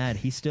so mad,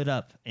 he stood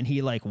up and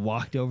he like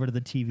walked over to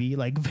the TV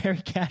like very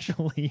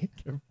casually,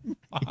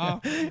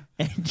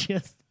 and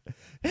just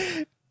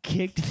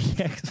kicked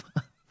the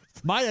Xbox.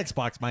 My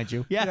Xbox, mind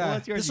you. Yeah,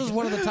 what's yours? This was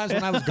one of the times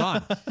when I was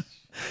gone.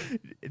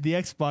 The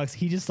Xbox.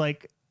 He just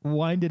like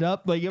winded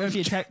up. Like you ever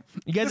see Attack?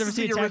 You guys This ever is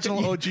see the Attack?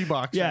 original OG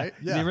box, Yeah, right?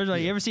 Yeah. the original.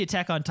 You ever see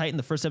Attack on Titan?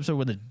 The first episode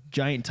where the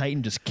giant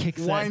Titan just kicks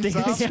Winds that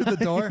thing up through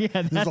the door. Yeah,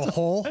 There's that's, a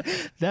hole.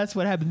 that's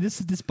what happened.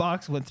 This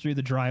box went through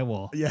the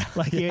drywall. Yeah,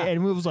 like yeah.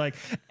 and it was like,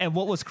 and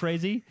what was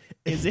crazy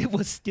is it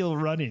was still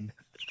running.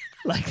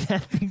 Like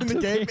that thing. The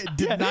game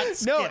did not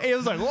skip. No, it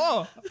was like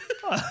whoa.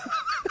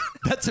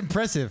 That's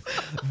impressive.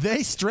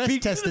 They stress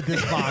tested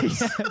this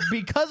box.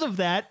 Because of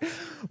that,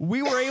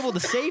 we were able to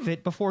save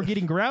it before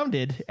getting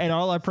grounded, and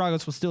all our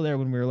progress was still there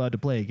when we were allowed to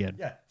play again.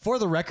 Yeah. For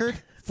the record,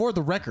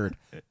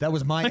 that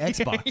was my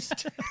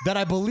Xbox that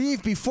I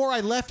believe before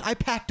I left I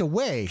packed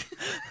away.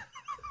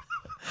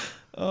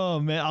 Oh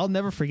man, I'll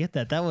never forget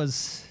that. That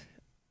was,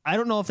 I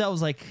don't know if that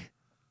was like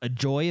a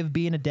joy of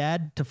being a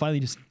dad to finally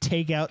just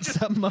take out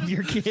some of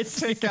your kids.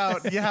 Take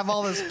out. You have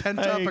all this pent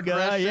up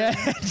aggression.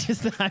 Yeah,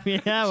 just I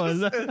mean that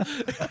was.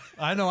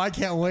 I know. I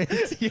can't wait.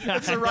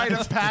 It's a rite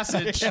of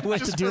passage. Can't wait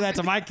to Just do that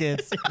to my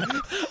kids.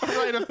 a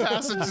rite of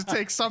passage to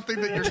take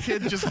something that your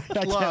kid just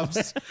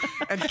loves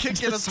and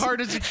kick it as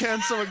hard as you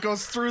can so it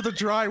goes through the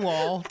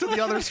drywall to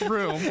the other's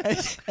room.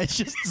 and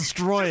just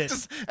destroy it.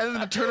 And then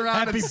to turn around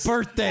Happy and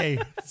birthday.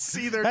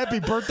 see their Happy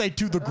birthday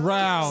to the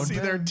ground. see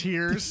their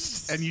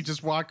tears, and you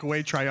just walk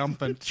away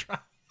triumphant.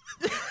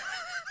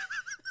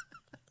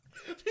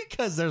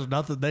 Because there's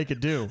nothing they could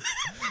do.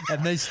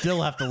 And they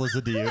still have to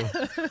listen to you.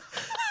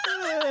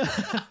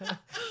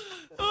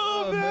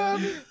 Oh man!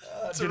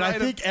 Dude, I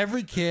think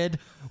every kid,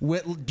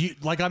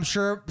 I'm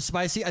sure,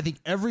 Spicy, I think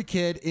every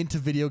kid into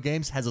video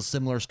games has a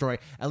similar story.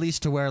 At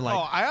least to where, like,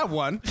 Oh, I have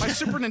one. My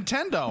Super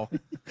Nintendo.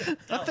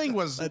 That thing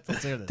was.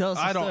 let's hear this. Tell us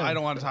the I story.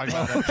 don't want to talk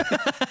about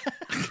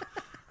that.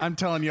 I'm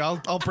telling you,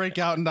 I'll break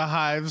out into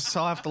hives.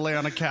 I'll have to lay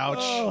on a couch.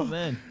 Oh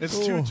man. It's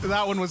too.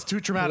 That one was too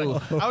traumatic.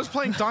 I was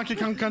playing Donkey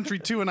Kong Country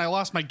 2 and I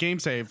lost my game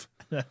save.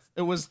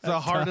 It was the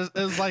hardest.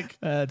 It was like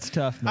That's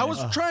tough, man. I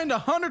was trying to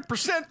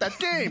 100% that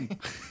game.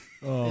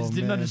 just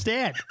didn't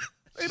understand.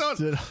 They don't.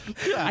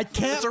 I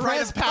can't It's a rite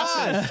press of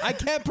passage. pause. I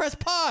can't press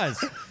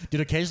pause.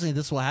 Dude, occasionally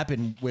this will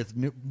happen with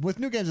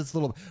new games. It's a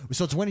little.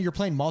 So it's when you're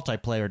playing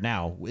multiplayer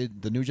now,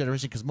 with the new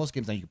generation, because most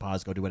games now you can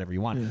pause, go do whatever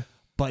you want. Yeah.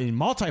 But in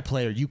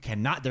multiplayer, you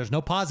cannot. There's no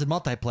pause in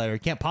multiplayer. You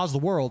can't pause the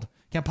world.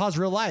 Can't pause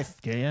real life.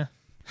 Okay, yeah.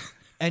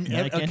 And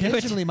Yeah, I can't do it.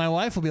 occasionally my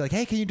wife will be like,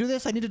 "Hey, can you do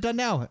this? I need it done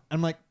now."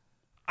 I'm like,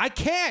 "I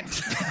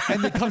can't."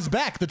 And it comes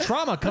back. The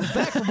trauma comes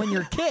back from when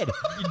you're a kid.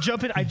 I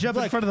jump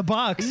in front of the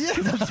box.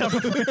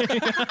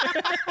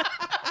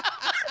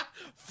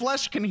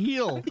 Flesh can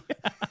heal.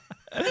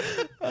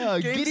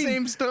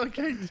 Game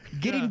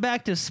Getting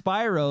back to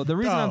Spyro, the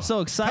reason I'm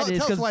so excited is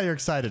Tell us because why you're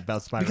excited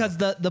about Spyro. because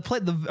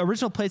the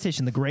original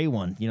PlayStation, the gray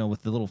one,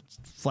 with the little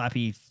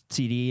flappy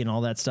CD and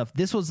all that stuff.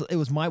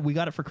 We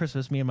got it for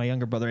Christmas, me and my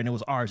younger brother, and it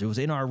was ours. It was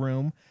in our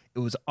room. It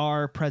was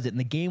our present. And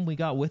the game we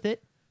got with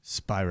it,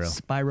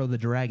 Spyro the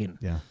Dragon.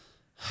 Yeah.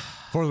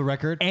 For the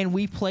record, And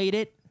we played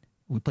it.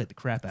 We played the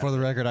crap out for of it.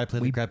 the record, I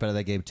played the crap out of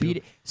that game too. Beat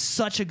it.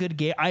 Such a good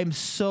game. I'm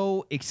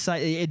so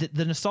excited.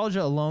 The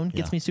nostalgia alone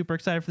gets Yeah. me super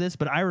excited for this,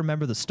 but I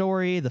remember the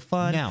story, the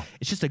fun. Now-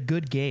 It's just a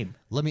good game.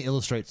 Let me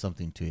illustrate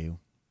something to you.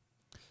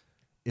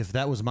 If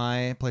that was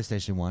my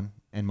PlayStation 1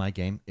 and my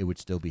game, it would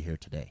still be here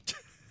today.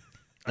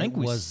 I think It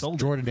we was sold it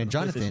Jordan for and the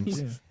PlayStation Jonathan's.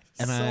 2.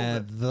 And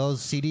Sold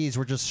those CDs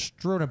were just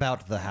strewn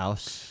about the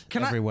house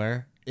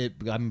everywhere.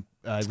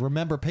 I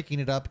remember picking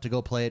it up to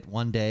go play it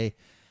one day.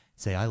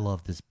 Say, I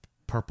love this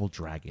purple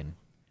dragon.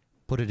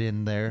 Put it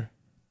in there.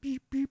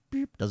 Beep, beep,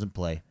 beep. Doesn't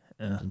play.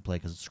 Doesn't play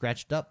because it's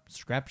scratched up.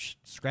 Scratched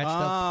up.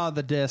 Oh,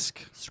 the disc.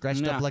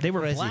 Scratched Yeah. up like They were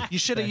crazy. black. You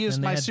should have back used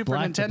then. They my had Super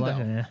black to Nintendo. black,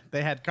 yeah.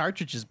 They had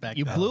cartridges back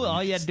You then. blew it.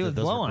 All you had to do was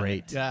Those blow were on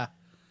great. it. Yeah.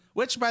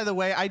 Which, by the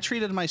way, I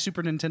treated my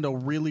Super Nintendo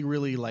really,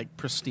 really like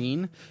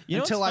pristine You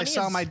know until what's I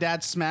funny saw is- my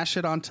dad smash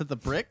it onto the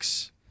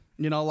bricks.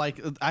 You know,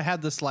 like I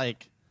had this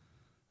like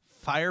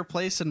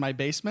fireplace in my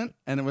basement,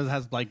 and it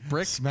has like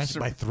bricks. Smashed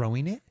by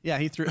throwing it? Yeah,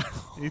 he threw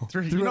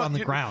Threw it on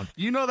the ground.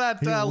 You know that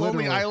He Lonely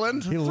literally-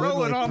 Island? he Throw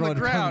literally it on threw the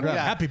ground. Yeah.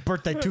 Happy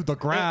birthday to the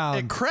ground.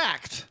 It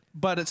cracked,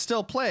 but it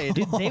still played.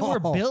 Dude, they were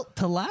built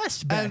to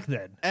last back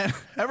then. And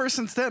ever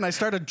since then, I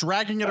started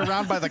dragging it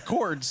around by the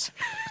cords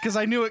because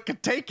I knew it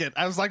could take it.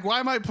 I was like, why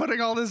am I putting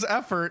all this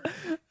effort?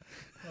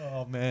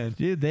 Oh, man.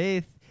 Dude,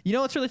 you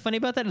know what's really funny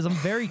about that is I'm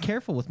very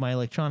careful with my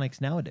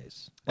electronics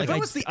nowadays. If it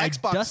was the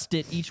Xbox- I dust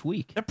it each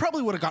week. It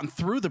probably would have gotten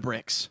through the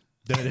bricks.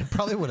 Dude, it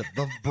probably would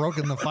have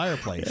broken the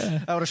fireplace.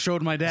 I would have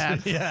showed my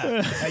dad.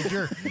 Yeah.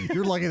 Hey,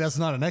 you're lucky that's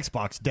not an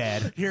Xbox,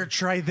 Dad. Here,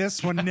 try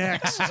this one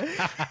next.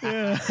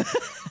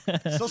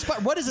 So,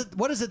 what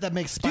is it that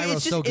makes Dude, Spyro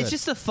so good? it's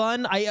just a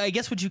fun. I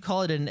guess would you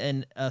call it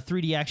a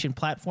 3D action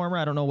platformer?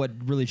 I don't know what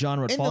really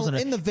genre it falls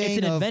in the vein it's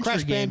an of adventure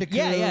Crash game. Bandicoot,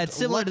 Yeah, it's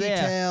similar Lucky to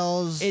that.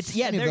 Tales. It's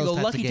any there of you those go.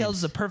 types Lucky of Tales games.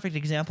 is a perfect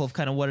example of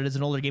kind of what it is,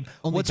 an older game.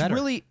 Only What's better.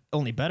 really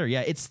only better?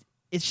 Yeah, it's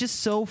just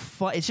so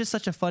fun. It's just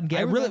such a fun game.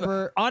 I really,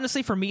 remember-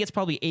 honestly, for me, it's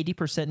probably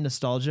 80%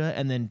 nostalgia,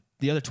 and then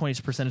the other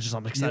 20% is just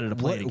I'm excited to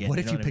play it again. What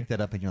if know you what I mean? pick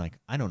that up and you're like,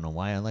 I don't know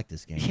why I like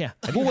this game? Yeah.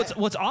 Well,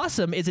 what's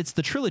awesome is it's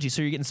the trilogy.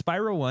 So you're getting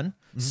Spyro 1,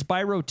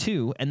 Spyro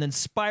 2, and then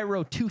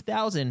Spyro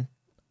 2000,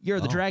 Year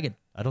of the Dragon.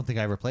 I don't think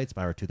I ever played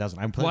Spyro 2000.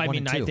 I played Well, I 1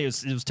 mean, and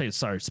 2.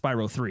 sorry,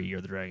 Spyro 3, Year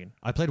of the Dragon.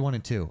 I played 1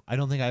 and 2. I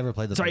don't think I ever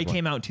played the Sorry, third it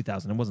came out in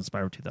 2000. It wasn't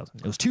Spyro 2000.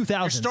 It was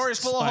 2000. Your story's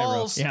full of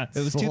holes. Yeah, it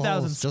was Full 2000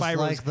 holes, just Spyro's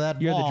like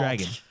that Year of the wall.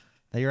 Dragon.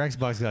 That your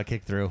Xbox got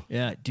kicked through.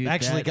 Yeah, dude.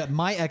 Actually, that-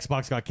 my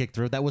Xbox got kicked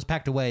through. That was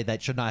packed away.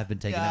 That should not have been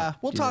taken Yeah, out.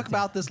 we'll talk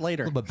about this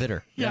later. A little bit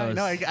bitter. Yeah, That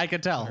no, was- I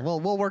could tell.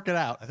 We'll work it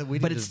out. I think we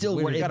But need it's to- still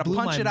we wor- need it gotta blew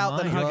punch my it out,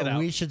 then mind. hug it out.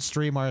 We should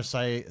stream our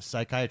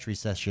psychiatry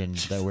session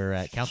that we're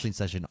at, counseling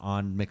session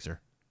on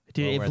Mixer.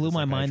 Dude, While we're it at blew the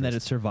my mind that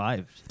it psychiatrist.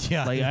 survived.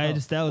 Yeah, like I know.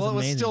 that was Well, it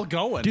was amazing. still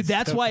going. Dude,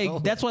 that's Still why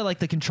going. like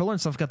the controller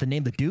and stuff got the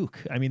name the Duke.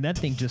 I mean, that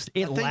thing just I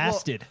think, well,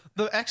 lasted.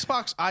 the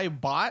Xbox I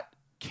bought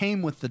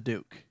came with the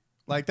Duke.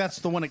 Like that's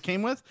the one it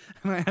came with,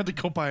 and I had to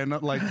go buy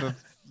another, like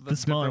the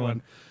smaller different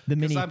one. The 'Cause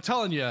mini. I'm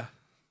telling you,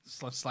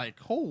 it's like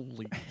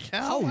holy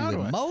cow! how do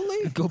Holy I-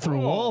 moly! Go through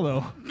a wall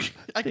though.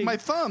 my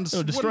thumbs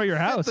It'll destroy wouldn't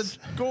your fit house.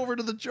 go over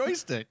to the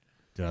joystick.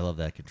 Dude, I love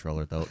that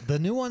controller though. The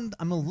new one,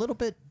 I'm a little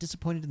bit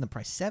disappointed in the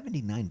price.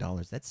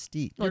 $79. That's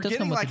steep. Well, it You're does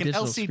come getting with like a an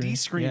digital LCD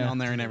screen Yeah. on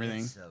there and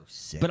everything. So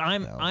sick. But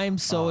I'm though. I am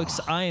so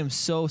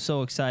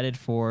excited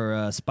for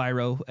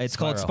Spyro. It's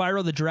called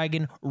Spyro the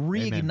Dragon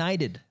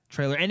Reignited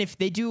trailer. And if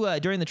they do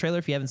during the trailer,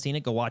 if you haven't seen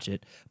it, go watch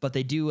it. But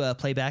they do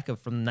playback of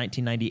from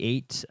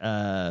 1998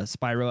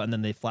 Spyro, and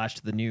then they flash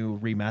to the new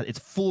remaster. It's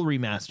full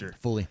remaster.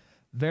 fully.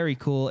 Very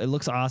cool. It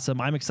looks awesome.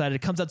 I'm excited.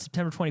 It comes out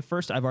September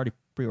 21st. I've already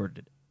pre-ordered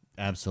it.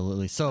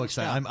 Absolutely. So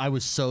excited. I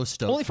was so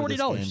stoked. Only for this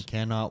 $40.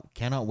 game.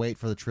 Cannot wait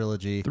for the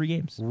trilogy. 3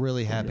 games.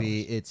 Really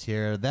happy it's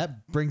here.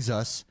 That brings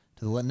us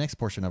to the next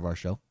portion of our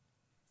show.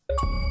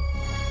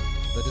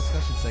 The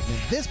discussion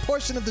segment. This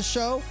portion of the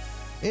show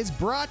is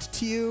brought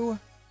to you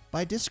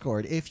by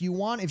Discord. If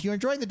you're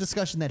enjoying the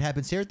discussion that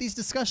happens here, these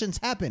discussions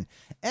happen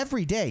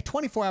every day,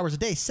 24 hours a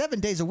day,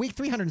 7 days a week,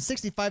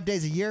 365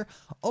 days a year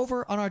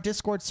over on our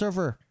Discord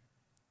server.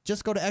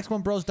 Just go to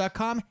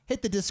x1bros.com,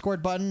 hit the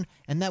Discord button,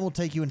 and that will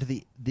take you into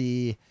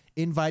the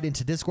invite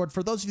into Discord.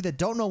 For those of you that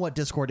don't know what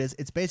Discord is,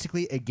 it's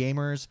basically a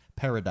gamer's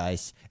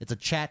paradise. It's a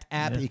chat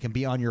app. It can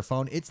be on your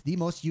phone. It's the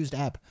most used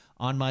app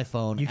on my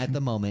phone at the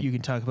moment. You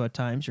can talk about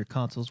times your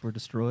consoles were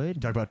destroyed.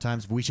 Talk about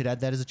times. We should add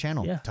that as a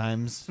channel. Yeah.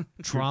 Times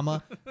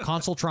trauma,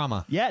 console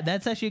trauma, Yeah,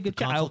 that's actually a good.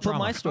 Console I'll put trauma.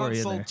 my story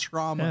in Console there.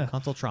 trauma. Yeah.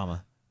 console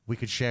trauma. We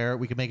could share.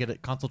 We could make it a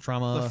console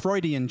trauma. The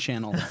Freudian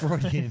channel.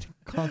 Freudian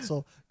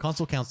console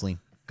counseling.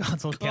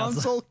 Console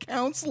council. Console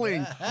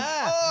counseling.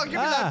 Oh, give me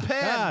that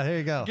pen. There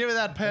you go. Give me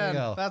that pen.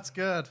 There you go. That's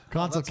good.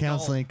 Console that's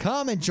counseling.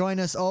 Come and join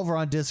us over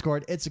on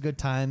Discord. It's a good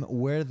time.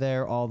 We're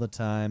there all the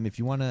time. If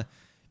you want to,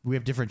 we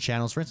have different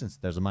channels. For instance,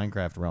 there's a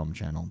Minecraft Realm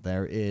channel.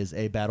 There is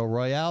a Battle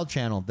Royale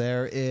channel.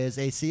 There is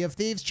a Sea of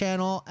Thieves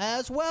channel,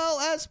 as well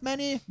as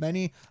many,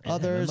 many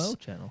others. MMO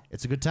channel.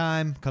 It's a good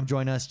time. Come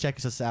join us.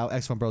 Check us out.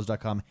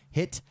 x1bros.com.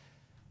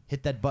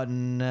 Hit that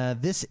button.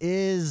 This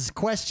is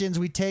questions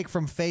we take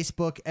from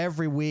Facebook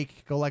every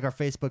week. Go like our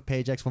Facebook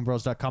page,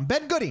 x1bros.com.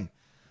 Ben Gooding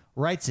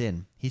writes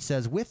in. He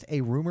says, with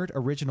a rumored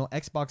original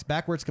Xbox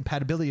backwards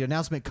compatibility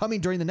announcement coming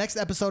during the next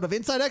episode of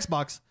Inside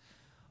Xbox,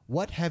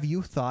 what have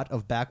you thought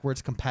of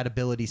backwards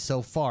compatibility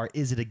so far?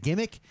 Is it a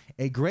gimmick,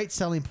 a great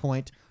selling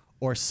point,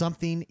 or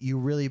something you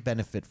really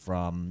benefit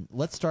from?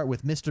 Let's start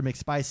with Mr.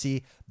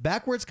 McSpicy.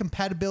 Backwards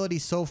compatibility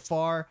so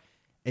far,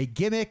 a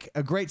gimmick,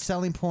 a great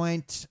selling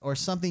point, or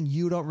something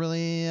you don't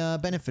really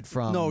benefit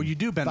from? No, you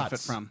do benefit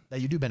Thoughts from.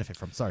 That you do benefit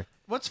from. Sorry.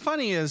 What's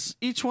funny is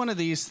each one of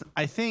these,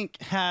 I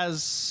think,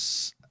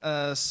 has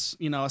a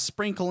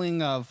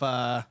sprinkling of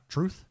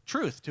Truth?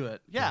 truth to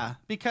it. Yeah,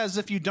 because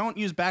if you don't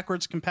use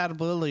backwards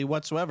compatibility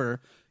whatsoever,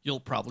 you'll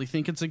probably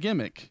think it's a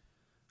gimmick.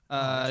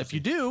 If you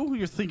do,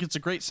 you think it's a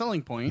great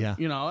selling point. Yeah.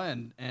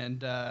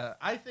 And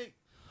I think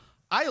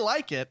I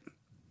like it.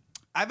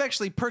 I've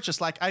actually purchased,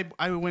 like,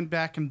 I went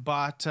back and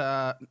bought.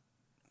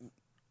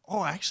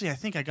 Actually, I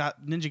think I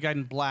got Ninja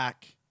Gaiden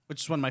Black,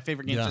 which is one of my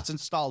favorite games. Yeah. It's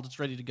installed. It's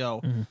ready to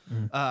go.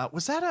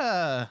 Was that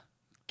a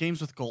Games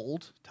with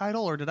Gold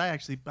title, or did I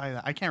actually buy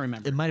that? I can't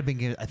remember. It might have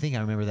been. I think I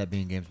remember that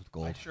being Games with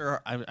Gold.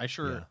 I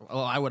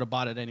Well, I would have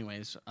bought it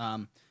anyways.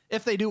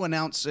 If they do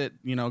announce it,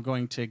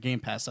 going to Game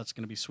Pass, that's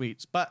going to be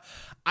sweet. But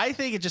I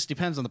think it just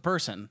depends on the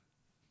person.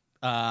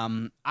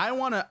 I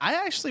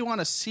actually want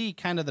to see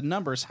kind of the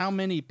numbers. How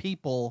many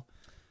people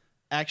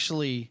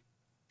actually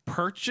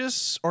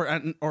purchase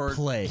or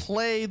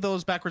play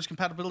those backwards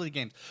compatibility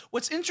games?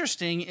 What's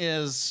interesting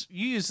is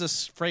you use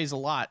this phrase a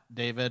lot,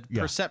 David.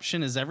 Yeah.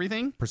 Perception is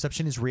everything.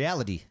 Perception is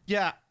reality.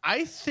 Yeah,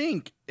 I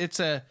think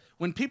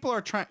when people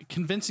are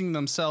convincing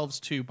themselves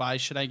to buy,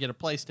 should I get a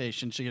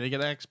PlayStation? Should I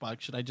get an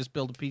Xbox? Should I just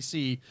build a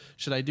PC?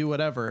 Should I do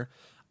whatever?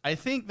 I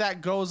think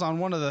that goes on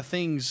one of the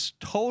things,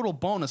 total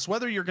bonus,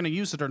 whether you're going to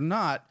use it or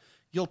not,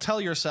 you'll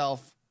tell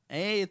yourself,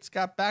 hey, it's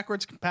got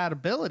backwards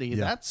compatibility.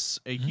 Yeah. That's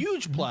a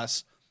huge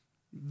plus.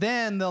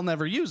 Then they'll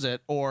never use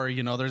it, or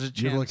there's a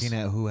chance. You're looking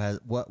at who has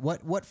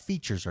what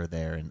features are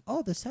there, and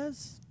this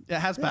has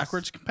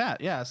backwards compat.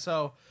 Yeah,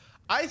 so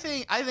I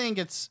think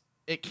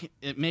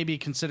it may be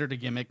considered a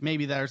gimmick.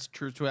 Maybe there's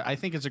truth to it. I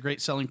think it's a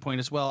great selling point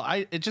as well.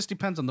 It just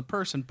depends on the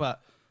person,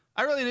 but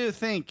I really do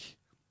think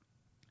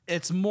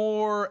it's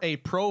more a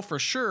pro for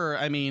sure.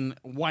 I mean,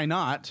 why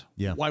not?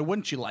 Yeah. Why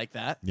wouldn't you like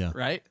that? Yeah.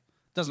 Right.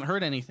 Doesn't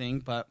hurt anything,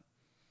 but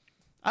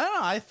I don't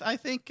know.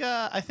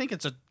 I think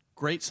it's a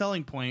great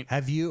selling point.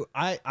 Have you?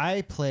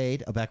 I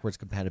played a backwards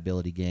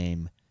compatibility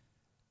game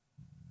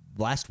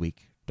last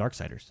week,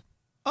 Darksiders,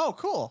 Oh,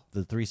 cool.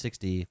 the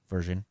 360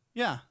 version.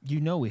 Yeah.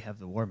 We have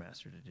the War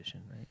Mastered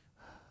edition, right?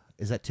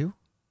 Is that 2?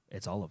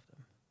 It's all of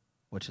them,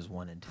 which is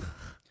 1 and 2.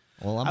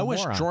 Well, I'm I a wish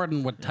moron.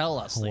 Jordan would tell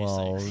us these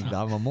Well, things.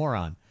 I'm a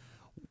moron.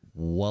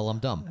 Well, I'm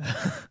dumb.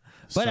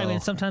 But I So- mean,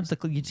 sometimes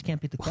you just can't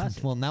beat the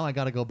classic. Well, now I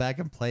got to go back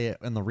and play it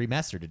in the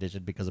remastered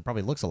edition because it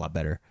probably looks a lot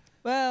better.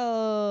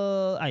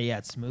 Well, yeah,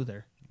 it's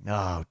smoother.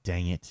 Oh,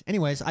 dang it.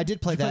 Anyways, I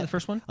did play Did you that. play the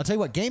first one? I'll tell you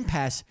what, Game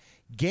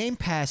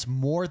Pass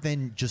more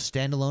than just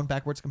standalone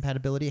backwards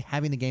compatibility,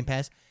 having the Game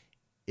Pass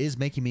is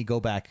making me go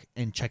back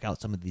and check out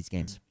some of these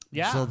games.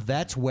 Yeah. So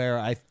that's where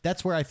I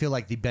feel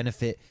like the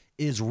benefit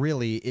is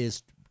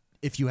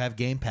if you have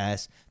Game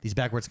Pass, these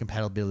backwards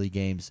compatibility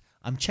games,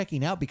 I'm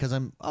checking out because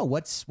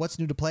what's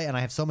new to play, and I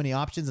have so many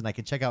options, and I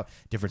can check out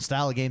different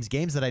style of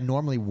games that I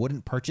normally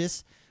wouldn't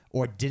purchase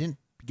or didn't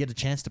get a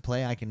chance to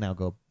play. I can now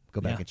go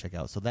back Yeah. and check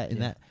out. So that in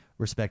that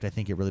respect, I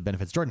think it really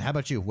benefits. Jordan, how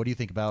about you? What do you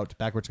think about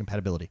backwards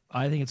compatibility?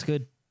 I think it's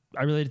good.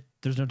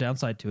 There's no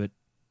downside to it,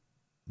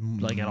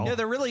 like at all. Yeah,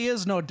 there really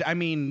is no. I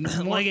mean,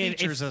 more like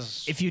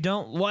features if you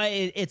don't,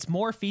 it's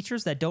more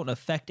features that don't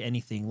affect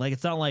anything. Like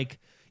it's not like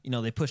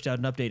they pushed out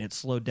an update and it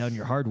slowed down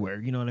your hardware.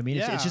 You know what I mean?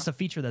 Yeah. It's just a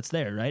feature that's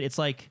there, right? It's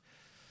like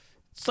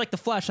the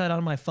flashlight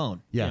on my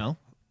phone. Yeah.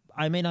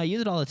 I may not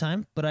use it all the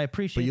time, but I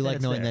appreciate. But you that like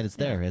it's knowing there. that it's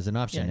there as an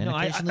option, Yeah, and no,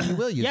 I- occasionally you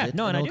will use yeah, it.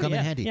 no, and I it'll do, come in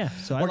yeah, handy. yeah.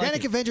 So I like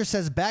Organic it. Avenger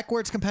says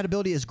backwards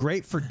compatibility is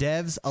great for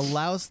devs,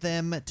 allows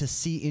them to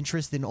see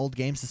interest in old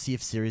games to see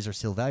if series are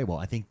still valuable.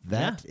 I think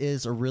that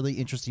is a really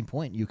interesting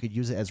point. You could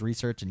use it as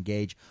research and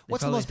gauge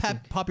what's the most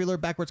probably popular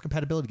backwards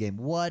compatibility game.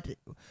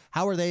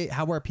 How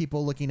are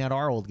people looking at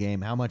our old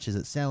game? How much is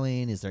it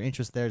selling? Is there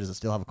interest there? Does it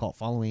still have a cult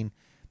following?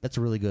 That's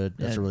a really good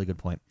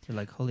point. You're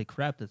like, holy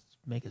crap! Let's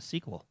make a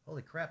sequel.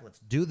 Holy crap, let's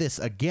do this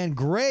again.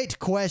 Great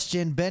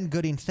question, Ben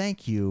Gooding.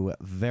 Thank you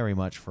very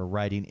much for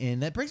writing in.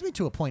 That brings me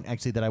to a point,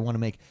 actually, that I want to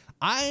make.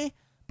 I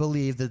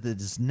believe that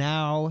it is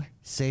now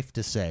safe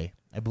to say,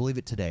 I believe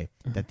it today,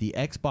 that the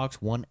Xbox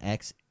One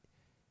X,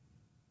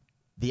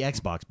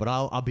 but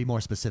I'll be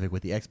more specific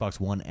with the Xbox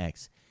One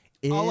X,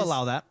 is I'll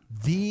allow that.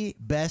 the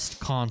best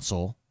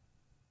console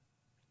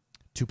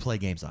to play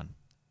games on.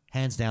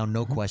 Hands down,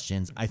 no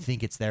questions. I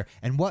think it's there.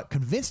 And what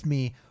convinced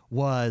me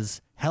was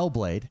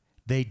Hellblade.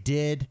 They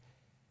did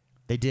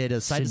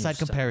a side-to-side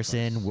Sydney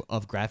comparison Star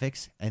of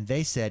graphics, and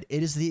they said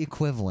it is the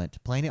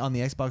equivalent, playing it on the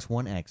Xbox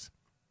One X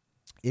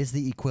is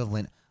the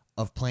equivalent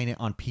of playing it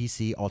on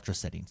PC Ultra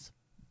settings.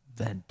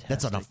 Fantastic.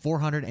 That's on a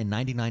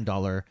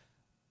 $499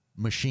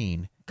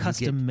 machine.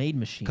 custom-made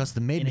machine.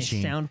 Custom-made in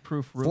machine. A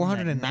soundproof room.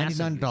 that massive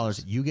 $499,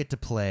 users. you get to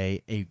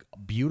play a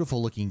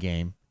beautiful-looking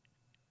game,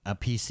 a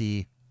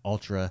PC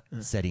Ultra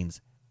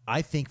settings.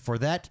 I think for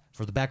the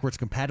backwards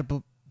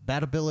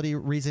compatibility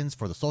reasons,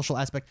 for the social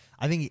aspect,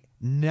 I think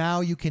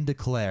now you can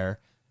declare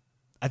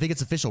I think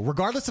it's official,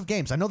 regardless of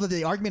games. I know that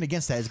the argument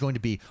against that is going to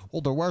be,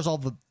 well, where's all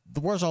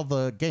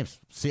the games?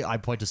 See, I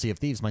point to Sea of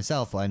Thieves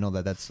myself. I know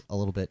that that's a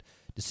little bit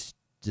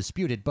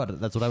disputed, but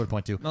that's what I would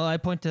point to. Well, I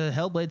point to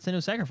Hellblade: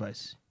 Senua's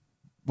Sacrifice.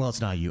 Well,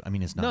 it's not you. I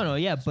mean, it's not. No,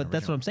 yeah, it's but not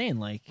that's what original. I'm saying.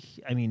 Like,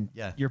 I mean,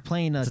 Yeah. you're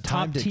playing a It's a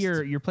top timed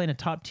tier. You're playing a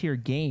top tier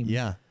game.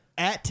 Yeah,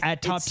 at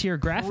top its tier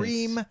graphics.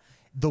 prime,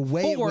 the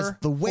way it was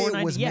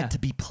 $4.90 meant to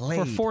be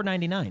played for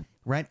 $4.99.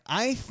 Right?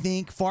 I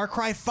think Far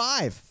Cry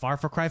 5. Far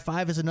Cry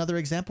 5 is another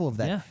example of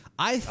that. Yeah.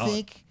 I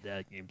think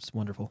That game's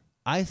wonderful.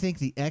 I think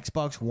the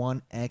Xbox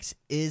One X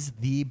is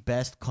the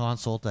best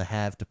console to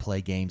have to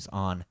play games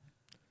on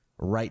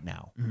right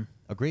now. Mm-hmm.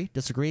 Agree?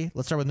 Disagree?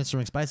 Let's start with Mr.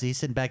 McSpicy. He's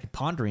sitting back and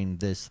pondering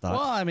this thought.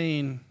 Well, I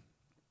mean,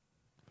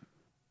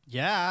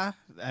 yeah.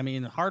 I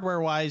mean,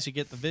 hardware-wise, you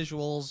get the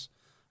visuals.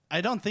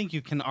 I don't think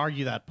you can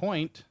argue that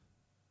point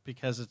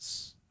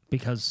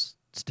because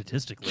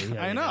statistically,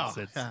 I know.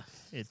 I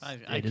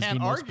it is can't the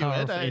most argue it.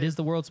 powerful. It is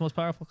the world's most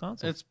powerful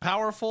console. It's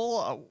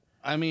powerful.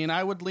 I mean,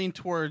 I would lean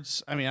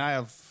towards. I mean, I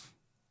have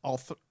all.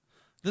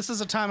 This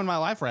is a time in my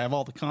life where I have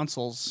all the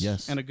consoles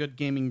Yes. and a good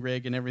gaming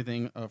rig and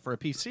everything for a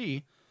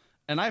PC,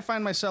 and I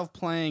find myself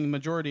playing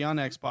majority on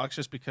Xbox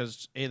just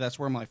because that's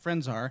where my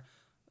friends are,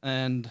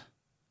 and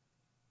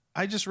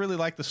I just really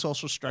like the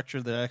social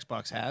structure that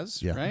Xbox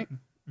has. Yeah. Right.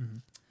 Mm-hmm.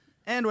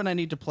 And when I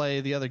need to play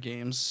the other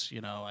games,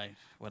 I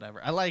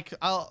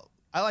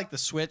like the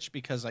Switch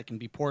because I can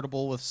be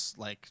portable with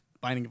like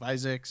Binding of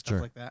Isaac, stuff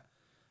Sure. like that.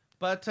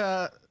 But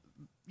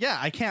yeah,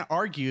 I can't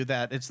argue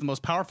that it's the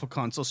most powerful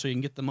console, so you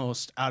can get the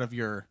most out of the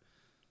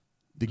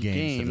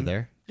games that are game.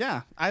 there.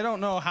 Yeah, I don't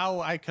know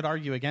how I could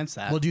argue against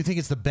that. Well, do you think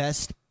it's the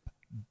best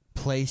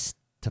place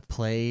to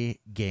play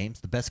games,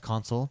 the best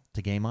console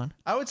to game on?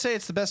 I would say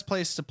it's the best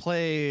place to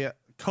play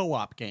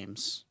co-op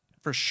games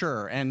for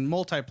sure, and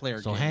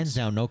multiplayer So games. hands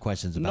down, no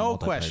questions about No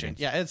multiplayer question. games.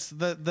 Yeah, it's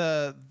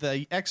the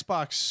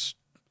Xbox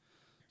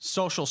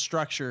social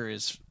structure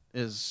is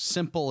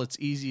simple, it's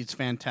easy, it's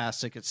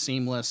fantastic, it's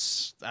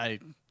seamless.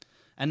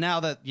 And now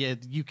that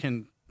you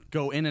can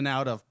go in and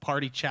out of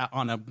party chat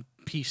on a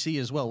PC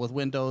as well with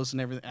Windows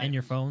and everything. and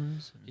your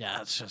phones.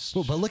 Yeah, it's just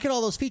Cool, but look at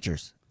all those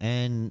features,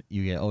 and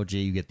you get OG,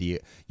 you get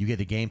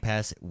the Game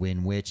Pass.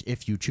 Which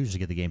if you choose to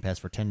get the Game Pass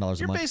for $10 a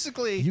You're month,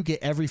 basically- you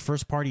get every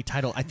first party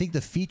title. I think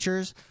the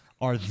features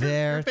are You're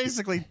there.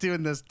 basically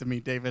doing this to me,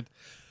 David.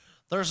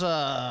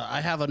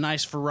 I have a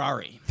nice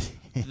Ferrari.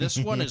 This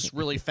one is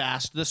really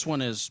fast. This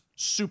one is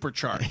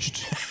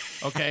supercharged.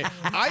 Okay.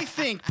 I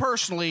think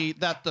personally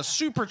that the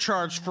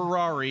supercharged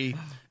Ferrari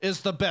is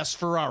the best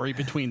Ferrari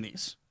between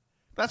these.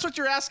 That's what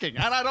you're asking.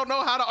 And I don't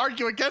know how to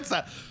argue against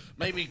that.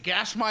 Maybe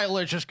gas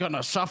mileage is going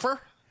to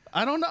suffer.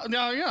 I don't know.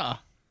 No, yeah.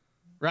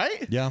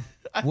 Right? Yeah.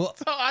 Well,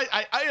 So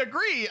I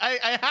agree.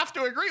 I have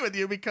to agree with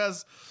you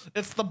because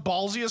it's the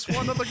ballsiest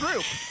one of the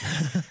group.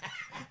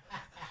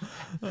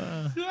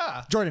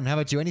 Yeah. Jordan, how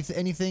about you?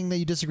 Anything that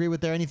you disagree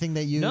with there? Anything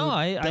that you No,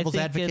 I devil's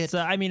think advocate? it's.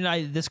 I mean,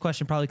 this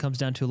question probably comes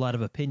down to a lot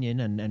of opinion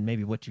and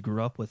maybe what you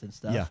grew up with and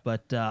stuff. Yeah.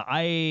 But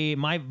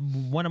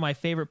one of my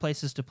favorite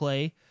places to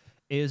play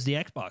is the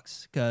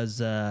Xbox because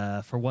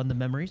for one, the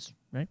memories,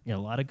 right? You know,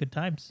 a lot of good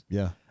times.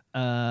 yeah.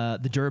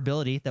 The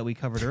durability that we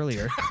covered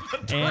earlier,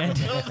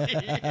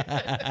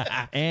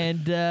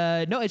 and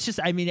no, it's just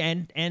I mean,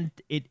 and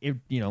it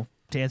you know,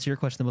 to answer your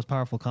question, the most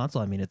powerful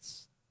console. I mean,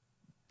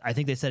 I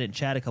think they said it in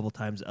chat a couple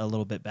times a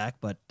little bit back,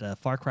 but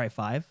Far Cry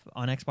 5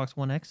 on Xbox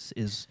One X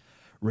is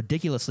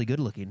ridiculously good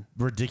looking,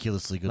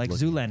 Ridiculously good like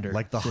looking. Zoolander,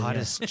 Like the So, yeah.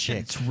 hottest chick.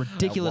 It's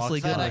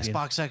ridiculously good That looking.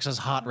 Xbox X is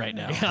hot right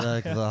now.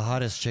 Like the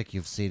hottest chick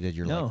you've seen that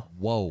you're like, No.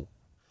 whoa.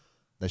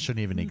 That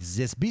shouldn't even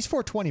exist. Beast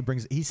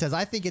 420 he says,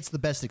 I think it's the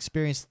best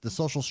experience. The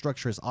social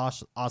structure is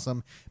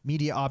awesome.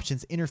 Media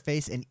options,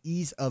 interface, and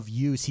ease of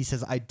use. He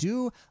says, I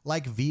do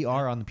like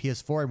VR on the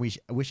PS4 and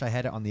I wish I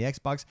had it on the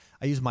Xbox.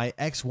 I use my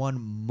X1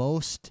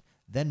 most,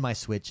 then my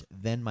Switch,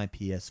 then my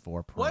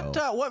PS4 Pro. What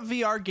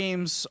VR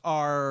games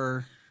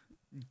are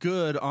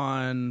good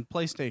on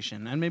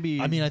PlayStation? And maybe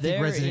I mean, I think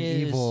There Resident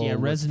is- Evil yeah,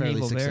 was Resident fairly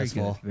Evil,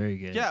 successful. very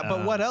good. yeah,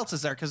 but what else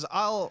is there? Because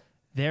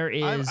There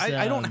is.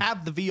 I don't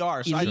have the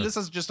VR, so this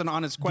is just an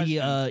honest question.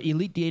 the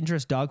Elite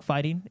Dangerous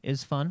dogfighting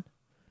is fun.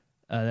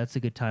 That's a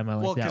good time. I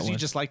like well, that because one. you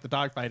just like the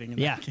dogfighting.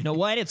 Yeah, no,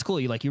 what? It's cool.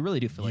 You really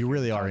do feel like You you're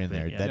really in are in cockpit,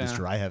 there. yeah. That is Yeah.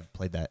 true. I have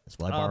played that as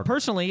well. I borrowed-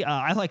 Personally,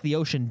 I like the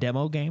Ocean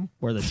demo game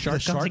where the shark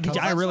comes shark and gets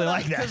you. comes- I really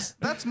like that. Because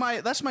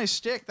that's my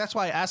stick. That's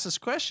why I asked this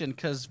question,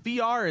 because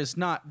VR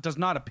does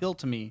not appeal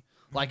to me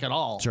like at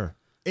all. Sure.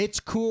 It's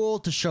cool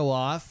to show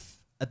off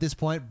at this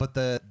point, but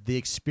the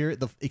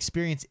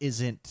experience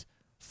isn't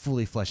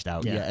fully fleshed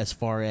out Yeah. yet. As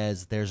far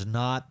as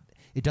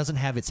it doesn't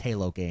have its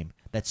Halo game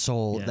that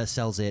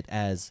sells it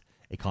as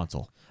a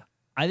console.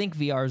 I think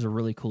VR is a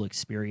really cool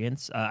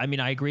experience. I mean,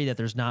 I agree that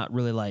there's not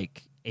really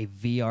like a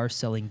VR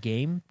selling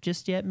game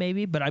just yet,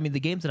 maybe. But I mean, the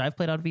games that I've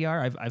played on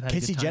VR, I've had.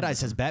 Casey a good time Jedi with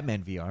says them.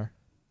 Batman VR.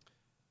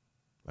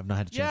 I've not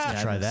had a chance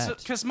to try that.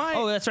 Because my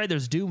Oh, that's right.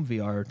 There's Doom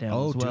VR now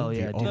Oh, as well. Doom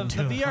Yeah, VR.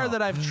 the VR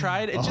that I've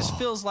tried, it just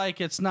feels like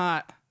it's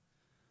not.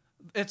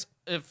 It's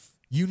if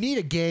You need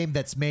a game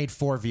that's made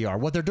for VR.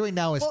 What they're doing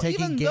now is Well,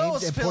 taking even games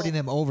those and feel- porting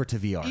them over to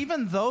VR.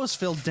 Even those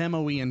feel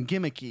demo-y and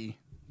gimmicky.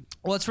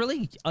 Well, it's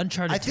really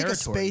uncharted I think a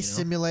territory. space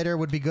simulator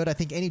would be good. I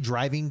think any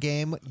driving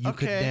game you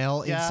could Okay,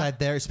 nail yeah. inside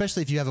there,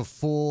 especially if you have a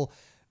full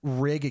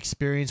rig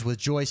experience with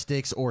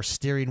joysticks or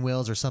steering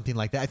wheels or something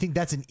like that. I think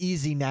that's an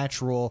easy,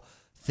 natural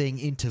thing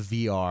into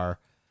VR.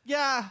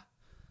 Yeah.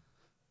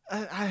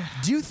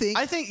 Do you think?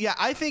 I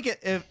think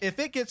if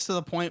it gets to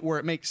the point where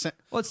it makes sense.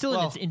 Well, it's still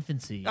in its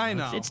infancy. you I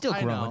know. know. It's still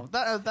I growing. know.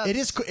 That's, it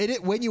is.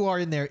 When you are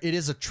in there, it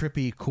is a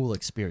trippy, cool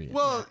experience.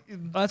 Well,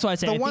 That's why I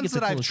say I the think ones it's the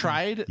that I've coolest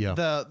tried, Yeah.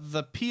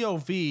 the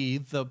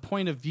POV, the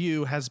point of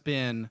view has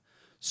been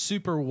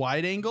super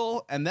wide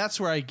angle, and that's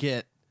where I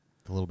get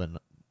a little bit.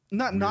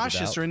 not weirded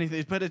nauseous out. or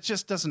anything, but it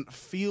just doesn't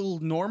feel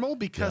normal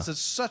because Yeah.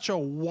 it's such a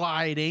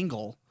wide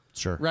angle,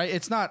 Sure. right?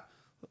 It's not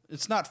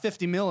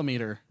 50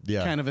 millimeter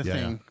Yeah, kind of a yeah,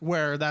 thing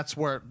where that's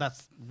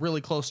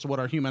really close to what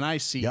our human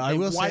eyes see. Yeah, I They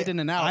will widen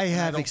say and out. I and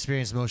have don't-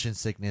 experienced motion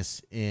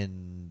sickness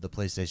in the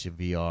PlayStation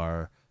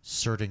VR.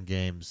 Certain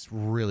games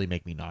really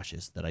make me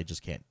nauseous that I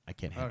just can't. I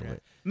can't handle Okay.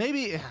 it.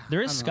 Maybe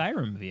There is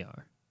Skyrim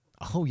VR,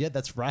 Oh yeah,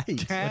 that's right.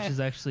 which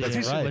is actually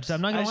That's right. which I'm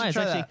not I gonna should lie, it's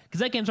try actually that. because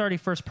that game's already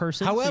first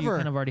person. so However, you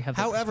kind of already have.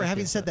 That having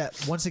perspective, said but-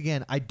 that, once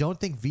again, I don't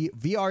think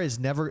VR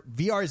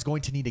is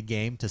going to need a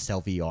game to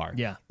sell VR.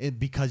 Yeah.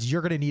 Because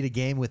you're going to need a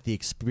game with the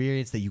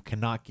experience that you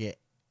cannot get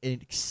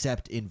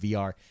except in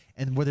VR.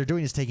 And what they're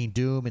doing is taking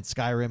Doom and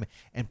Skyrim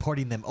and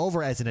porting them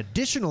over as an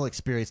additional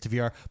experience to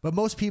VR. But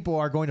most people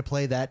are going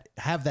to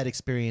have that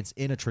experience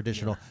in a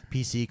traditional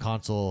PC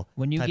console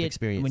When you type get-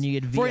 experience. when you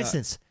get For VR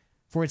instance,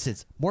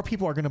 more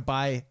people are going to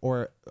buy,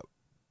 or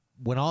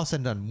when all is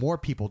said and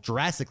done,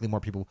 drastically more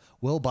people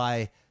will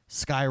buy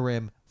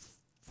Skyrim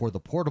for the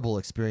portable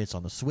experience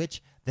on the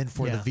Switch than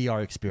for Yeah. the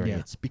VR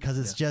experience because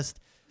it's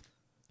just.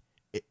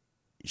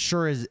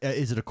 Sure, is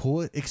it a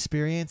cool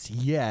experience?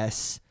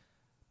 Yes,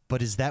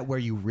 but is that where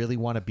you really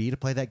want to be to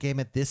play that game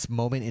at this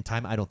moment in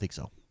time? I don't think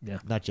so. Yeah.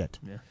 Not yet.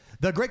 Yeah.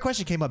 The great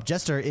question came up.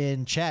 Jester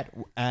in chat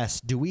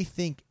asked, "Do we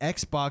think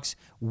Xbox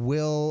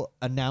will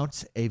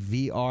announce a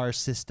VR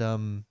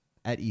system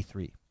at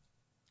E3?"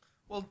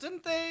 Well,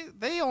 didn't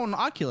they own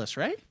Oculus,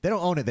 right? They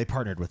don't own it. They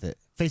partnered with it.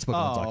 Facebook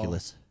owns Oh.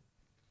 Oculus.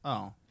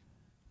 Oh.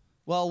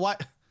 Well,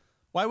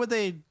 why would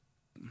they?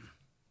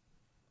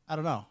 I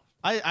don't know.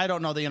 I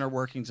don't know the inner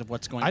workings of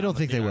what's going on. I don't with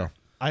think they VR. will.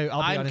 I'll be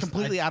I'm honest.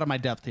 completely out of my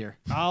depth here.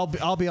 I'll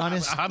be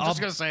honest. I'm just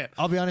gonna say it.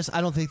 I'll be honest.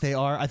 I don't think they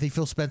are. I think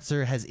Phil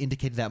Spencer has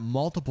indicated that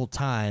multiple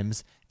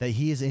times that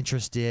he is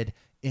interested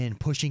in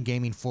pushing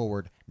gaming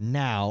forward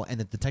now, and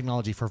that the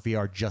technology for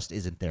VR just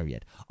isn't there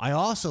yet. I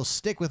also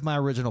stick with my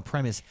original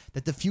premise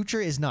that the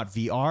future is not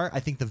VR. I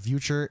think the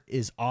future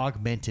is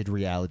augmented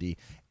reality.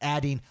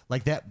 Adding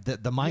like that, the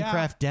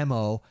Minecraft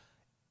demo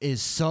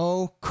is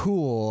so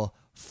cool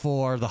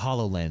for the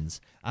HoloLens.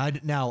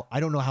 Now, I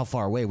don't know how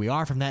far away we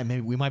are from that.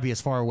 Maybe we might be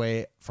as far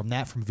away from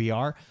that from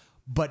VR.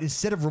 But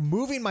instead of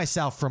removing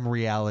myself from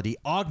reality,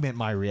 augment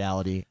my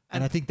reality.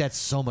 And I think that's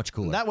so much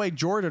cooler. That way,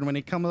 Jordan, when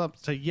he comes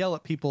up to yell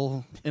at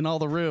people in all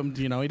the rooms,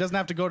 he doesn't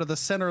have to go to the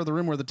center of the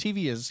room where the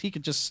TV is. He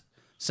could just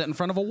sit in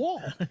front of a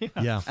wall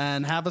yeah.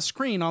 and have a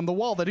screen on the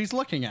wall that he's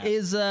looking at.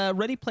 Is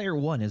Ready Player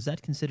One, is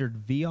that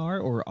considered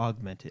VR or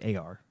augmented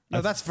AR?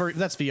 No, that's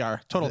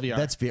VR, total VR.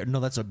 That's VR. No,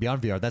 that's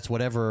beyond VR. That's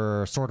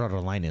whatever Sword Art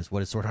Online is.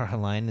 What is Sword Art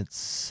Online?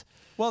 It's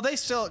well, they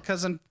still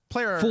because in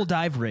player Full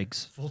dive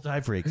rigs. full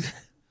dive rigs.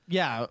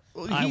 yeah,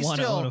 I he's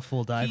wanna still- own a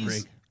full dive he's-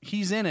 rig.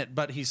 He's in it,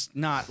 but he's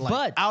not like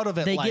But out of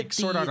it they like get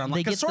Sword Art the- Online. they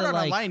Because get Sword the, Art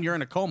like- Online, you're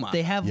in a coma.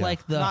 They have Yeah.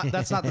 like the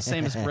That's not the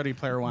same as Ready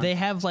Player One. they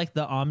have like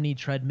the Omni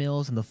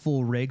treadmills and the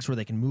full rigs where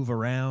they can move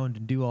around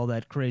and do all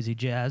that crazy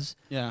jazz.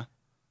 yeah,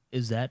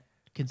 Is that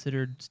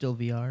considered still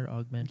VR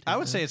augmented? I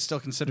would say it's still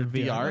considered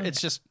VR. VR.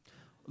 It's just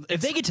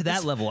if they get to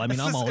that level, I mean,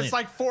 I'm all in. It's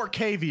like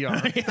 4K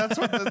VR. That's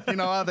what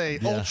how they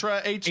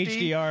Ultra HD.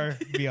 HDR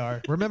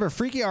VR. Remember,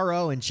 Freaky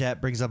RO in chat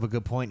brings up a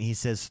good point. He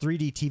says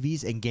 3D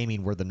TVs and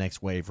gaming were the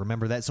next wave.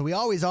 Remember that? So we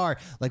always are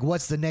like,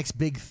 what's the next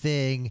big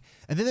thing?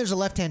 And then there's a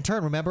left-hand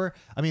turn, remember?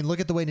 I mean,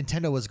 look at the way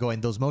Nintendo was going.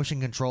 Those motion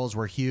controls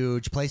were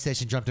huge.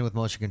 PlayStation jumped in with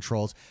motion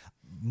controls.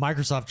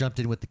 Microsoft jumped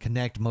in with the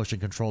Kinect motion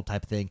control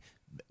type thing.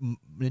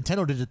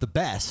 Nintendo did it the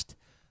best.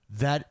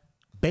 That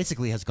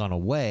basically has gone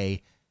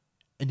away.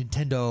 And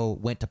Nintendo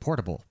went to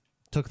portable.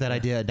 Took that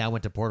idea and now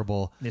went to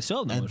portable. They still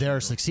have no and motion they're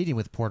controls. succeeding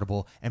with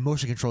portable. And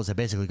motion controls have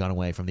basically gone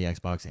away from the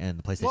Xbox and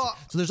the PlayStation. Well-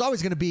 So there's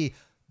always going to be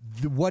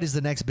what is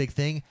the next big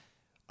thing.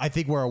 I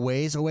think we're a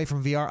ways away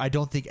from VR. I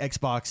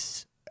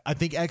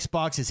think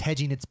Xbox is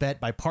hedging its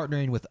bet by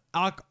partnering with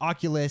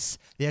Oculus.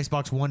 The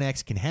Xbox One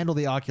X can handle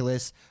the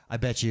Oculus. I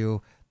bet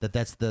you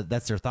that's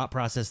their thought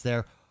process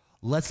there.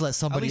 Let's let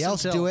somebody least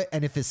else until- do it,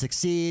 and if it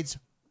succeeds,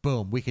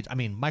 boom, we could. I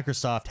mean,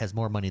 Microsoft has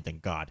more money than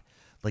God.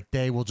 Like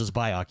they will just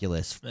buy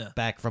Oculus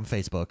back from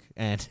Facebook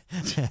and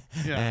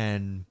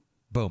and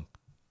boom,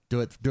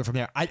 do it from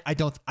there. I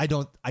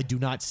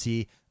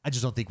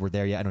just don't think we're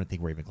there yet. I don't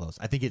think we're even close.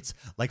 I think it's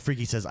like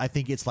Freaky says. I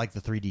think it's like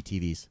the 3D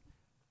TVs,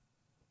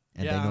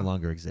 and they Yeah. no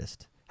longer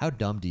exist. How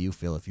dumb do you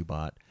feel if you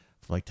bought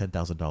for like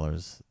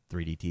 $10,000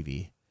 3D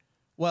TV?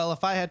 Well,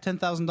 if I had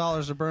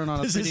 $10,000 to burn on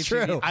a This is 3D true.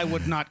 TV, I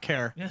would not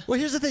care. Well,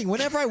 here's the thing.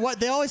 Whenever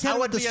they always had I them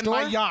would at the be in store.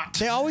 my yacht.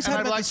 They always And had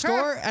I'd them at be the like,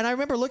 store, and I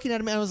remember looking at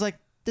them and I was like,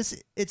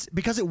 it's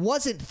because it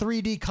wasn't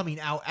 3D coming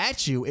out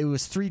at you. It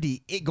was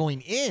 3D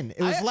going in.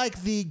 It was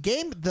like the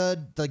game,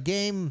 the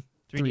game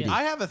 3D.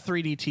 I have a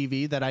 3D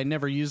TV that I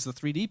never use the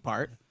 3D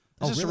part.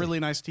 It's just really? a really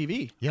nice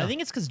TV. Yeah. I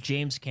think it's because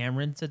James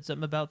Cameron said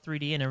something about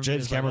 3D, and everybody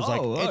James Cameron's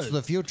like, like, oh, it's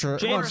the future.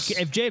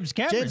 If James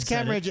Cameron, James said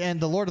Cameron it- and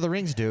the Lord of the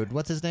Rings dude.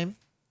 What's his name?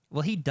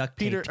 well, he duct taped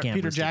Peter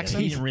cameras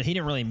Jackson? together. He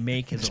didn't really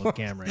make his own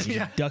camera. He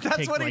just duct That's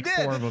taped what he like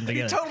did. 4 of them He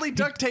together. totally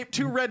duct taped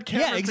 2 red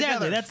cameras Yeah,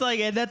 exactly.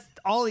 together. That's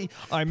all he.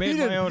 I made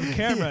my own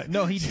camera.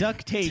 No, he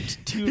duct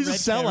taped 2 He's a red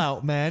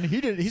sellout, man.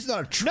 He's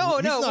not a true. No,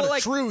 he's no, not well, a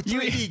like, true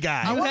you- 3D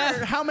guy. I You wonder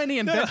have- how many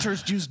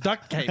inventors use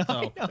duct tape,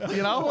 though.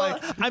 You know, like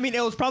I mean,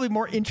 it was probably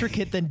more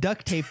intricate than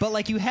duct tape, but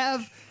like you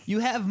have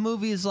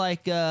movies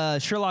like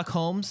Sherlock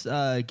Holmes,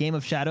 Game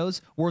of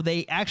Shadows, where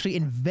they actually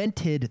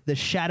invented the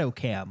shadow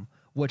cam,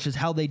 which is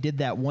how they did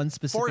that one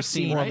specific Force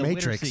scene, scene. right? the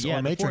winter Matrix. scene. Yeah, or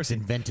the Matrix force scene.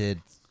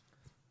 invented.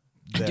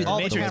 Dude, the all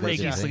the Matrix cameras,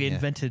 yeah. basically Yeah.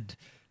 invented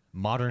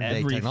modern day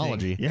everything.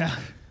 technology. Yeah.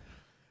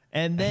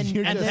 And then,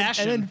 you're and just- then,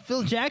 Passion. and then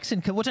Phil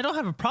Jackson, which I don't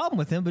have a problem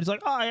with him, but he's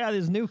like, oh yeah,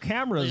 these new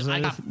cameras. I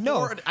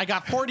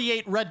got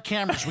 48 red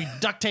cameras. We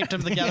duct taped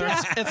them together.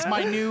 It's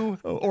my new.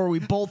 Or we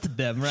bolted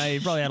them, right? He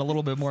probably had a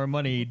little bit more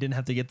money. He didn't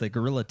have to get the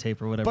Gorilla Tape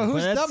or whatever. But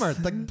who's that's- dumber?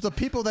 The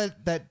people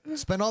that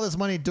spend all this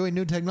money doing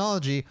new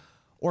technology,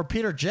 or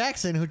Peter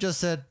Jackson who just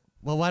said,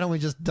 well, why don't we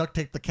just duct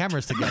tape the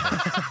cameras together?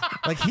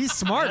 Like, he's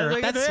smarter.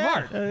 Like, That's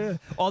yeah. smart.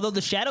 Although the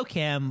shadow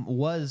cam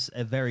was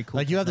a very cool.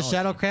 Like, you have the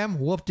technology. shadow cam?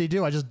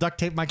 Whoop-de-doo. I just duct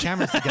taped my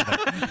cameras together.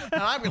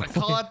 And I'm going to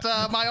call it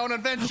my own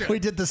invention. We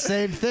did the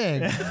same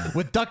thing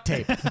with duct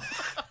tape.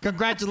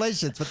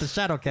 Congratulations with the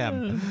shadow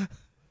cam.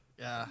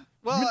 Yeah.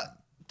 Well,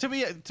 to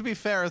be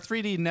fair,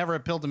 3D never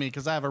appealed to me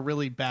because I have a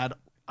really bad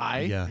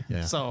eye.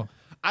 Yeah. So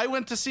I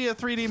went to see a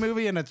 3D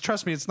movie, and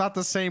trust me, it's not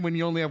the same when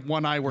you only have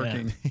one eye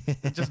working.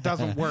 It just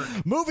doesn't work.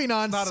 Moving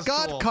on, Not as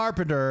Scott cool.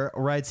 Carpenter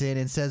writes in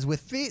and says,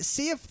 with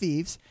Sea of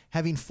Thieves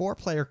having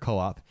 4-player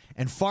co-op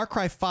and Far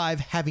Cry 5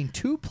 having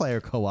 2-player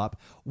co-op,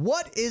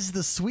 what is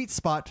the sweet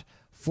spot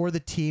for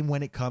the team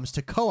when it comes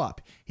to co-op?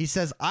 He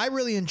says, I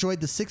really enjoyed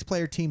the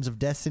 6-player teams of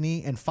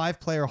Destiny and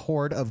 5-player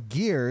Horde of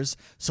Gears,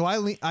 so I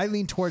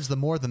lean towards the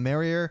more the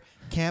merrier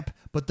camp,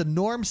 but the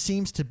norm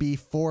seems to be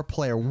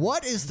 4-player.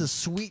 What is the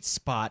sweet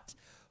spot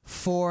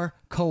for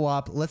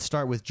co-op? Let's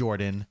start with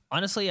Jordan.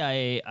 Honestly,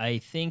 I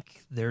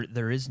think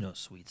there is no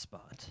sweet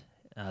spot.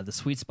 The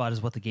sweet spot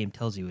is what the game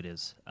tells you it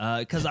is.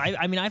 Because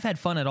I mean, I've had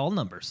fun at all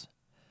numbers.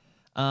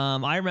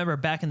 I remember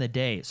back in the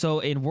day. So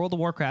in World of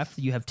Warcraft,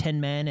 you have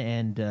 10-man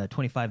and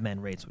 25-man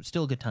raids, which is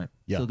still a good time.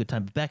 Yeah. Still a good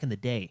time. But back in the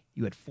day,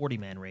 you had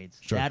 40-man raids.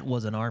 Sure. That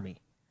was an army.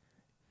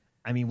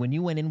 I mean, when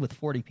you went in with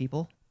 40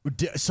 people,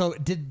 So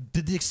did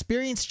the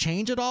experience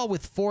change at all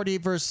with 40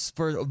 versus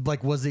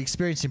was the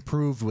experience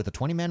improved with a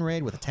 20-man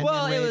raid, with a 10-man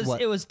well,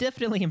 raid? it was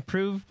definitely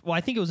improved. Well, I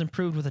think it was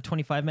improved with a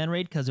 25-man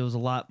raid because it was a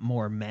lot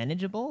more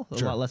manageable, a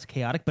Sure. lot less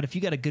chaotic. But if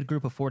you got a good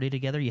group of 40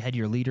 together, you had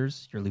your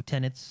leaders, your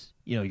lieutenants,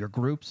 your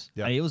groups.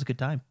 Yeah. It was a good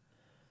time.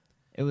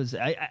 It was.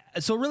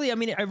 So really, I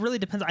mean, it really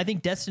depends. I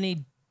think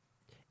Destiny.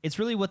 It's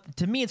really what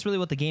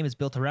the game is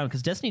built around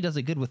because Destiny does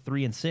it good with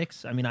 3 and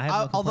 6. I mean, I have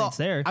no complaints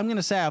there. I'm going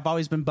to say I've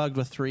always been bugged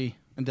with 3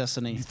 in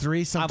Destiny.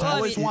 3 sometimes. I've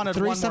always wanted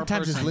three one more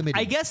sometimes is person. limited.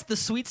 I guess the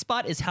sweet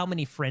spot is how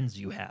many friends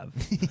you have.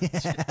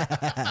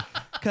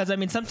 Because, I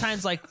mean,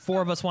 sometimes like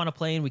 4 of us want to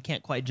play and we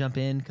can't quite jump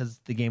in because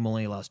the game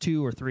only allows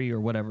 2 or 3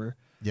 or whatever.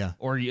 Yeah.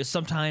 Or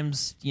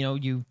sometimes,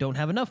 you don't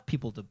have enough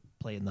people to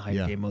play in the higher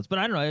Yeah. game modes. But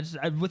I don't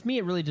know. With me,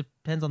 it really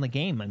depends on the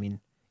game. I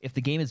mean, if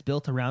the game is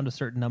built around a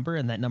certain number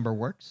and that number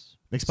works.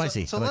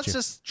 McSpicy. So how about let's you?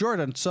 just,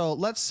 Jordan, so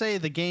let's say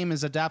the game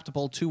is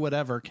adaptable to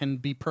whatever, can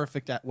be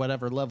perfect at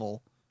whatever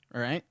level,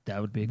 all right? That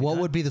would be a good What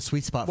time. would be the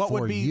sweet spot What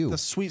for would be you? the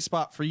sweet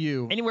spot for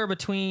you? Anywhere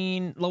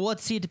between, well,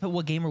 let's see, it depends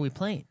what game are we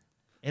playing.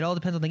 It all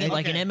depends on the game.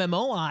 Like Okay. an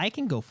MMO, I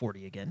can go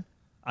 40 again.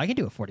 I can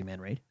do a 40-man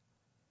raid.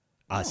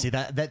 See,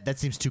 that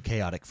seems too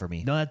chaotic for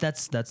me. No,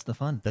 that's the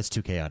fun. That's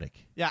too chaotic.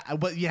 Yeah,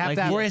 but you have Like,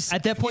 to have, whereas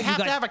at that point, you have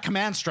you to got- have a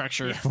command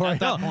structure at that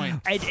No,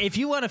 point. If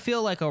you want to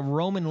feel like a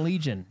Roman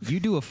legion, you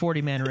do a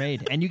 40-man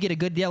raid, and you get a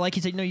good, like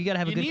you said, you got to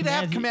have a You good need to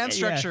have command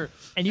structure.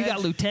 And you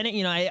got lieutenant,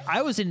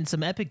 I was in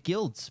some epic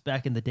guilds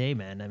back in the day,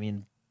 man. I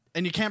mean,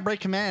 And you can't break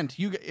command.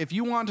 If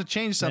you want to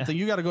change something,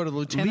 you got to go to the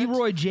lieutenant,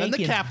 Leroy then Jenkins,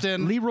 the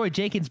captain. Leroy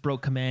Jenkins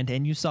broke command,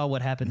 and you saw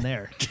what happened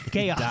there.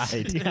 Chaos.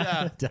 Died.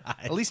 yeah. Died.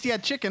 At least he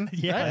had chicken.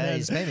 Yeah. right?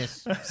 He's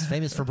famous. He's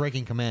famous for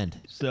breaking command.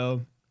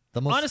 So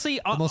The most, honestly,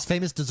 the most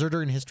famous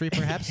deserter in history,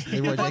 perhaps.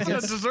 Leroy He wasn't a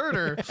Jenkins.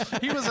 deserter.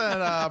 He was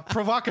a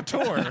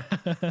provocateur.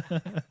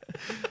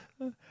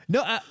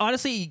 no,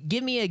 honestly,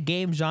 give me a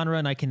game genre,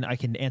 and I can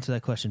answer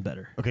that question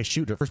better. Okay,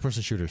 shooter.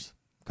 First-person shooters.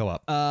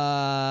 Co-op.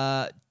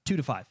 2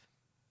 to 5.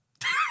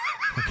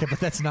 Okay, but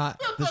that's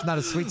not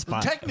a sweet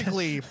spot.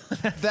 Technically,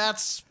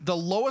 that's the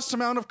lowest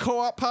amount of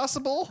co-op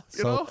possible. You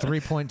So know?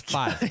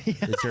 3.5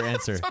 is your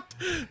answer.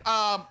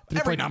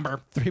 Every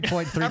number.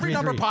 3.333. Every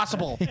number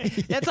possible.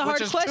 That's a hard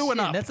Which is 2 and question.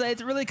 up.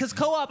 It's really because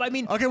co-op. I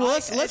mean, Okay, well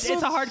it's let's a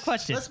hard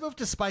question. Let's move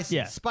to spicy.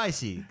 Yeah.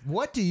 Spicy.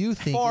 What do you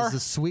think 4. is the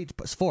sweet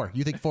 4?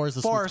 You think 4 is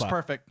the Four sweet is spot?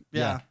 perfect.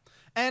 Yeah.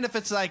 And if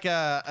it's like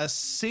a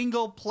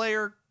single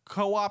player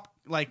co-op,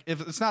 like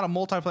if it's not a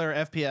multiplayer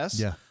FPS,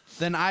 Yeah.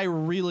 then I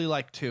really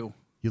like 2.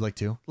 You like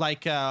 2?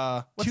 Like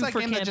what's 2 that for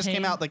game that just came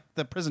campaign? out? Like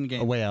the prison game.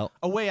 A Way Out.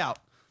 A Way Out.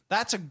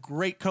 That's a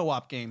great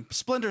co-op game.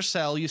 Splinter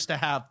Cell used to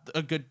have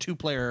a good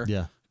 2-player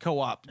Yeah.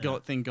 co-op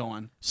thing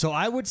going. So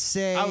I would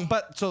say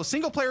But so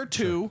single player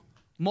 2,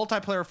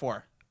 multiplayer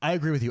 4. I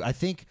agree with you. I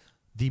think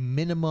the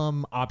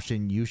minimum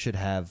option you should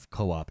have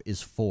co-op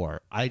is 4.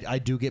 I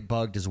do get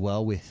bugged as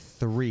well with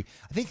 3.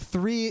 I think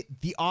 3,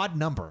 the odd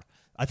number.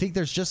 I think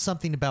there's just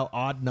something about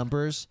odd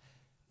numbers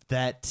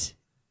that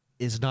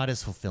is not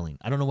as fulfilling.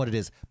 I don't know what it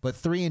is, but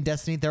 3 in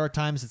Destiny, there are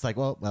times it's like,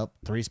 well,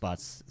 3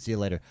 spots. See you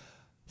later.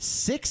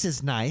 6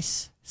 is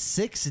nice.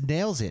 6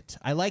 nails it.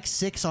 I like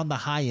 6 on the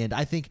high end.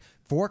 I think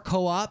for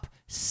co-op,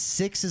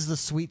 6 is the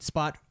sweet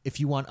spot if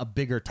you want a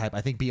bigger type.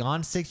 I think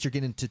beyond 6, you're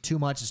getting into too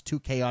much. It's too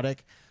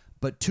chaotic.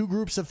 But 2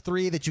 groups of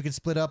 3 that you can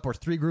split up, or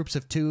 3 groups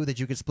of 2 that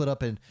you can split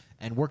up and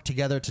work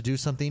together to do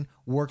something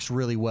works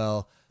really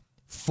well.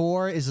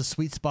 4 is a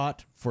sweet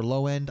spot for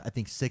low end. I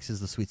think 6 is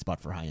the sweet spot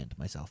for high end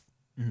myself.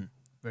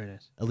 Very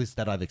nice. At least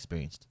that I've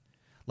experienced.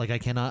 Like, I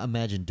cannot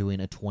imagine doing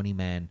a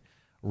 20-man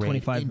raid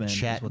 25 in man is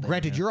chat. what they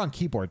Granted, do. you're on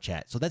keyboard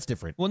chat, so that's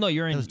different. Well, no,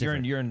 you're in That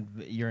was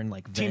you're in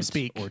like Vent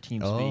TeamSpeak. or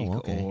TeamSpeak Oh,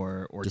 okay.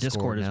 or Discord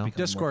Discord has now. become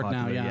Discord more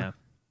now, popular, yeah.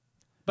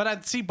 But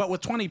I'd see, but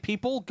with 20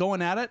 people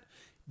going at it,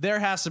 there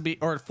has to be,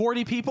 or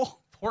 40 people,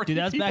 40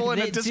 Dude, that's back people in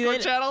a see,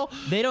 Discord channel.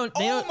 They don't.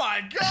 They Oh don't.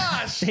 my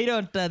gosh! They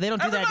don't do that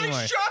Everybody anymore.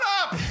 shut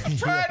up! I'm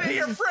trying to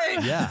hear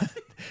Frank. Yeah.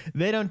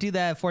 They don't do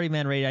that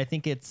 40-man raid. I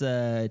think it's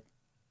 10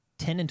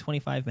 and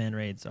 25-man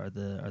raids are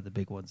the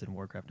big ones in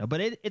Warcraft now.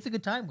 But it's a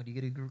good time when you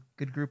get a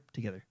good group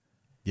together.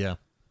 Yeah.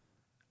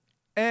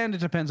 And it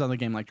depends on the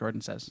game, like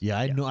Jordan says. Yeah,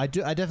 I know. I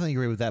definitely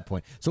agree with that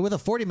point. So with a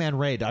 40-man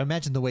raid, I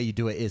imagine the way you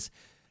do it is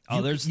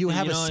you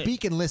have a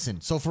speak and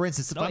listen. So for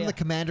instance, if I'm the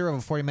commander of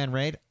a 40-man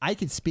raid, I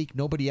can speak,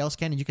 nobody else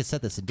can, and you can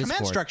set this in Discord.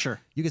 Command structure.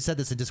 You can set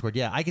this in Discord.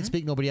 Yeah, I can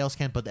speak, nobody else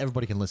can, but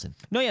everybody can listen.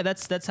 No, yeah,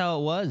 that's how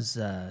it was.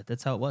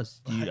 That's how it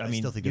was. I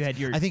mean, still think you that's- had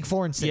your. I think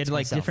 4 and 6 You had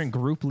like myself. different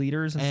group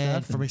leaders and,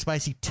 And stuff. for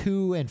McSpicy,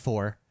 2 and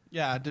 4.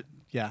 Yeah,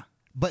 yeah.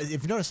 But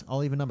if you notice,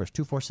 all even numbers: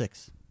 2, 4,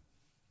 6.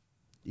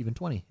 Even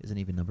 20 is an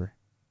even number.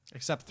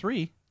 Except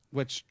 3,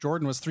 which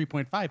Jordan was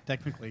 3.5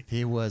 technically.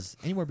 He was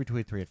anywhere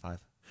between 3 and 5,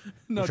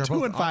 No, Which are 2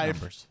 both and odd 5,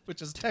 numbers. which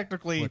is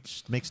technically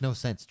which makes no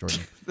sense,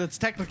 Jordan. that's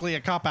technically a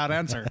cop out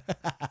answer.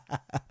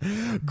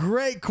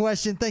 Great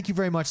question. Thank you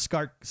very much,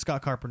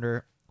 Scott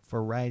Carpenter,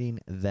 for writing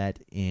that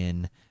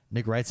in.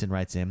 Nick writes in,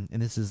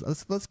 and this is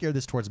let's gear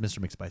this towards Mr.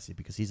 McSpicy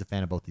because he's a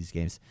fan of both these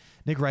games.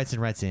 Nick writes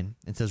in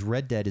and says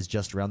Red Dead is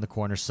just around the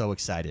corner, so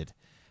excited.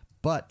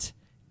 But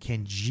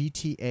can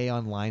GTA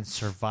Online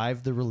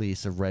survive the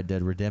release of Red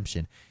Dead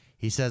Redemption?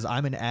 He says,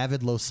 I'm an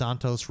avid Los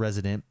Santos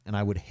resident, and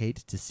I would hate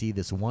to see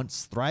this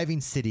once thriving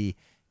city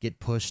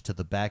get pushed to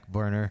the back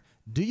burner.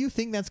 Do you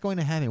think that's going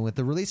to happen? With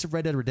the release of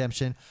Red Dead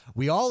Redemption,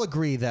 we all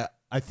agree that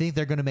I think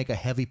they're going to make a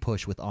heavy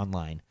push with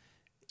online.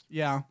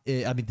 Yeah.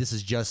 I mean, this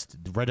is just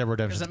Red Dead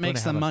Redemption. 'Cause it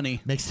makes them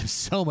money. Makes them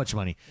so much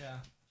money. Yeah.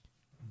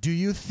 Do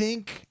you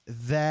think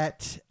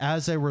that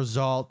as a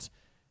result,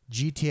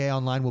 GTA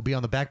Online will be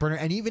on the back burner?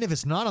 And even if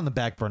it's not on the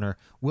back burner,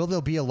 will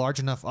there be a large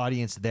enough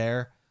audience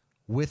there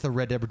with a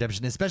Red Dead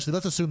Redemption? Especially,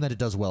 let's assume that it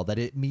does well, that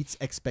it meets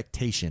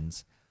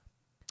expectations.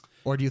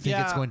 Or do you think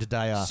it's going to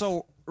die off?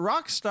 So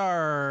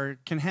Rockstar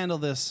can handle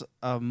this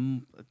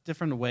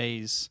different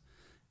ways.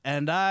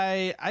 And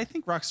I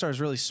think Rockstar is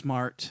really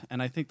smart,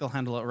 and I think they'll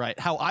handle it right.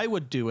 How I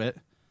would do it,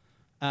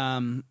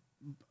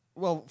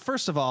 well,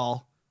 first of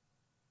all,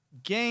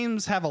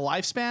 games have a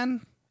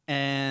lifespan,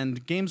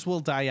 and games will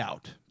die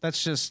out.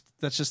 That's just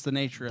the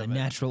nature the of it.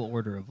 natural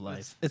order of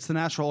life. It's the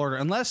natural order.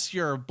 Unless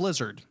you're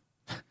Blizzard,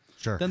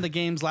 sure. then the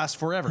games last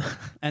forever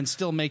and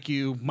still make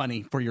you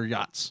money for your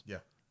yachts. Yeah.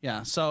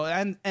 Yeah. So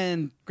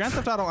and Grand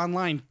Theft Auto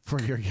Online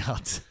For your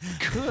yachts.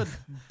 could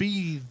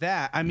be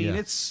that. I mean,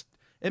 Yeah.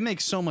 it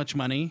makes so much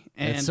money,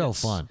 and It's so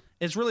fun.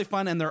 It's really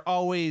fun, and they're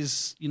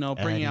always bringing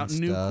Adding out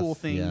new stuff, cool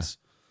things.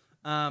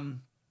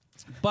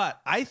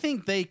 But I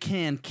think they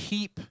can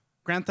keep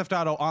Grand Theft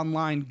Auto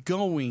Online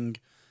going,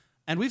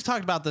 and we've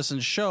talked about this in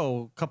a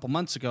show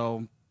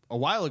a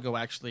while ago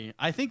actually.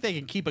 I think they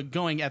can keep it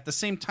going at the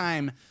same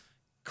time,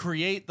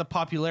 create the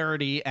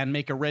popularity and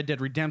make a Red Dead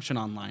Redemption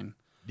Online.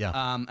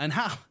 Yeah. And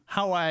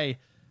how I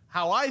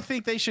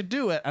think they should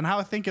do it and how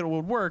I think it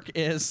would work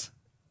is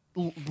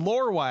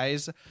lore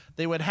wise,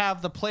 they would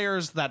have the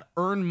players that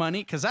earn money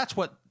because that's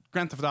what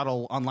Grand Theft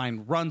Auto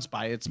Online runs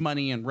by. It's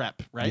money and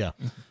rep, right?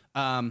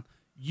 Yeah.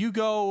 You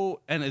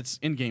go and it's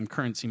in-game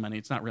currency money.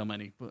 It's not real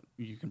money, but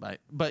you can buy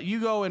it. But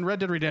you go in Red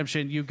Dead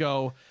Redemption, you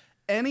go,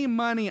 any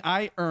money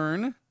I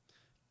earn,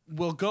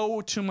 will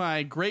go to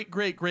my great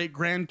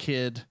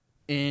grandkid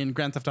in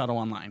Grand Theft Auto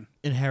Online.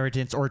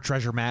 Inheritance or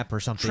treasure map or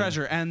something.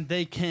 Treasure, and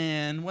they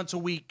can once a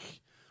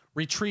week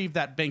retrieve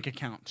that bank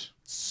account.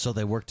 So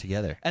they work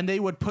together. And they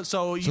would put in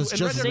Red it's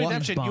just Dead one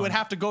Redemption, you would bond.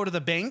 have to go to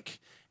the bank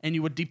and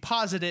you would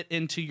deposit it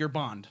into your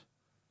bond,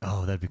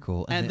 Oh, that'd be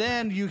cool. and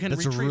then you can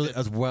that's a retrieve really it.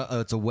 as well.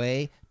 It's a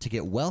way to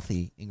get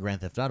wealthy in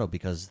Grand Theft Auto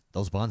because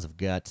those bonds have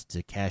got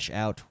to cash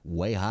out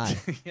way high.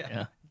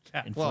 Yeah.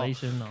 Yeah, well,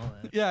 Inflation, all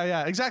that.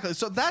 yeah, exactly.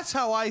 So that's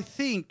how I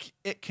think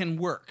it can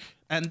work,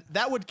 and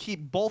that would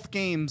keep both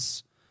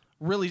games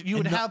really. You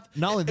would And have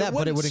not only that,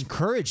 but it would wouldn't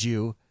encourage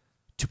you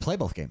to play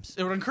both games.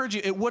 it would encourage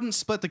you. It wouldn't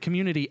split the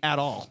community at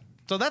all.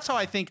 So that's how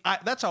I think.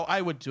 That's how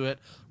I would do it.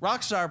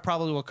 Rockstar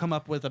probably will come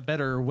up with a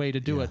better way to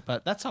do it,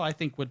 but that's how I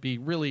think would be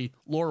really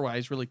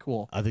lore-wise really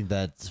cool. I think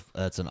that's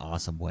an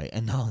awesome way,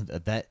 and not only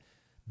that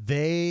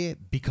they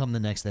become the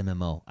next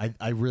MMO.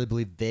 I really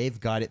believe they've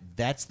got it.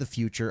 That's the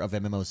future of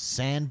MMOs.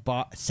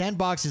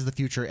 Sandbox is the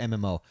future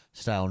MMO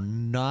style.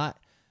 Not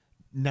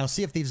now.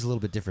 Sea of Thieves is a little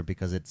bit different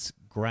because it's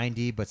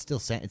grindy, but still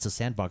it's a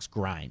sandbox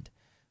grind.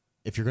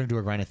 If you're going to do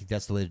a grind, I think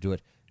that's the way to do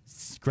it.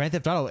 Grand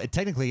Theft Auto, it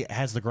technically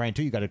has the grind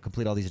too. You got to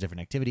complete all these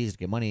different activities to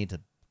get money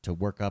to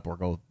work up or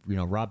go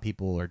rob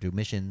people or do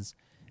missions,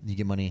 and you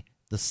get money.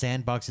 The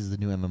sandbox is the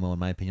new MMO in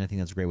my opinion. I think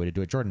that's a great way to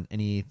do it. Jordan,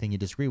 anything you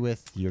disagree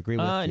with? You agree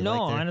with? You No,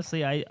 like there?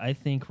 honestly, I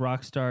think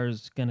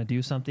Rockstar's gonna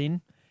do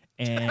something,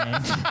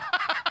 and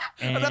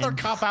Another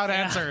cop-out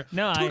answer.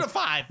 No, 2 to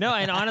 5. No,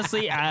 and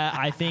honestly,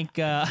 I think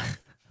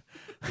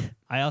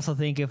I also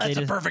think if That's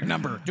they a perfect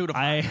number. 2 to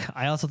 5.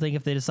 I also think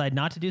if they decide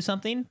not to do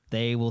something,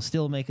 they will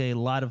still make a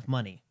lot of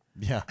money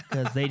Yeah,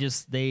 because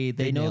they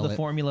know nail the it.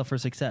 formula for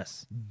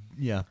success.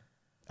 yeah,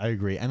 I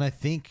agree. And I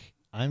think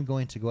I'm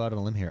going to go out on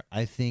a limb here.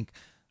 I think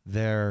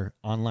their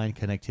online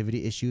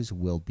connectivity issues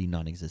will be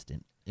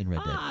non-existent in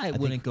Red Dead. I think-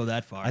 wouldn't go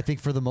that far. I think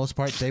for the most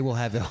part they will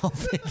have it all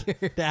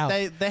figured out.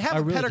 They have I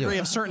a really do. pedigree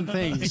of certain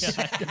things,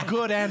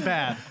 good and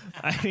bad.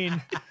 I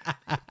mean,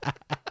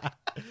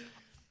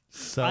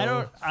 So I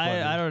don't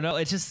funny. know.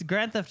 It's just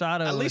Grand Theft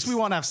Auto. At least we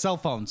won't have cell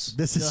phones.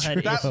 This is Still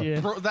had true.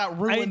 issues. That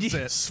ruins I-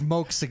 it.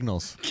 Smoke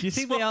signals. Do you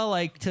think they all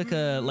took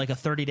a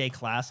 30-day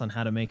class on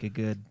how to make a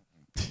good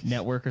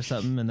network or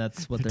something, and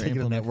that's what they're Taking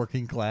a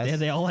implementing? networking class. Yeah,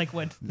 they all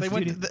went. They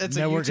went. It's a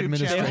network YouTube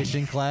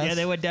administration class. Yeah,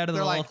 they went down to the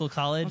They're like, local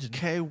college. and-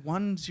 channel. Okay,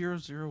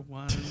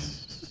 1001.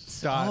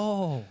 Dot.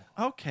 Oh,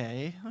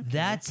 Okay.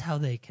 that's how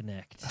they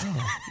connect.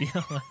 You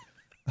know?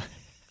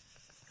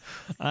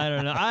 I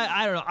don't know.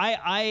 I don't know.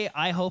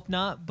 I hope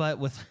not. But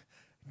with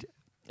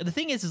the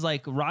thing is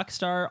like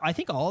Rockstar. I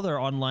think all their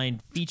online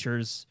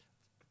features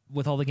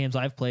with all the games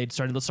I've played.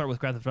 Let's start with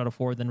Grand Theft Auto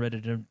 4, then Red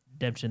Dead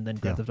Redemption, then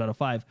Grand Yeah. Theft Auto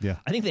 5. Yeah.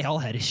 I think they all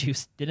had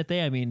issues, didn't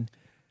they? I mean,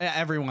 Yeah,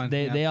 everyone.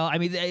 they yeah. they all. I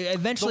mean, they, The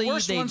eventually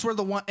worst they, ones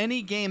were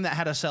any game that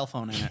had a cell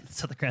phone in it.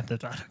 so the Grand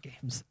Theft Auto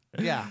games.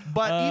 Yeah,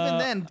 but even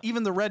then,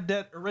 even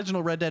the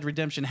original Red Dead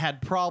Redemption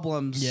had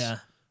problems. Yeah.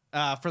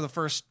 For the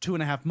first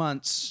 2.5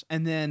 months,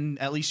 and then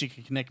at least you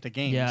could connect to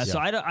games. Yeah. So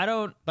I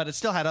don't. But it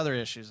still had other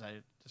issues. I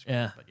disagree.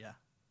 Yeah. But yeah.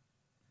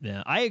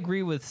 Yeah, I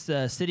agree with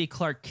City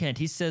Clark Kent.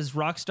 He says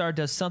Rockstar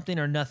does something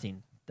or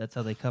nothing. That's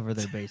how they cover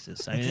their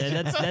bases. I mean,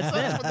 that's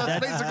them.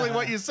 That's basically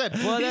what you said.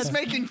 Well, He's that's-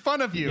 making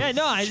fun of you. Yeah,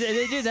 no,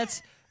 they do.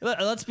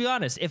 Let's be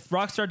honest. If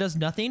Rockstar does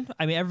nothing,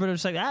 I mean,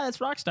 everybody's like, that's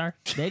Rockstar.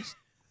 They just,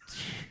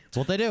 That's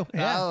what they do.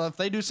 If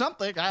they do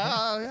something,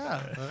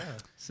 yeah.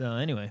 so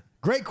anyway,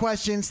 Great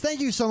questions. Thank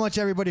you so much,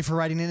 everybody, for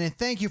writing in, and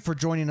thank you for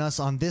joining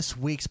us on this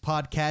week's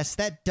podcast.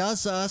 That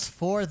does us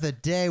for the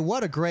day.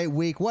 What a great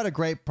week. What a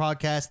great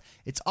podcast.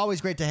 It's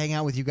always great to hang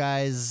out with you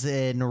guys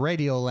in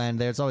Radio Land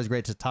there. It's always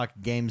great to talk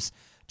games.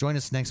 Join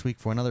us next week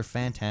for another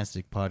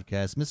fantastic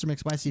podcast. Mr.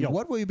 McSpicy,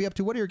 what will you be up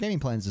to? What are your gaming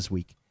plans this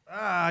week?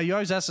 You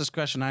always ask this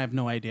question. I have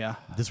no idea.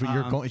 This week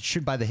you're going. It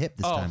should by the hip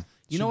this time.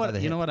 You know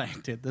what? You know what I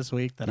did this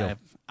week that Yo.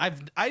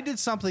 I did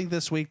something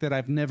this week that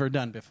I've never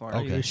done before.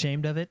 are you Okay.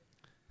 ashamed of it?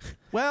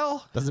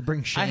 Well, Does it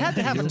bring shame? I had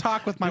to have you? a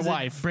talk with my Does it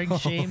wife. bring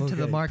shame to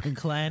the Okay. Mark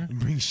clan.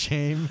 Bring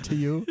shame to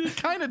you. It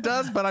kind of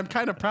does, but I'm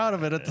kind of proud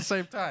of it at the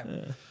same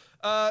time.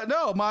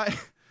 No, my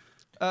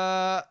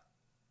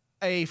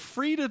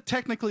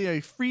technically a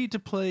free to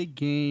play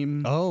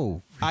game.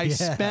 Oh, I yeah.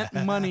 spent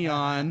money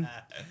on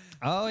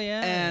Oh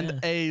yeah, and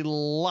a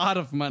lot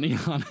of money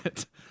on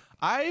it.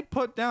 I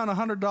put down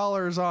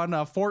 $100 on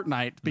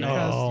Fortnite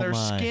because Oh, their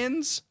my.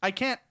 skins. I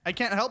can't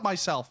help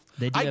myself.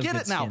 They do I have get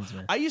good it now. skins,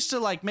 man. I used to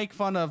like make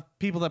fun of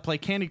people that play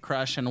Candy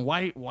Crush and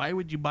why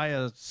would you buy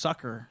a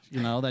sucker?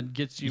 You know that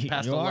gets you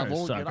past You the are a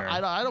level. You know, sucker.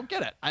 I don't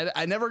get it.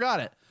 I never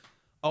got it.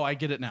 Oh, I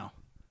get it now.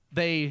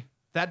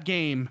 That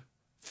game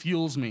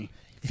fuels me.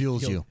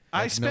 fuels you.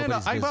 I like spent.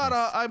 nobody's I bought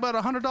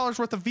business. $100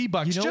 worth of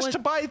V-Bucks You know just what? to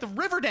buy the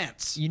River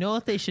Dance. You know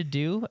what they should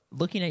do?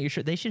 Looking at your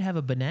shirt, they should have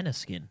a banana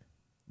skin,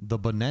 the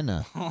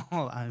banana.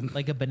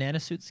 like a banana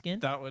suit skin.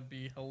 That would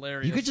be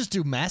hilarious. You could just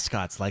do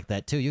mascots like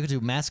that too. You could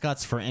do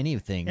mascots for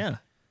anything. Yeah.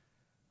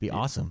 Be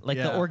awesome. Like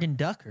Yeah. the Oregon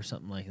Duck or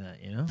something like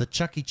that, you know? The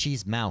Chuck E.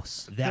 Cheese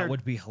mouse. That They're-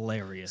 would be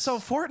hilarious. So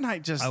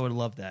Fortnite just I would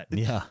love that.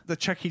 Yeah. the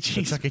Chuck E. The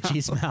Cheese. Chuck E.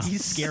 Cheese mouse.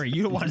 He's scary.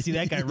 You don't want to see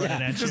that guy running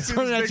at you. Just this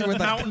Running at big you with a-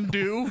 Mountain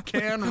Dew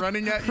can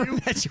running at you.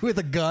 At you with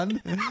a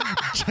gun.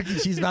 Chuck E.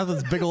 Cheese mouse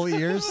with his big old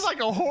ears. This is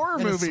like a horror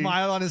and a movie.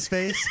 smile on his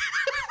face.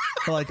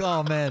 Like,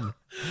 oh man.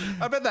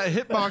 I bet that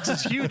hitbox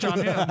is huge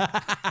on him.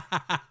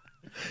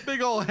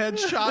 Big old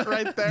headshot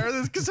right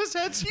there. Because his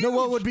head's huge. No,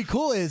 what would be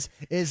cool is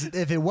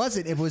if it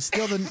wasn't, it was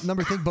still the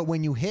number thing. But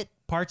when you hit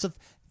parts of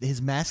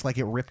his mask, like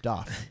it ripped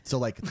off. So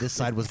like this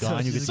side was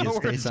gone. You could see his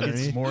face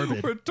underneath.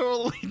 morbid. We're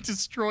totally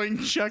destroying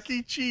Chuck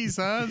E. Cheese,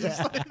 huh?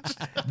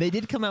 They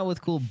did come out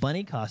with cool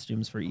bunny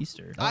costumes for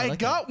Easter. I like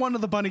got one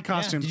of the bunny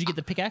costumes. Did you get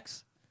the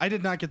pickaxe? I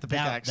did not get the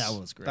That- pickaxe. that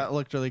was great. That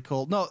looked really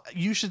cool. No,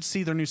 you should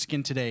see their new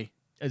skin today.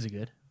 Is it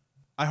good?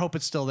 I hope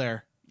it's still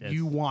there. Yes.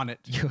 You want it.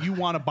 You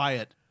want to buy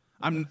it.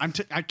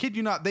 I kid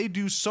you not. They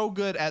do so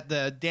good at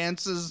the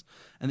dances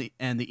and the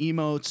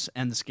emotes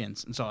and the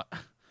skins. And so,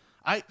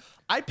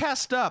 I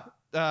passed up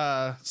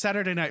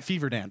Saturday Night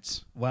Fever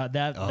dance. Wow,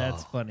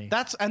 that's funny.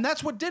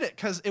 That's what did it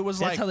because it was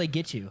That's like how they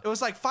get you. it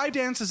was like 5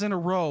 dances in a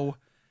row,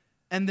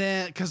 and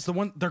then because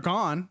they're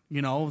gone,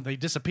 they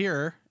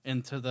disappear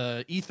into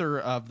the ether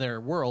of their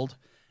world,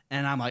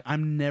 and I'm like,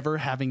 I'm never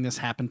having this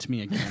happen to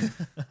me again.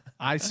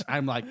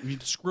 I'm like,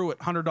 screw it,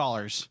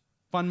 $100,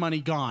 fun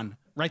money gone,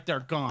 right there,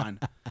 gone.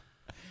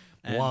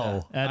 And,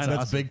 Whoa, That's that's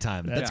awesome. big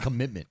time. That's Yeah.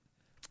 commitment.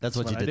 That's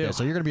what you what I did do. there.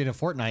 So you're going to be in a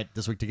Fortnite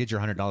this week to get your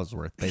 $100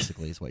 worth.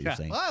 Basically, is what you're Yeah.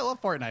 saying. Well, I love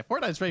Fortnite.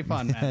 Fortnite's very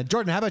fun, man.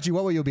 Jordan, how about you?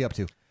 What will you be up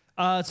to?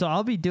 So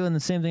I'll be doing the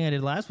same thing I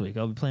did last week.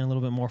 I'll be playing a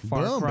little bit more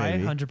Far Boom, Cry,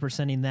 baby.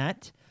 100%ing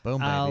that.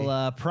 Boom, baby.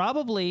 I'll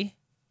probably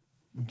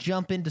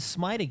jump into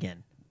Smite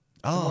again.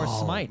 Some more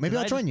Smite. maybe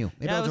 'cause I'll join you.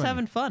 Maybe I I'll was join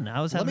having you. fun.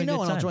 I was Let having me a know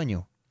good and I'll time. join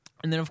you.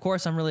 And then, of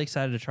course, I'm really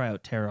excited to try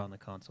out Terra on the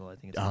console. I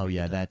think it's gonna Oh be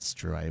yeah, good time. that's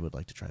true. I would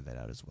like to try that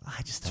out as well.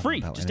 I just It's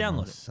free. Just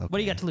download it. What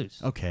do you got to lose?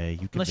 Okay,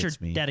 you Unless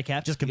convinced you're me. data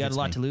capped, Just you got a convinced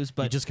lot me. to lose, You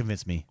but- just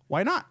convinced me.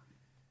 Why not?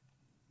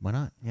 Why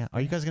not? Yeah. Are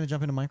you guys gonna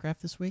jump into Minecraft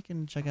this week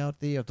and check out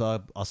the?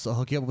 I'll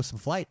hook you up with some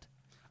flight.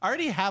 I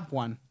already have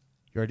one.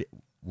 You already.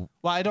 Well,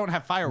 I don't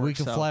have fireworks. We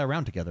can so. fly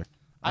around together.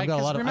 I've got a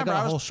 'cause lot of. remember, I got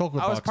I a whole was- shoulder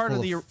I was box part of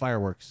full the- of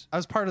fireworks. I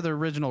was part of the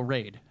original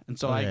raid, and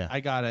so Oh, yeah. I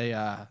got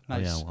a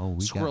nice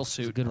we squirrel got,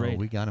 suit. good raid.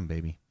 We got him,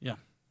 baby. Yeah.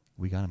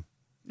 We got him.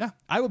 Yeah.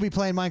 I will be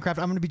playing Minecraft.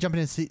 I'm going to be jumping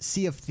into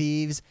Sea of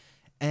Thieves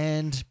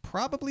and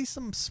probably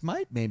some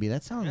Smite. Maybe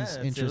that sounds Yeah, it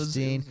was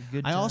interesting. a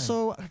good I time.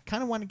 also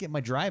kind of want to get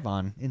my drive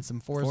on in some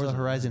Forza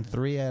Horizon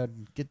 3.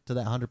 I'd get to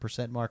that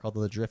 100% mark.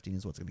 Although the drifting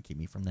is what's going to keep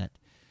me from that.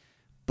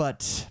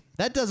 But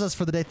that does us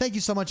for the day. Thank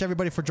you so much,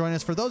 everybody, for joining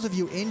us. For those of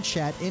you in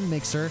chat, in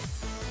Mixer,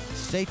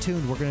 stay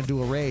tuned. We're going to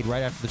do a raid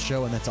right after the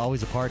show, and that's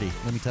always a party.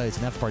 Let me tell you, it's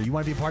an after party. You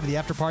want to be a part of the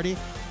after party?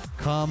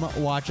 Come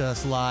watch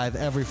us live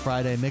every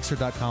Friday,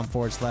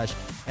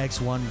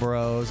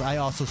 mixer.com/X1Bros. I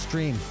also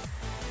stream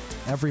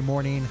every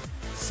morning,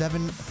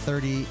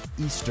 7:30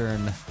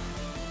 Eastern,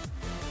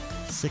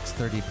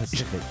 6:30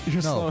 Pacific.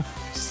 No,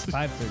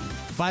 5:30.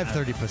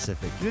 5:30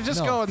 Pacific. You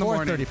just No, go in the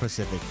morning. 4:30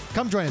 Pacific.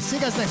 Come join us. See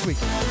you guys next week.